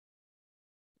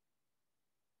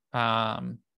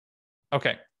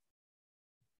okay.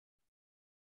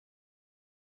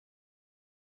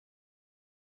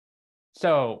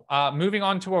 So moving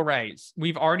on to arrays.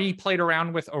 We've already played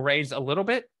around with arrays a little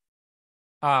bit.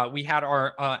 We had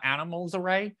our animals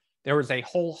array. There was a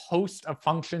whole host of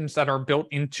functions that are built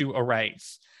into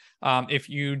arrays. If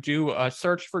you do a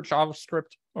search for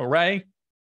JavaScript array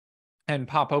and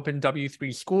pop open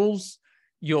W3 schools,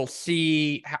 you'll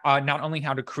see not only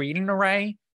how to create an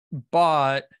array,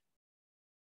 but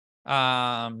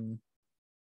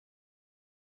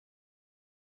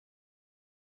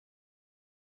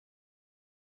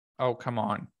Oh, come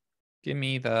on. Give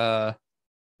me the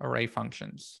array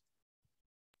functions.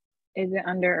 Is it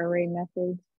under array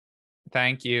methods?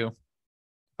 Thank you.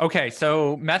 Okay,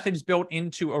 so methods built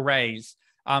into arrays.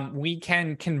 We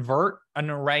can convert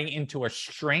an array into a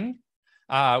string.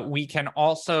 We can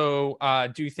also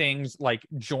do things like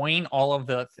join all of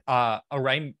the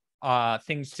array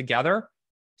things together.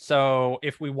 So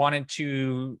if we wanted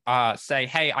to say,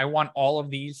 hey, I want all of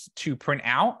these to print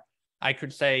out, I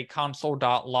could say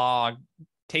console.log,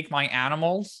 take my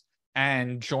animals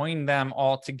and join them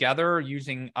all together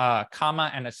using a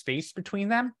comma and a space between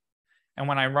them. And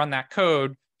when I run that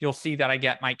code, you'll see that I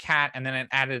get my cat, and then it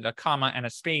added a comma and a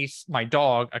space, my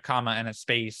dog, a comma and a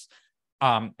space,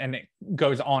 and it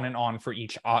goes on and on for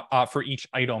each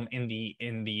item in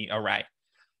the array.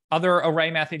 Other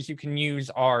array methods you can use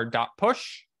are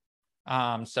 .push.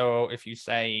 So if you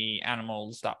say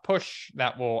animals.push,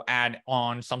 that will add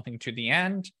on something to the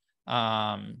end.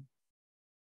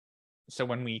 So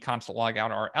when we console log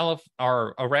out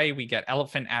our array, we get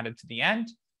elephant added to the end.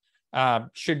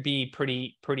 Should be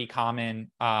pretty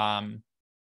common.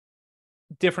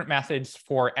 Different methods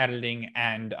for editing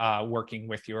and working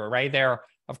with your array there.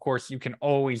 Of course, you can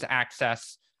always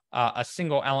access a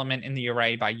single element in the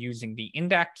array by using the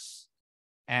index,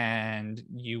 and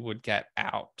you would get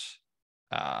out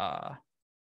 5.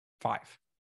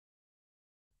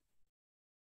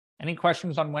 Any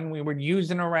questions on when we would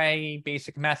use an array,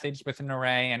 basic methods with an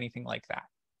array, anything like that?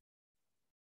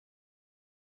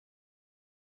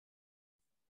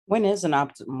 When is an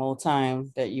optimal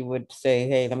time that you would say,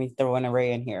 hey, let me throw an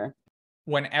array in here?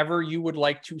 Whenever you would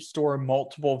like to store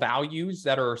multiple values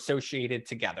that are associated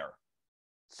together.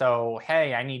 So,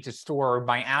 hey, I need to store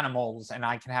my animals and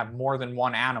I can have more than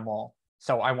one animal.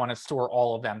 So I want to store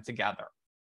all of them together,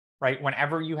 right?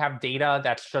 Whenever you have data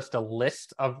that's just a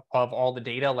list of all the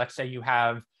data, let's say you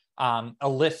have a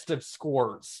list of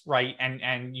scores, right?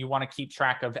 And you want to keep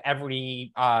track of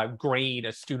every grade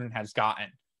a student has gotten.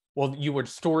 Well, you would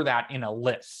store that in a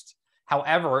list.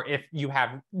 However, if you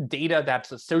have data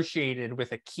that's associated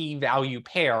with a key value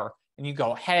pair and you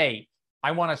go, hey,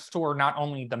 I want to store not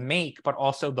only the make, but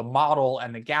also the model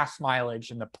and the gas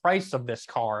mileage and the price of this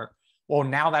car. Well,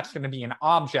 now that's going to be an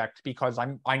object because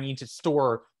I need to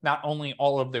store not only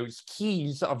all of those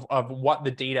keys of what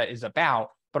the data is about,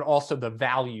 but also the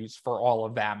values for all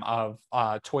of them of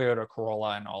Toyota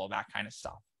Corolla and all of that kind of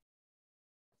stuff.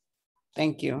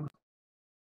 Thank you.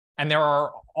 And there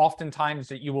are often times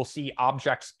that you will see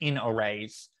objects in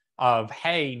arrays of,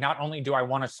 hey, not only do I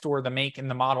want to store the make and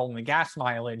the model and the gas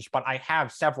mileage, but I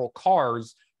have several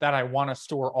cars that I want to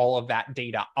store all of that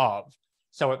data of.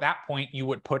 So at that point, you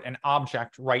would put an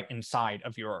object right inside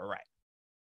of your array.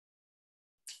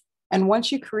 And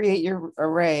once you create your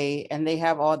array and they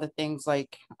have all the things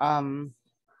like, and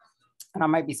I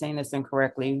might be saying this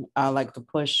incorrectly, like the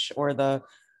push or the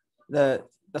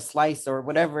slice or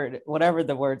whatever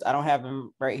the words, I don't have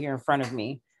them right here in front of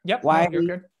me. Yep, why, no,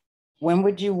 you're good. When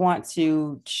would you want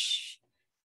to,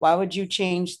 why would you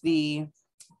change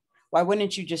why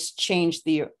wouldn't you just change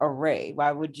the array?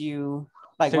 Why would you,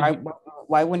 like, so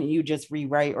why wouldn't you just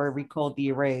rewrite or recode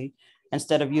the array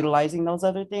instead of utilizing those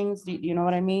other things? Do you know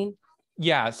what I mean?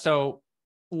 Yeah, so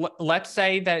let's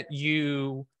say that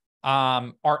you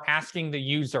are asking the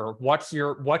user,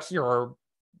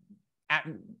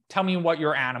 tell me what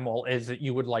your animal is that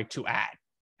you would like to add.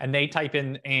 And they type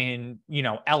in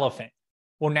elephant.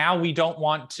 Well, now we don't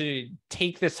want to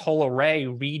take this whole array,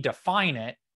 redefine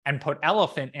it, and put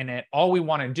elephant in it. All we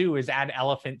want to do is add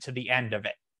elephant to the end of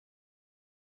it.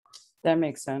 That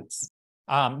makes sense.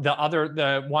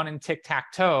 The one in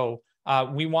tic-tac-toe,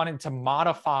 we wanted to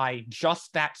modify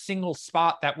just that single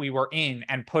spot that we were in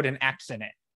and put an X in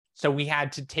it. So we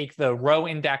had to take the row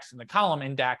index and the column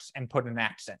index and put an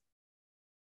X in.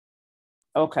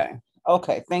 Okay,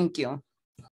 thank you.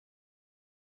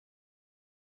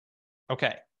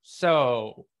 Okay,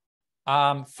 so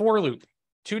for loop,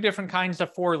 2 different kinds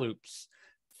of for loops.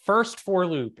 First for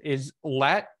loop is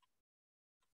let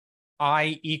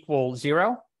I equal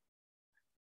 0.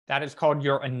 That is called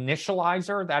your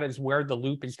initializer. That is where the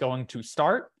loop is going to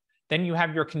start. Then you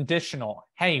have your conditional.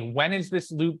 Hey, when is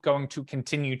this loop going to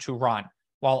continue to run?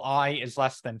 While I is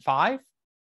less than 5.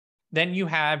 Then you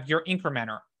have your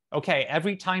incrementer. Okay,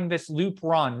 every time this loop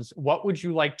runs, what would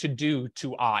you like to do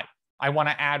to I? I want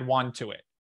to add 1 to it.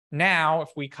 Now, if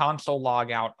we console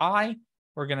log out I,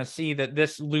 we're going to see that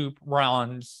this loop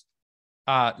runs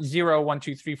 0, 1,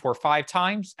 2, 3, 4, 5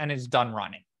 times and is done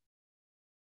running.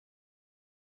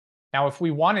 Now, if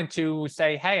we wanted to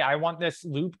say, hey, I want this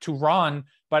loop to run,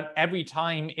 but every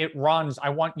time it runs, I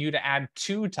want you to add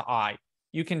 2 to I,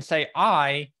 you can say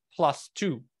I plus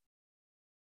 2.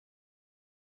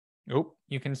 Oh,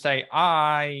 you can say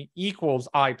I equals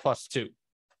I plus 2.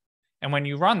 And when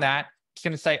you run that, it's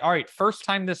going to say, all right, first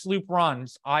time this loop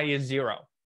runs, I is 0.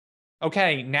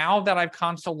 Okay, now that I've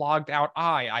console logged out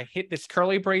I hit this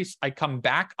curly brace, I come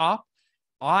back up.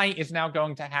 I is now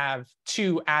going to have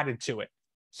 2 added to it.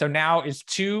 So now is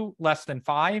 2 less than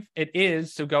 5? It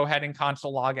is, so go ahead and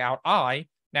console log out I.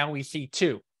 Now we see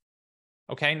 2.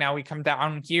 Okay, now we come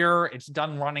down here. It's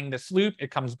done running this loop.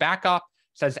 It comes back up,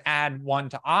 says add 1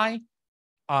 to I.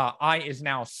 I is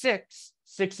now 6.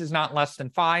 6 is not less than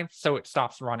 5, so it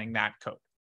stops running that code.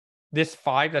 This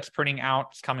 5 that's printing out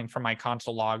is coming from my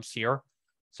console logs here.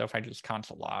 So if I just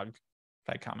console log, if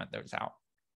I comment those out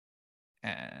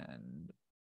and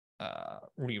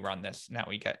rerun this, now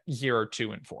we get 0,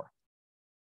 2, and 4.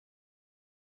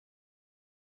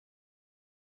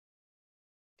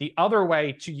 The other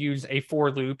way to use a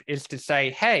for loop is to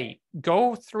say, hey,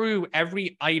 go through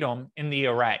every item in the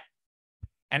array.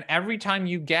 And every time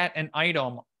you get an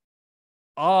item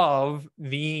of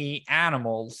the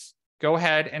animals, go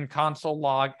ahead and console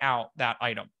log out that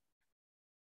item.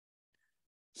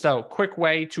 So quick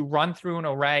way to run through an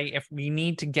array. If we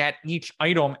need to get each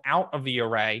item out of the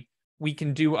array, we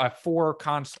can do a for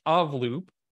const of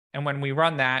loop. And when we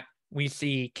run that, we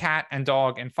see cat and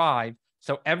dog and 5.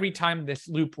 So every time this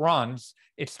loop runs,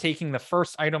 it's taking the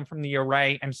first item from the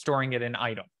array and storing it in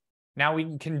item. Now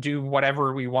we can do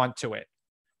whatever we want to it.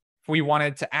 If we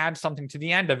wanted to add something to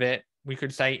the end of it, we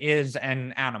could say is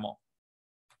an animal.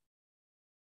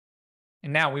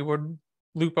 And now we would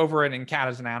loop over it, and cat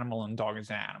is an animal and dog is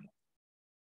an animal.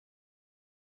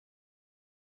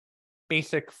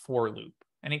 Basic for loop.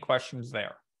 Any questions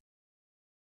there?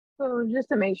 So just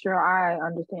to make sure I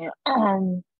understand.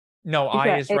 No,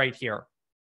 I is right here.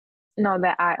 No,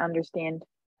 that I understand.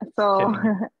 So,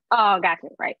 oh, gotcha.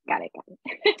 Right. Got it.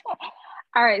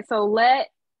 All right. So let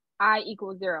I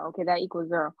equal 0. Okay, that equals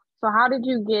 0. So how did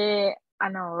you get, I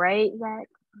know, right, Zach?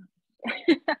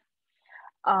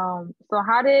 So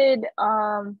how did,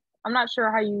 I'm not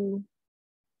sure how you,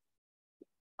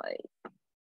 like,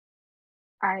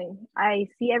 I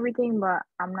see everything, but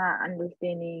I'm not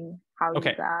understanding how you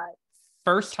got.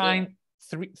 First time,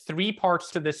 three parts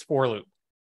to this for loop.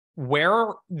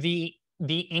 Where the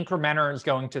incrementer is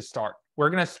going to start.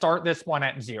 We're going to start this one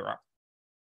at 0.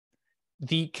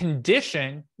 The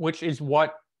condition, which is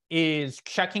what is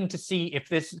checking to see if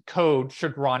this code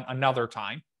should run another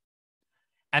time.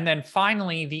 And then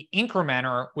finally, the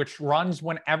incrementer, which runs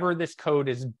whenever this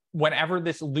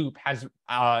loop has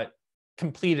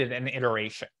completed an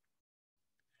iteration.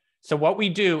 So what we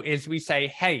do is we say,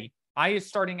 hey, I is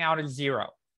starting out as 0.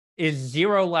 Is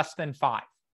 0 less than 5?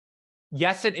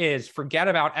 Yes, it is. Forget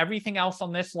about everything else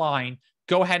on this line.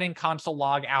 Go ahead and console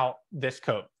log out this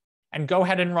code. And go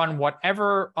ahead and run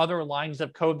whatever other lines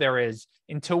of code there is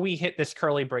until we hit this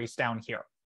curly brace down here.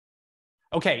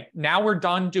 Okay, now we're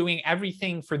done doing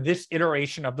everything for this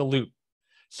iteration of the loop.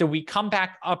 So we come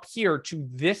back up here to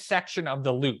this section of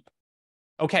the loop.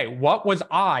 Okay, what was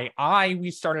I?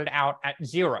 We started out at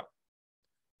 0.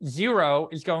 0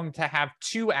 is going to have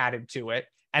 2 added to it,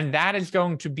 and that is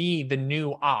going to be the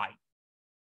new I.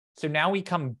 So now we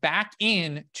come back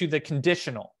in to the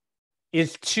conditional.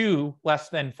 Is 2 less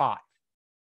than 5?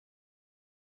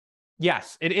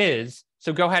 Yes, it is.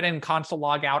 So go ahead and console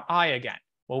log out I again.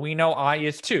 Well, we know I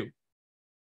is 2.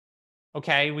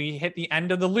 Okay, we hit the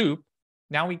end of the loop.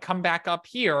 Now we come back up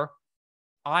here.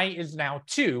 I is now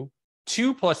 2.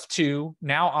 2 plus 2,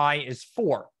 now I is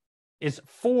 4. Is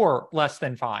 4 less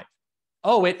than 5?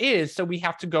 Oh, it is. So we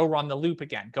have to go run the loop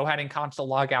again. Go ahead and console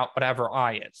log out whatever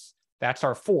I is. That's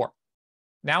our 4.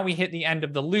 Now we hit the end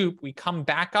of the loop. We come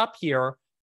back up here.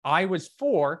 I was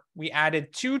 4. We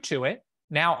added 2 to it.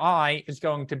 Now I is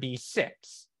going to be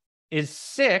 6. Is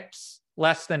 6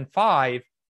 less than 5?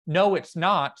 No, it's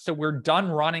not. So we're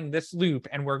done running this loop,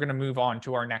 and we're going to move on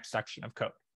to our next section of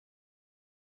code.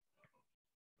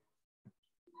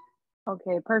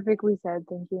 Okay, perfectly said.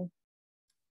 Thank you.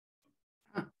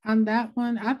 On that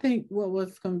one, I think what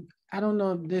was, I don't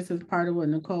know if this is part of what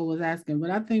Nicole was asking,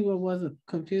 but I think what was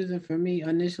confusing for me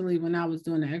initially when I was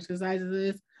doing the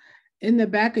exercises is, in the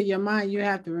back of your mind, you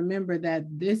have to remember that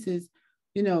this is,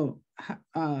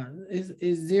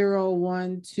 is 0,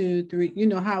 1, 2, 3, you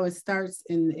know how it starts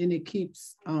and it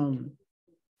keeps,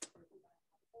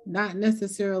 not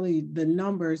necessarily the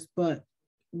numbers, but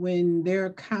when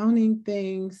they're counting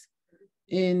things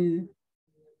in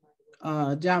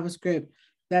JavaScript,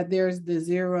 that there's the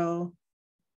 0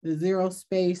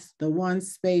 space, the 1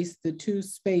 space, the 2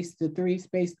 space, the 3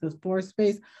 space, the 4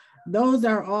 space. Those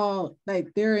are all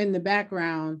like they're in the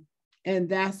background, and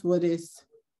that's what it's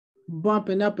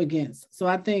bumping up against. So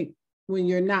I think when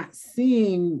you're not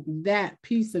seeing that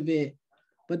piece of it,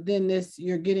 but then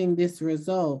you're getting this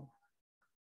result.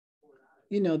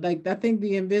 Like I think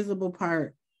the invisible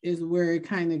part is where it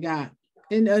kind of got,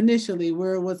 and initially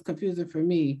where it was confusing for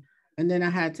me. And then I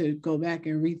had to go back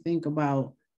and rethink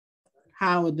about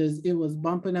how it was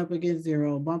bumping up against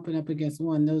 0, bumping up against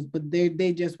 1, but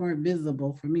they just weren't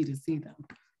visible for me to see them.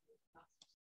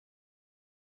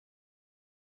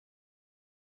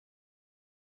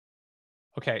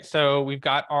 Okay, so we've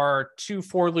got our 2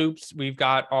 for loops. We've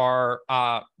got our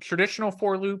traditional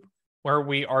for loop where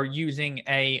we are using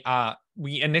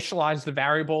we initialize the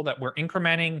variable that we're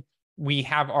incrementing. We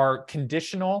have our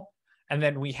conditional, and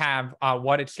then we have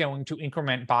what it's going to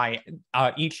increment by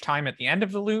each time at the end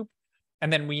of the loop.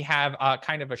 And then we have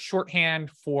kind of a shorthand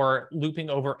for looping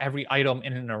over every item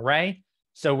in an array.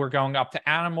 So we're going up to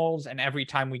animals, and every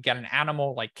time we get an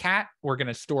animal like cat, we're going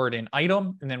to store it in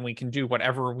item, and then we can do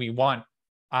whatever we want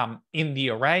in the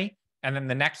array. And then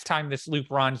the next time this loop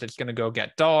runs, it's going to go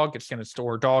get dog, it's going to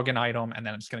store dog in item, and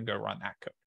then it's going to go run that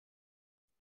code.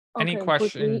 Any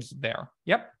questions there?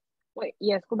 Yep. Wait,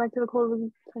 yes, go back to the code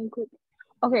really quick.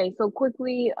 Okay, so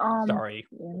quickly, sorry.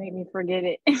 Yeah, made me forget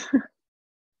it.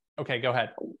 Okay, go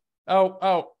ahead.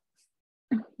 Oh.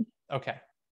 Okay.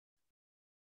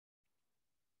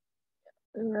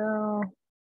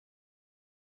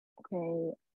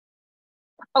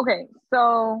 Okay,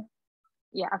 so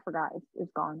yeah, I forgot.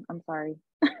 It's gone. I'm sorry.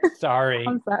 Sorry.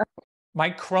 I'm sorry. My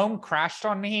Chrome crashed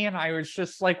on me, and I was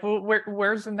just like, well,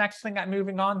 where's the next thing I'm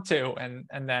moving on to? And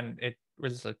then it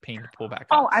was a pain to pull back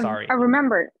up. Sorry. I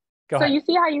remembered. Go ahead. You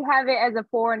see how you have it as a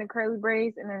 4 in a curly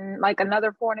brace, and then like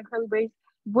another 4 in a curly brace?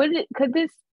 Could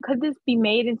this be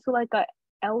made into like a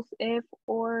else if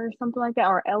or something like that,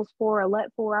 or else for or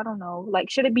let for? I don't know. Like,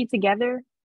 should it be together?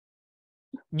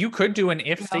 You could do an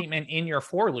if statement in your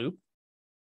for loop.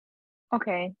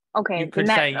 Okay. You could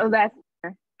say, that's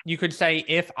you could say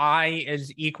if I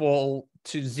is equal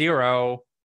to 0,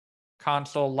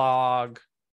 console log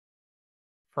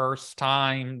first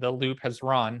time the loop has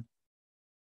run,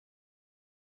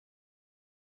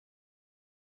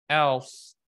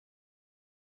 else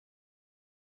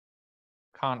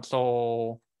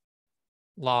console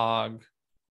log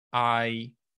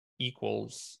I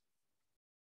equals.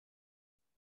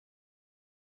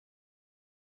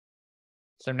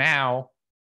 So now,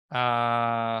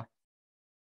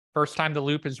 first time the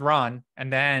loop is run,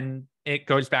 and then it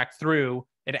goes back through,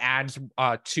 it adds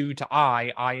 2 to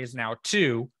I is now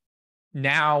 2.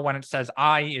 Now when it says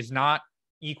I is not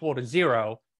equal to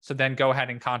 0, so then go ahead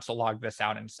and console log this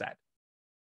out instead.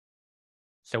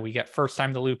 So we get first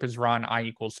time the loop is run, I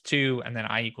equals 2, and then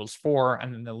I equals 4,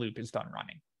 and then the loop is done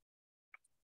running.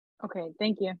 Okay,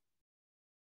 thank you.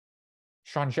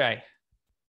 Shanjay.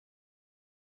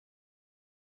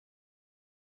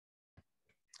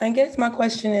 I guess my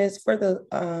question is for the,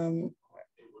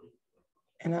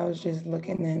 and I was just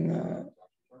looking in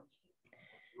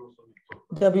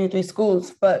W3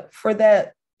 schools, but for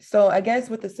that, so I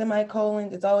guess with the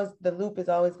semicolons, it's always, the loop is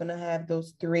always going to have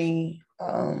those 3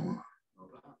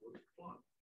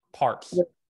 parts.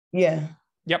 Yeah.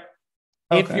 Yep.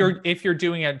 Okay. If you're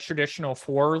doing a traditional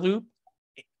for loop,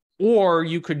 or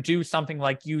you could do something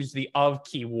like use the of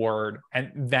keyword,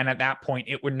 and then at that point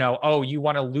it would know, oh, you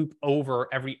want to loop over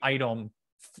every item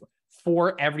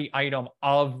for every item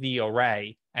of the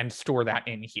array and store that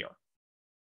in here.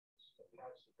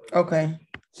 Okay.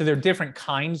 So there are different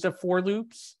kinds of for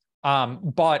loops.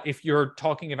 But if you're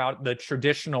talking about the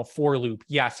traditional for loop,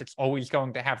 yes, it's always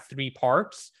going to have 3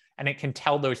 parts, and it can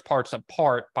tell those parts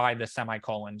apart by the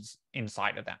semicolons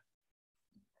inside of them.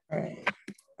 All right.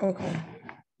 Okay.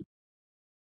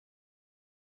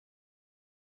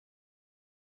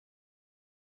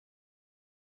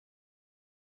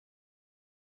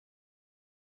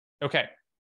 Okay,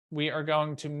 we are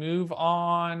going to move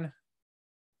on.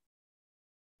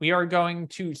 We are going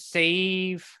to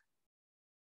save.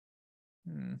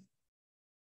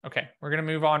 Okay, we're going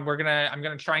to move on. I'm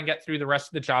going to try and get through the rest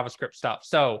of the JavaScript stuff.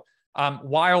 So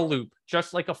while loop,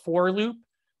 just like a for loop,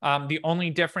 the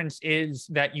only difference is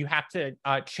that you have to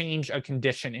change a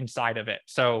condition inside of it.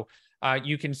 So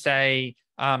you can say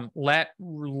let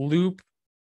loop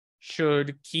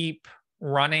should keep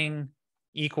running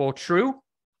equal true.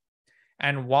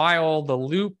 And while the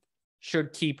loop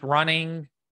should keep running,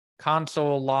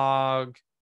 console log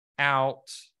out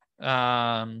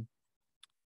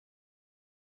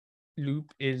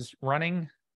loop is running.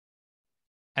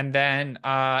 And then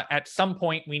at some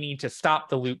point, we need to stop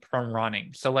the loop from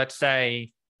running. So let's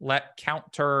say let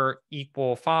counter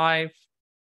equal 5.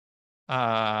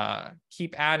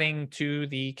 keep adding to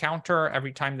the counter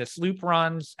every time this loop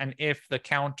runs. And if the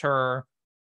counter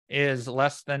is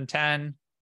less than 10,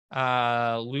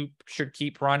 loop should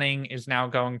keep running is now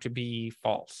going to be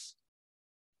false.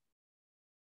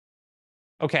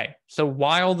 Okay, so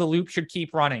while the loop should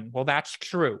keep running, well, that's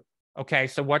true. Okay,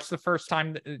 so what's the first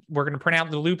time we're going to print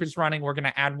out the loop is running? We're going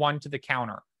to add 1 to the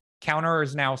counter. Counter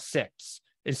is now 6.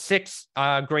 Is 6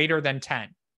 greater than 10?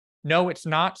 No, it's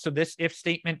not. So this if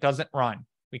statement doesn't run.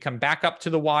 We come back up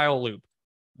to the while loop.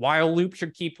 While loop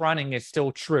should keep running is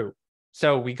still true.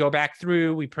 So we go back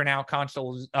through, we print out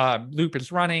console loop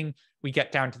is running. We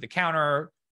get down to the counter.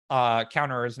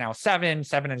 Counter is now 7.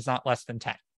 7 is not less than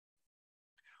 10.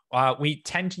 We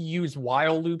tend to use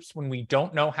while loops when we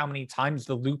don't know how many times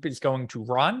the loop is going to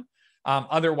run.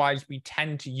 Otherwise, we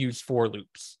tend to use for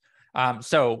loops.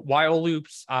 So while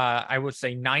loops, I would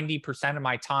say 90% of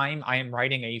my time I am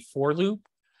writing a for loop.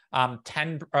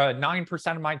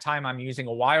 9% of my time I'm using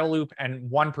a while loop,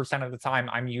 and 1% of the time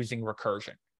I'm using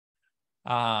recursion.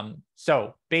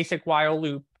 So basic while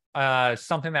loop,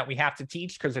 something that we have to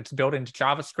teach because it's built into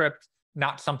JavaScript,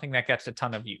 not something that gets a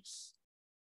ton of use.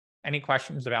 Any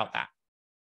questions about that?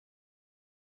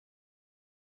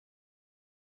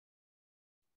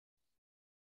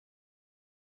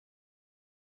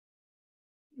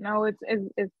 No, it's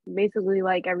basically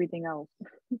like everything else.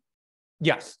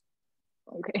 Yes.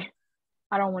 Okay.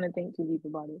 I don't want to think too deep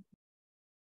about it.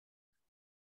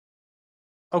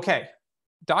 Okay.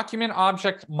 Document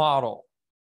object model.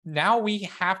 Now we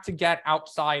have to get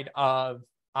outside of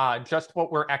just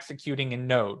what we're executing in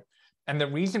Node. And the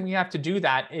reason we have to do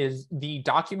that is the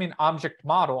document object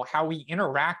model, how we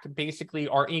interact basically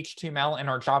our HTML and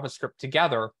our JavaScript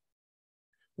together.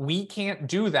 We can't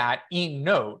do that in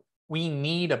Node. We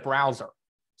need a browser.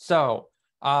 So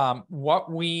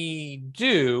what we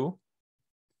do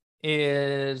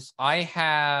is I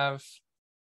have,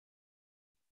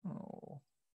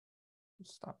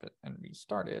 stop it and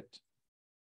restart it.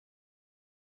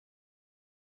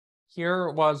 Here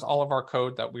was all of our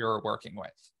code that we were working with.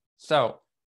 So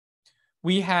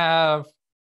we have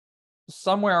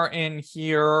somewhere in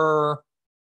here,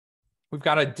 we've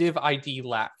got a div ID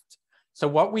left. So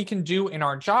what we can do in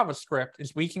our JavaScript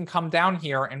is we can come down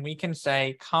here and we can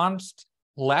say const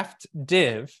left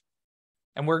div,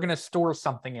 and we're going to store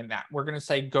something in that. We're going to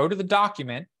say go to the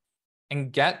document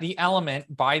and get the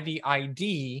element by the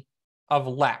ID of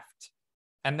left,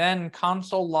 and then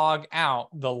console log out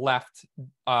the left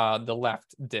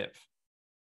div.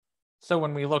 So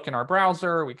when we look in our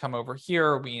browser, we come over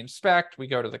here, we inspect, we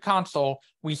go to the console,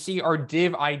 we see our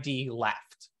div ID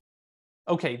left.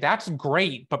 Okay, that's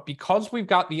great, but because we've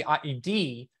got the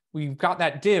ID, we've got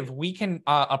that div, we can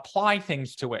apply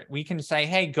things to it. We can say,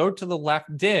 hey, go to the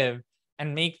left div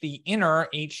and make the inner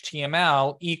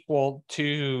HTML equal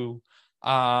to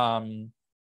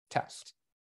test.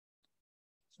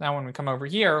 So now when we come over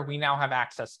here, we now have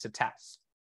access to test.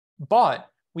 But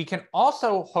we can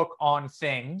also hook on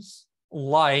things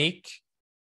like,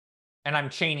 and I'm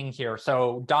chaining here,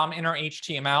 so DOM inner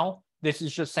HTML, this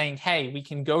is just saying, hey, we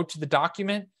can go to the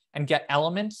document and get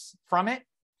elements from it.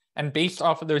 And based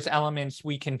off of those elements,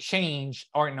 we can change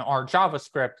in our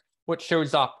JavaScript what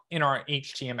shows up in our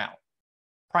HTML.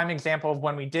 Prime example of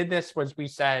when we did this was we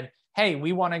said, hey,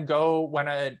 we want to go, when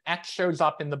an X shows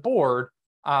up in the board,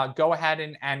 go ahead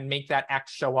and make that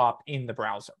X show up in the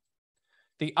browser.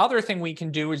 The other thing we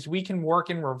can do is we can work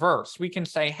in reverse. We can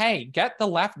say, hey, get the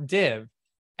left div.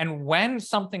 And when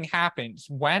something happens,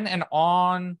 when an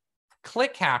on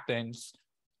click happens,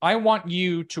 I want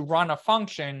you to run a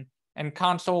function and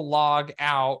console log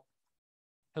out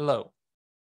hello.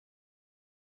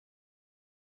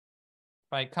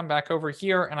 If I come back over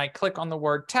here and I click on the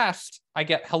word test, I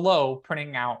get hello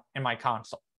printing out in my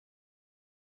console.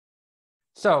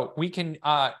 So we can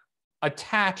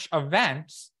attach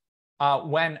events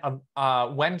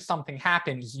when something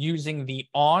happens using the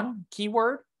on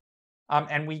keyword.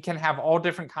 And we can have all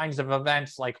different kinds of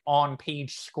events like on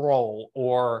page scroll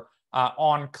or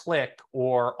on click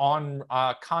or on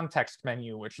context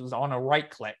menu, which is on a right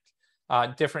click,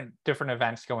 different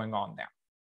events going on there.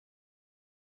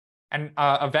 And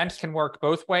events can work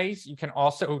both ways. You can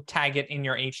also tag it in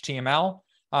your HTML.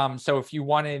 So if you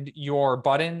wanted your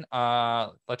button,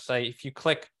 let's say if you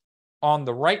click on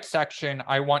the right section,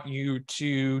 I want you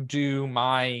to do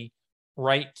my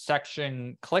right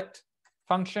section clicked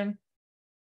function.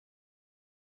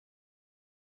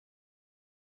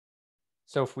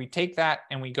 So if we take that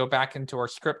and we go back into our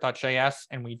script.js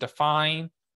and we define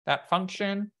that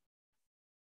function,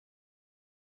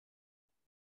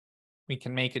 we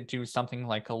can make it do something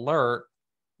like alert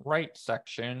right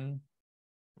section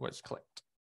was clicked.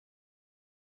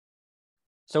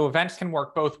 So events can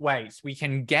work both ways. We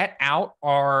can get out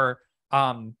our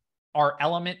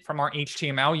element from our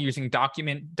HTML using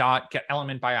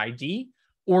document.getElementById,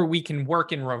 or we can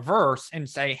work in reverse and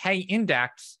say, hey,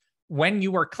 index, when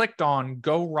you are clicked on,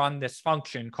 go run this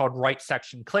function called write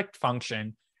section clicked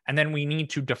function. And then we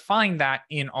need to define that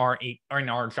in our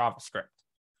JavaScript.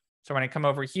 So when I come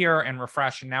over here and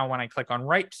refresh, and now when I click on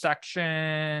write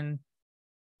section,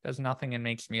 does nothing and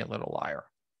makes me a little liar.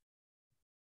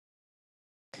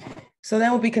 So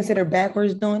that would be considered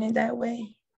backwards doing it that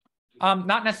way?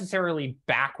 Not necessarily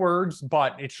backwards,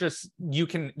 but it's just you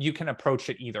can approach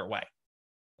it either way.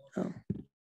 Oh.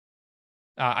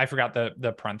 I forgot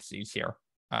the parentheses here.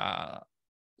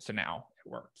 So now it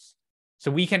works. So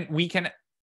we can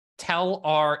tell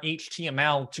our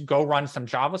HTML to go run some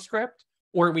JavaScript,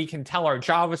 or we can tell our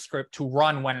JavaScript to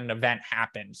run when an event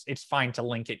happens. It's fine to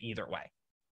link it either way.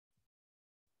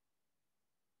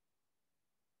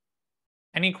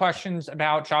 Any questions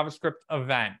about JavaScript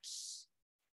events?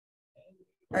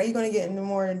 Are you going to get into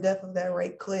more in depth of that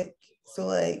right click? So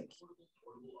like,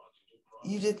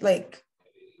 you just like,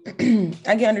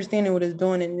 I get understanding what it's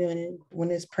doing and then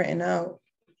when it's printing out,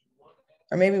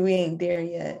 or maybe we ain't there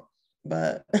yet,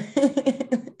 but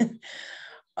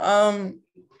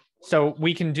so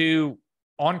we can do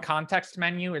on context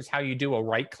menu is how you do a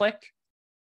right click.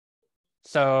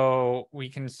 So we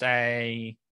can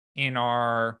say in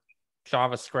our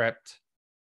JavaScript,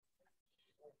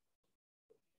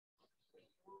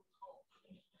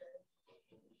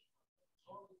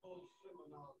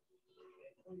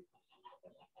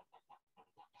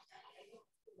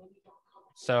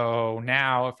 so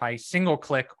now if I single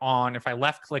click on, if I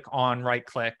left click on right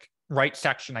click, right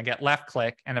section, I get left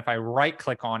click. And if I right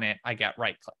click on it, I get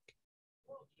right click.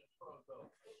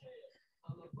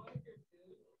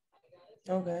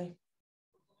 okay.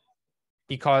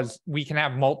 Because we can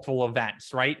have multiple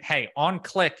events, right? Hey, on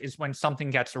click is when something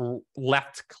gets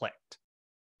left clicked,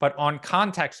 but on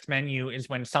context menu is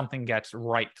when something gets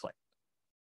right clicked.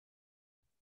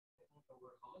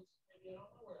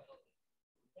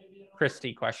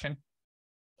 Christy, question?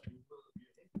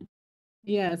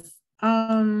 Yes.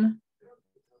 I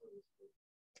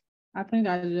think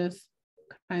I just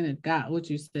kind of got what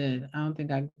you said. I don't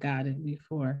think I got it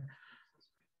before.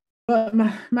 But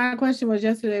my question was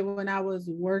yesterday when I was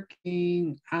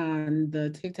working on the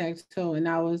tic-tac-toe and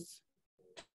I was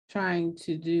trying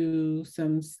to do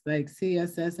some like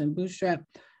CSS and Bootstrap.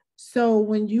 So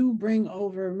when you bring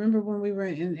over, remember when we were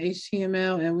in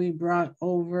HTML and we brought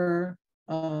over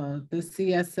the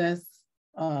CSS,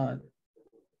 I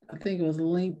think it was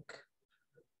link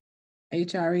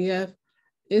href.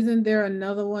 Isn't there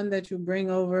another one that you bring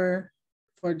over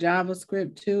for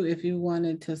JavaScript too, if you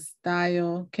wanted to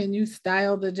style? Can you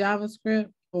style the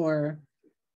JavaScript, or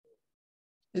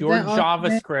your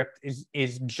JavaScript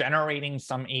is generating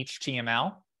some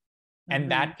HTML,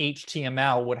 and that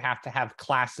HTML would have to have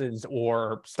classes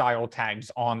or style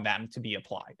tags on them to be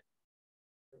applied.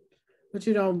 But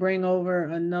you don't bring over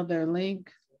another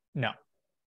link? No.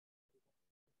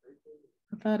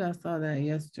 I thought I saw that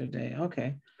yesterday.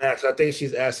 Okay. Max, I think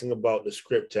she's asking about the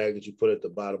script tag that you put at the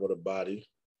bottom of the body.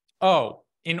 Oh,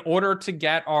 in order to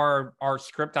get our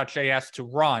script.js to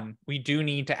run, we do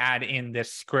need to add in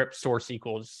this script source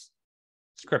equals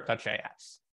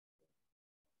script.js.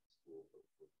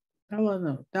 That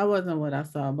wasn't what I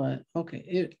saw, but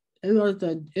okay. It was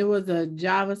a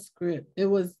JavaScript. It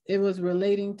was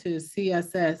relating to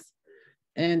CSS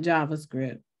and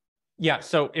JavaScript. Yeah,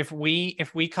 so if we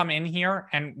come in here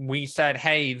and we said,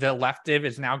 hey, the left div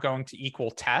is now going to equal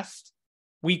test,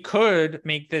 we could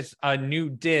make this a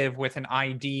new div with an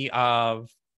ID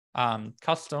of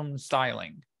custom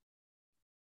styling.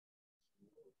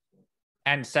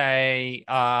 And say,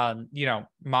 my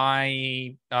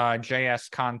JS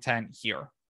content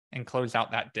here, and close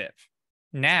out that div.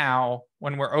 Now,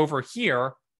 when we're over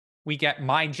here, we get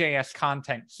my JS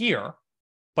content here.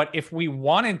 But if we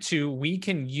wanted to, we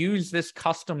can use this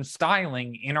custom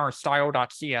styling in our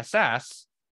style.css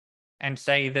and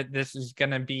say that this is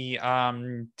going to be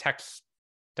text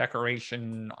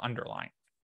decoration underline.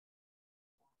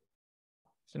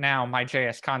 So now my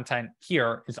JS content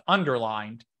here is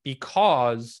underlined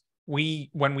because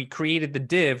when we created the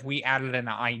div, we added an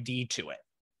ID to it.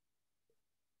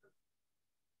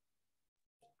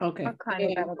 Okay. I kind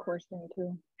of got a question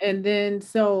too. And then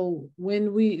so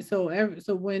when we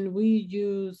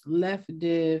use left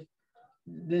div,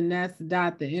 then that's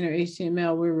dot the inner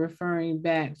HTML we're referring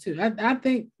back to. I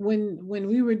think when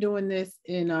we were doing this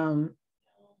in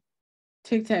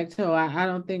tic-tac-toe, I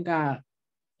don't think I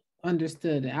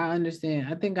understood it. I understand.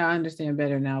 I think I understand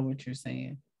better now what you're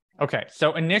saying. Okay,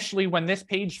 so initially when this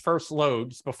page first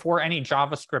loads, before any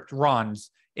JavaScript runs,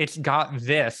 it's got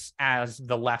this as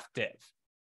the left div.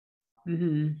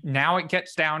 Now it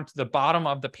gets down to the bottom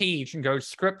of the page and goes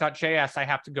script.js. I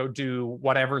have to go do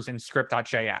whatever's in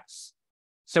script.js.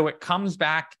 So it comes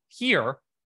back here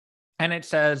and it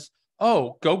says,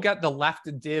 oh, go get the left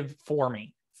div for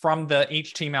me from the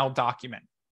HTML document.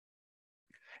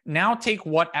 Now take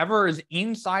whatever is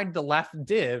inside the left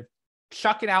div,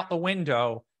 chuck it out the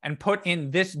window, and put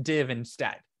in this div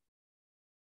instead.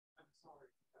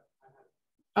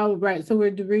 Oh, right. So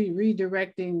we're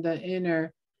redirecting the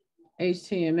inner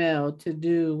HTML to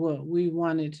do what we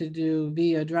wanted to do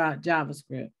via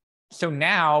JavaScript. So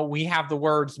now we have the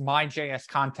words my JS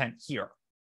content here.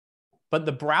 But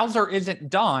the browser isn't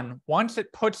done. Once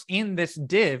it puts in this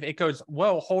div, it goes,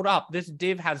 whoa, hold up. This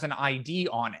div has an ID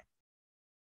on it.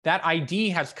 That ID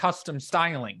has custom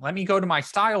styling. Let me go to my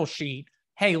style sheet.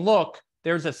 Hey, look,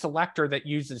 there's a selector that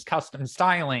uses custom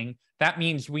styling. That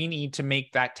means we need to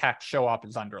make that text show up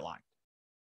as underlined.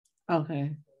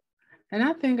 Okay. And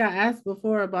I think I asked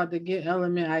before about the get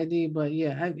element ID, but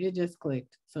yeah, it just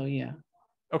clicked. So yeah.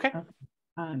 Okay.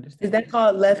 I understand. Is that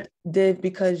called left div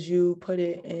because you put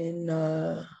it in?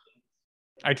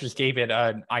 I just gave it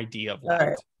an ID of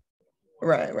left.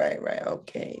 Right.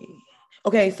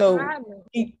 Okay, so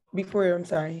before, I'm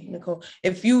sorry, Nicole,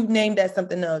 if you named that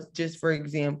something else, just for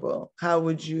example, how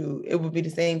would you, it would be the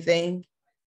same thing?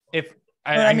 If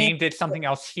I named it something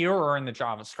else here or in the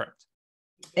JavaScript?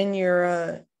 In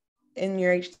your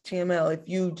HTML, if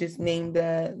you just named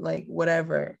that like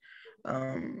whatever,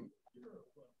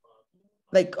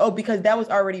 like, oh, because that was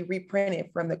already reprinted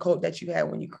from the code that you had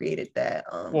when you created that.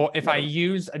 Well, if I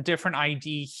use a different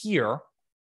ID here,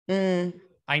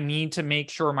 I need to make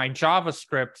sure my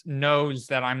JavaScript knows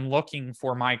that I'm looking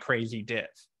for my crazy div.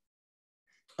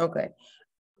 Okay,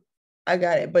 I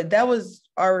got it. But that was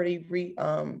already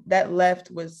that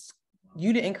left was,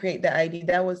 you didn't create the ID.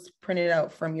 That was printed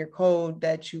out from your code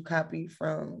that you copied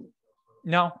from.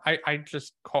 No, I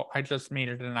just made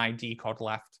it an ID called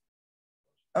left.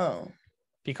 Oh.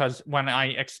 Because when I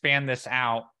expand this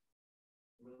out,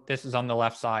 this is on the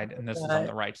left side and this is on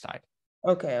the right side.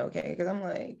 Okay, because I'm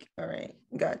like, all right,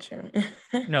 gotcha.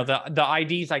 No, the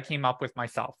IDs I came up with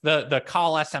myself. The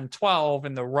call SM12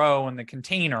 and the row and the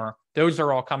container, those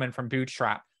are all coming from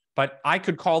Bootstrap. But I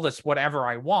could call this whatever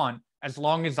I want as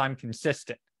long as I'm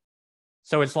consistent.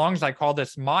 So as long as I call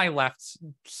this my left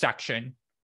section,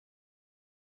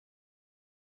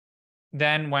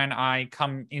 then when I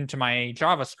come into my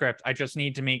JavaScript, I just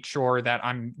need to make sure that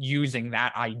I'm using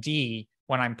that ID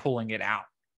when I'm pulling it out.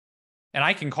 And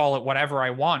I can call it whatever I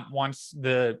want once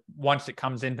it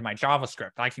comes into my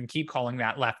JavaScript. I can keep calling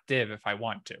that left div if I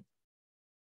want to.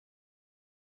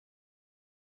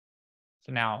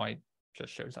 So now it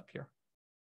just shows up here.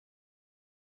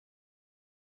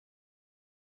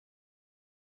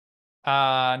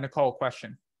 Nicole,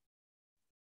 question.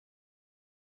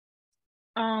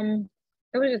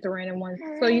 It was just a random one.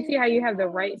 So you see how you have the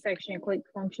right section click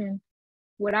function?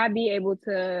 Would I be able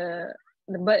to,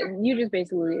 but you just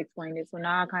basically explained it. So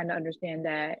now I kind of understand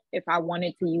that if I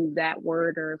wanted to use that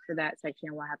word or for that section,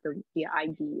 it would have to be an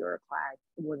ID or a class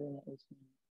within the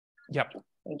HTML. Yep.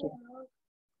 Thank you.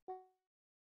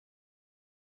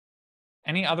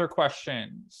 Any other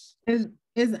questions? Is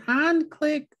on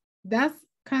click, that's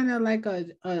kind of like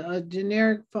a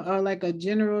generic or like a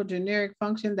generic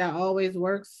function that always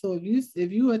works. So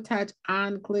if you attach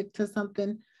on click to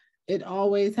something, it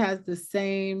always has the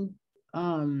same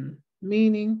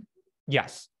meaning.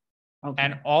 Yes. Okay.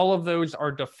 And all of those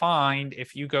are defined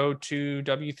if you go to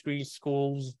W3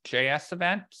 Schools JS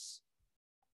events.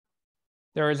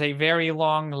 There is a very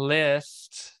long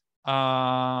list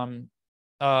of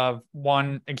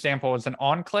one example is an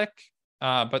on click.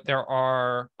 But there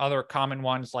are other common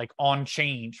ones like on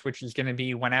change, which is going to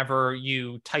be whenever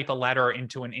you type a letter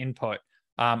into an input,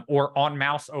 or on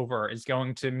mouse over is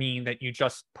going to mean that you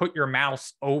just put your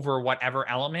mouse over whatever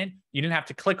element. You didn't have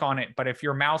to click on it, but if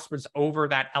your mouse was over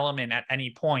that element at any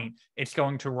point, it's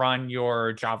going to run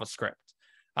your JavaScript.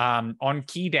 On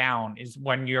key down is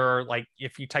when you're like,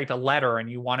 if you type a letter and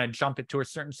you want to jump it to a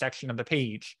certain section of the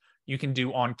page, you can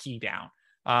do on key down.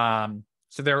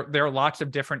 So there are lots of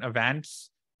different events.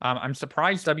 I'm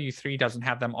surprised W3 doesn't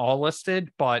have them all listed,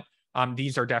 but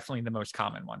these are definitely the most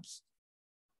common ones.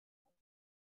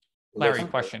 Larry,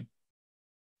 question.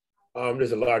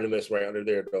 There's a larger list right under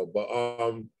there though, but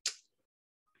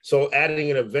so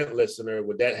adding an event listener,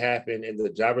 would that happen in the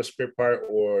JavaScript part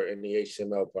or in the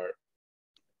HTML part?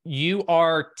 You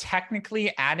are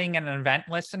technically adding an event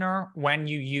listener when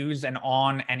you use an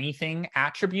on anything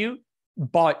attribute,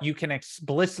 but you can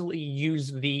explicitly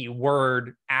use the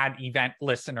word add event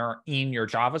listener in your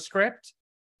JavaScript.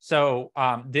 So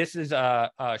this is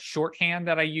a shorthand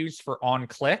that I use for on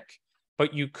click,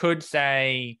 but you could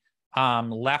say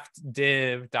left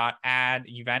div dot add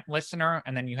event listener,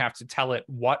 and then you have to tell it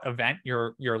what event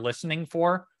you're listening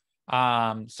for.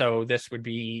 So this would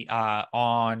be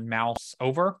on mouse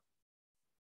over,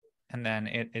 and then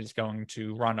it is going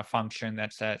to run a function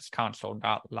that says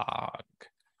console.log.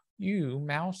 You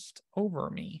moused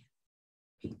over me.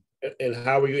 And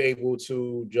how were you able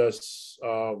to just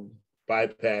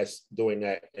bypass doing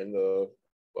that in the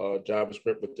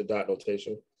JavaScript with the dot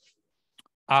notation?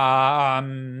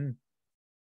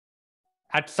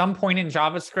 At some point in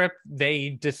JavaScript, they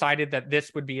decided that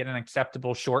this would be an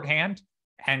acceptable shorthand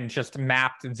and just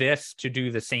mapped this to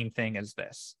do the same thing as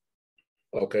this.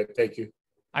 Okay, thank you.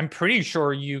 I'm pretty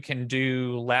sure you can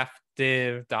do left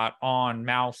div dot on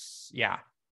mouse. Yeah.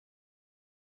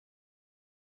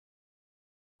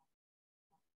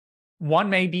 One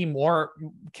may be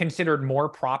considered more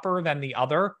proper than the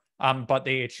other, but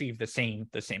they achieve the same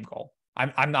goal.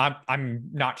 I'm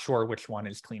not sure which one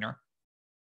is cleaner.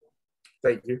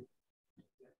 Thank you.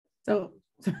 So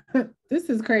this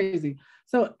is crazy.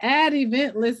 So add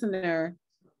event listener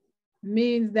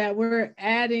means that we're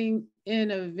adding an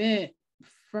event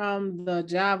from the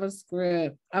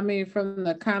JavaScript, from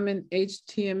the common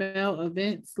HTML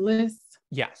events list.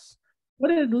 Yes.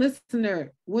 What is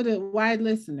listener? Why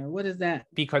listener? What is that?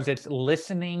 Because it's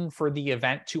listening for the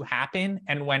event to happen.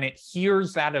 And when it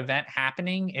hears that event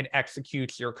happening, it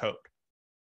executes your code.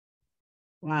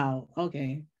 Wow.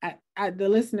 Okay. The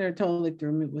listener totally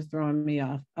was throwing me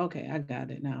off. Okay, I got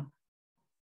it now.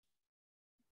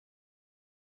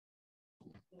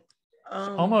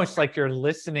 Almost like you're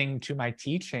listening to my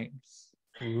teachings.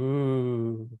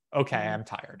 Ooh. Okay, I'm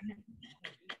tired.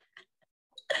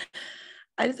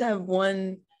 I just have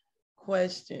one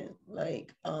question,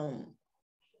 like, because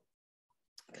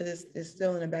it's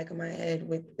still in the back of my head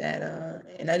with that,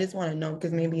 and I just want to know,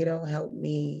 because maybe it'll help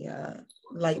me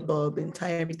light bulb and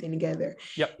tie everything together.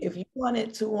 Yep. If you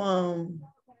wanted to,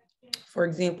 for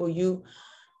example,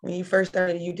 when you first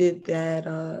started, you did that,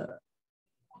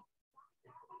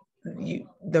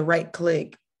 the right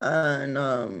click on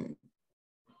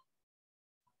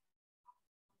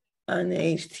the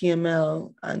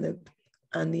HTML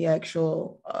on the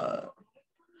actual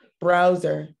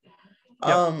browser.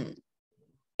 Yep.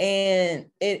 And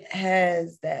it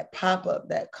has that pop-up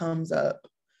that comes up.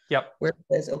 Yep. Where it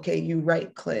says, okay, you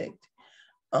right clicked.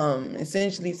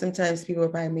 Essentially, sometimes people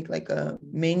would probably make like a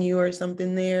menu or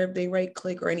something there if they right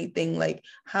click or anything. Like,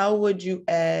 how would you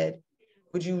make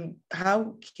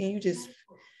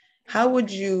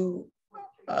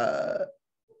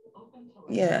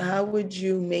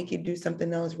it do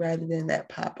something else rather than that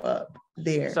pop-up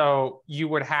there? So you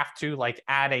would have to like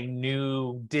add a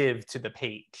new div to the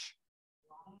page.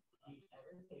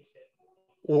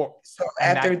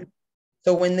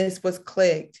 So when this was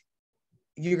clicked,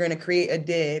 you're going to create a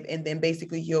div, and then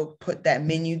basically you'll put that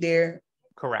menu there.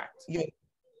 Correct.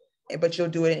 But you'll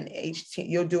do it in HTML.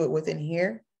 You'll do it within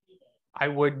here. I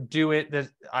would do it.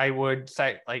 I would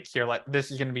say like here, like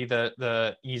this is going to be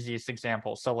the easiest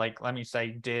example. So like, let me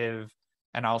say div,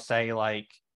 and I'll say like,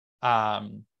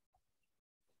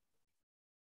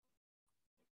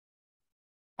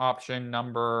 option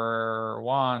number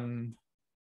 1.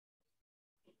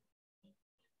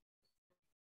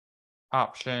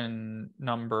 Option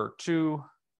number 2,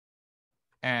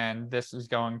 and this is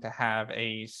going to have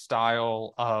a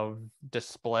style of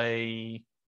display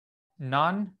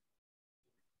none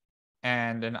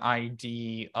and an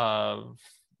ID of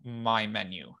my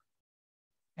menu.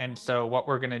 And so what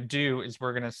we're going to do is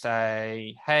we're going to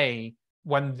say, hey,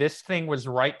 when this thing was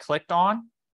right clicked on,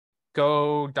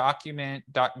 go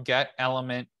document.get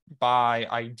element by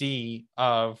ID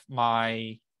of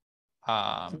my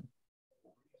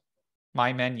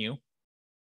my menu,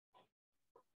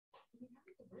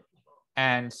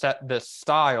 and set the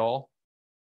style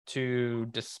to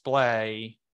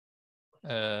display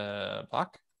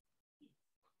block.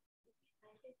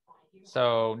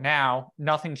 So now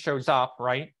nothing shows up,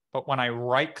 right? But when I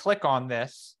right click on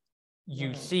this,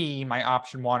 you see my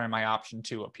option 1 and my option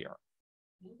 2 appear.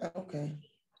 Okay.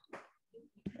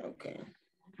 Okay.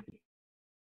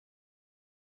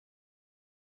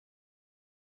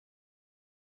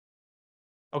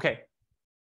 Okay.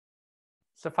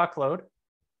 So fuckload.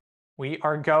 We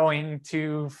are going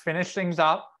to finish things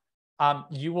up.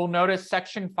 You will notice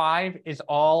section 5 is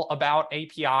all about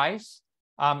APIs.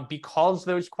 Because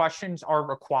those questions are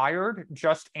required,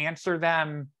 just answer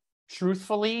them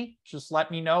truthfully. Just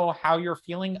let me know how you're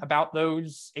feeling about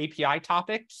those API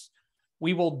topics.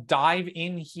 We will dive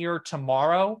in here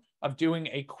tomorrow of doing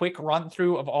a quick run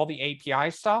through of all the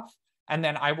API stuff. And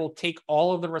then I will take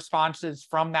all of the responses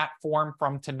from that form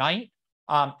from tonight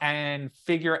and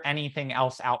figure anything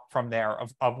else out from there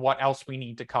of what else we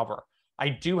need to cover. I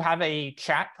do have a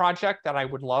chat project that I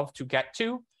would love to get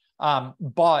to,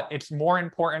 but it's more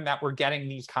important that we're getting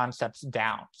these concepts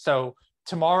down. So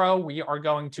tomorrow we are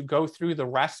going to go through the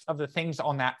rest of the things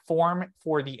on that form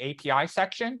for the API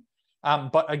section.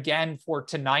 But again, for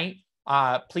tonight,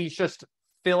 please just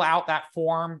fill out that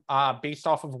form based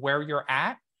off of where you're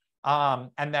at.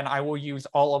 And then I will use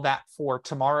all of that for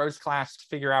tomorrow's class to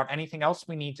figure out anything else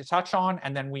we need to touch on,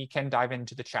 and then we can dive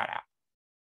into the chat app.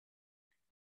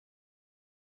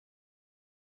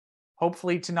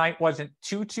 Hopefully tonight wasn't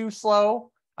too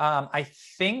slow. I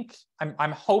think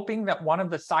I'm hoping that one of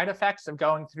the side effects of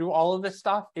going through all of this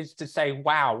stuff is to say,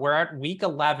 wow, we're at week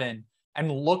 11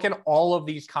 and look at all of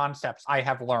these concepts I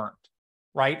have learned,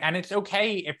 right? And it's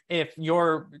okay if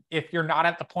you're not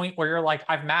at the point where you're like,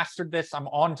 I've mastered this, I'm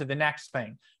on to the next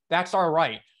thing. That's all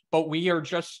right. But we are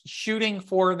just shooting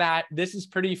for that. This is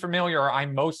pretty familiar. I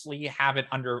mostly have it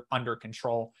under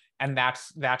control, and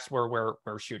that's where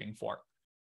we're shooting for.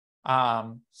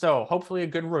 So hopefully a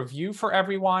good review for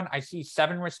everyone. I see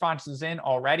 7 responses in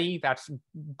already. That's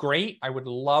great. I would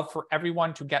love for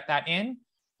everyone to get that in.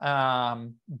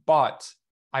 But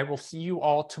I will see you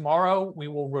all tomorrow. We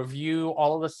will review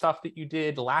all of the stuff that you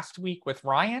did last week with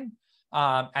Ryan,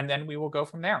 and then we will go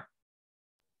from there.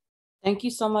 Thank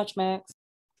you so much, Max.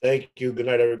 Thank you. Good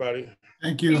night, everybody.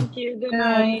 Thank you. Thank you. Good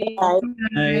night. Good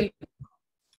night.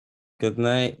 Good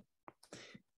night.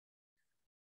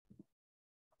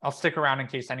 I'll stick around in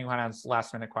case anyone has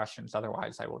last minute questions.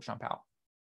 Otherwise, I will jump out.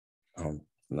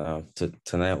 No,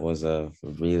 tonight was a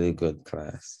really good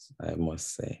class, I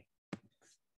must say.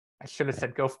 I should have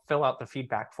said, go fill out the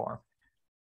feedback form.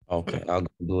 Okay, I'll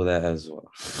do that as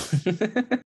well.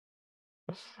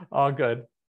 All good.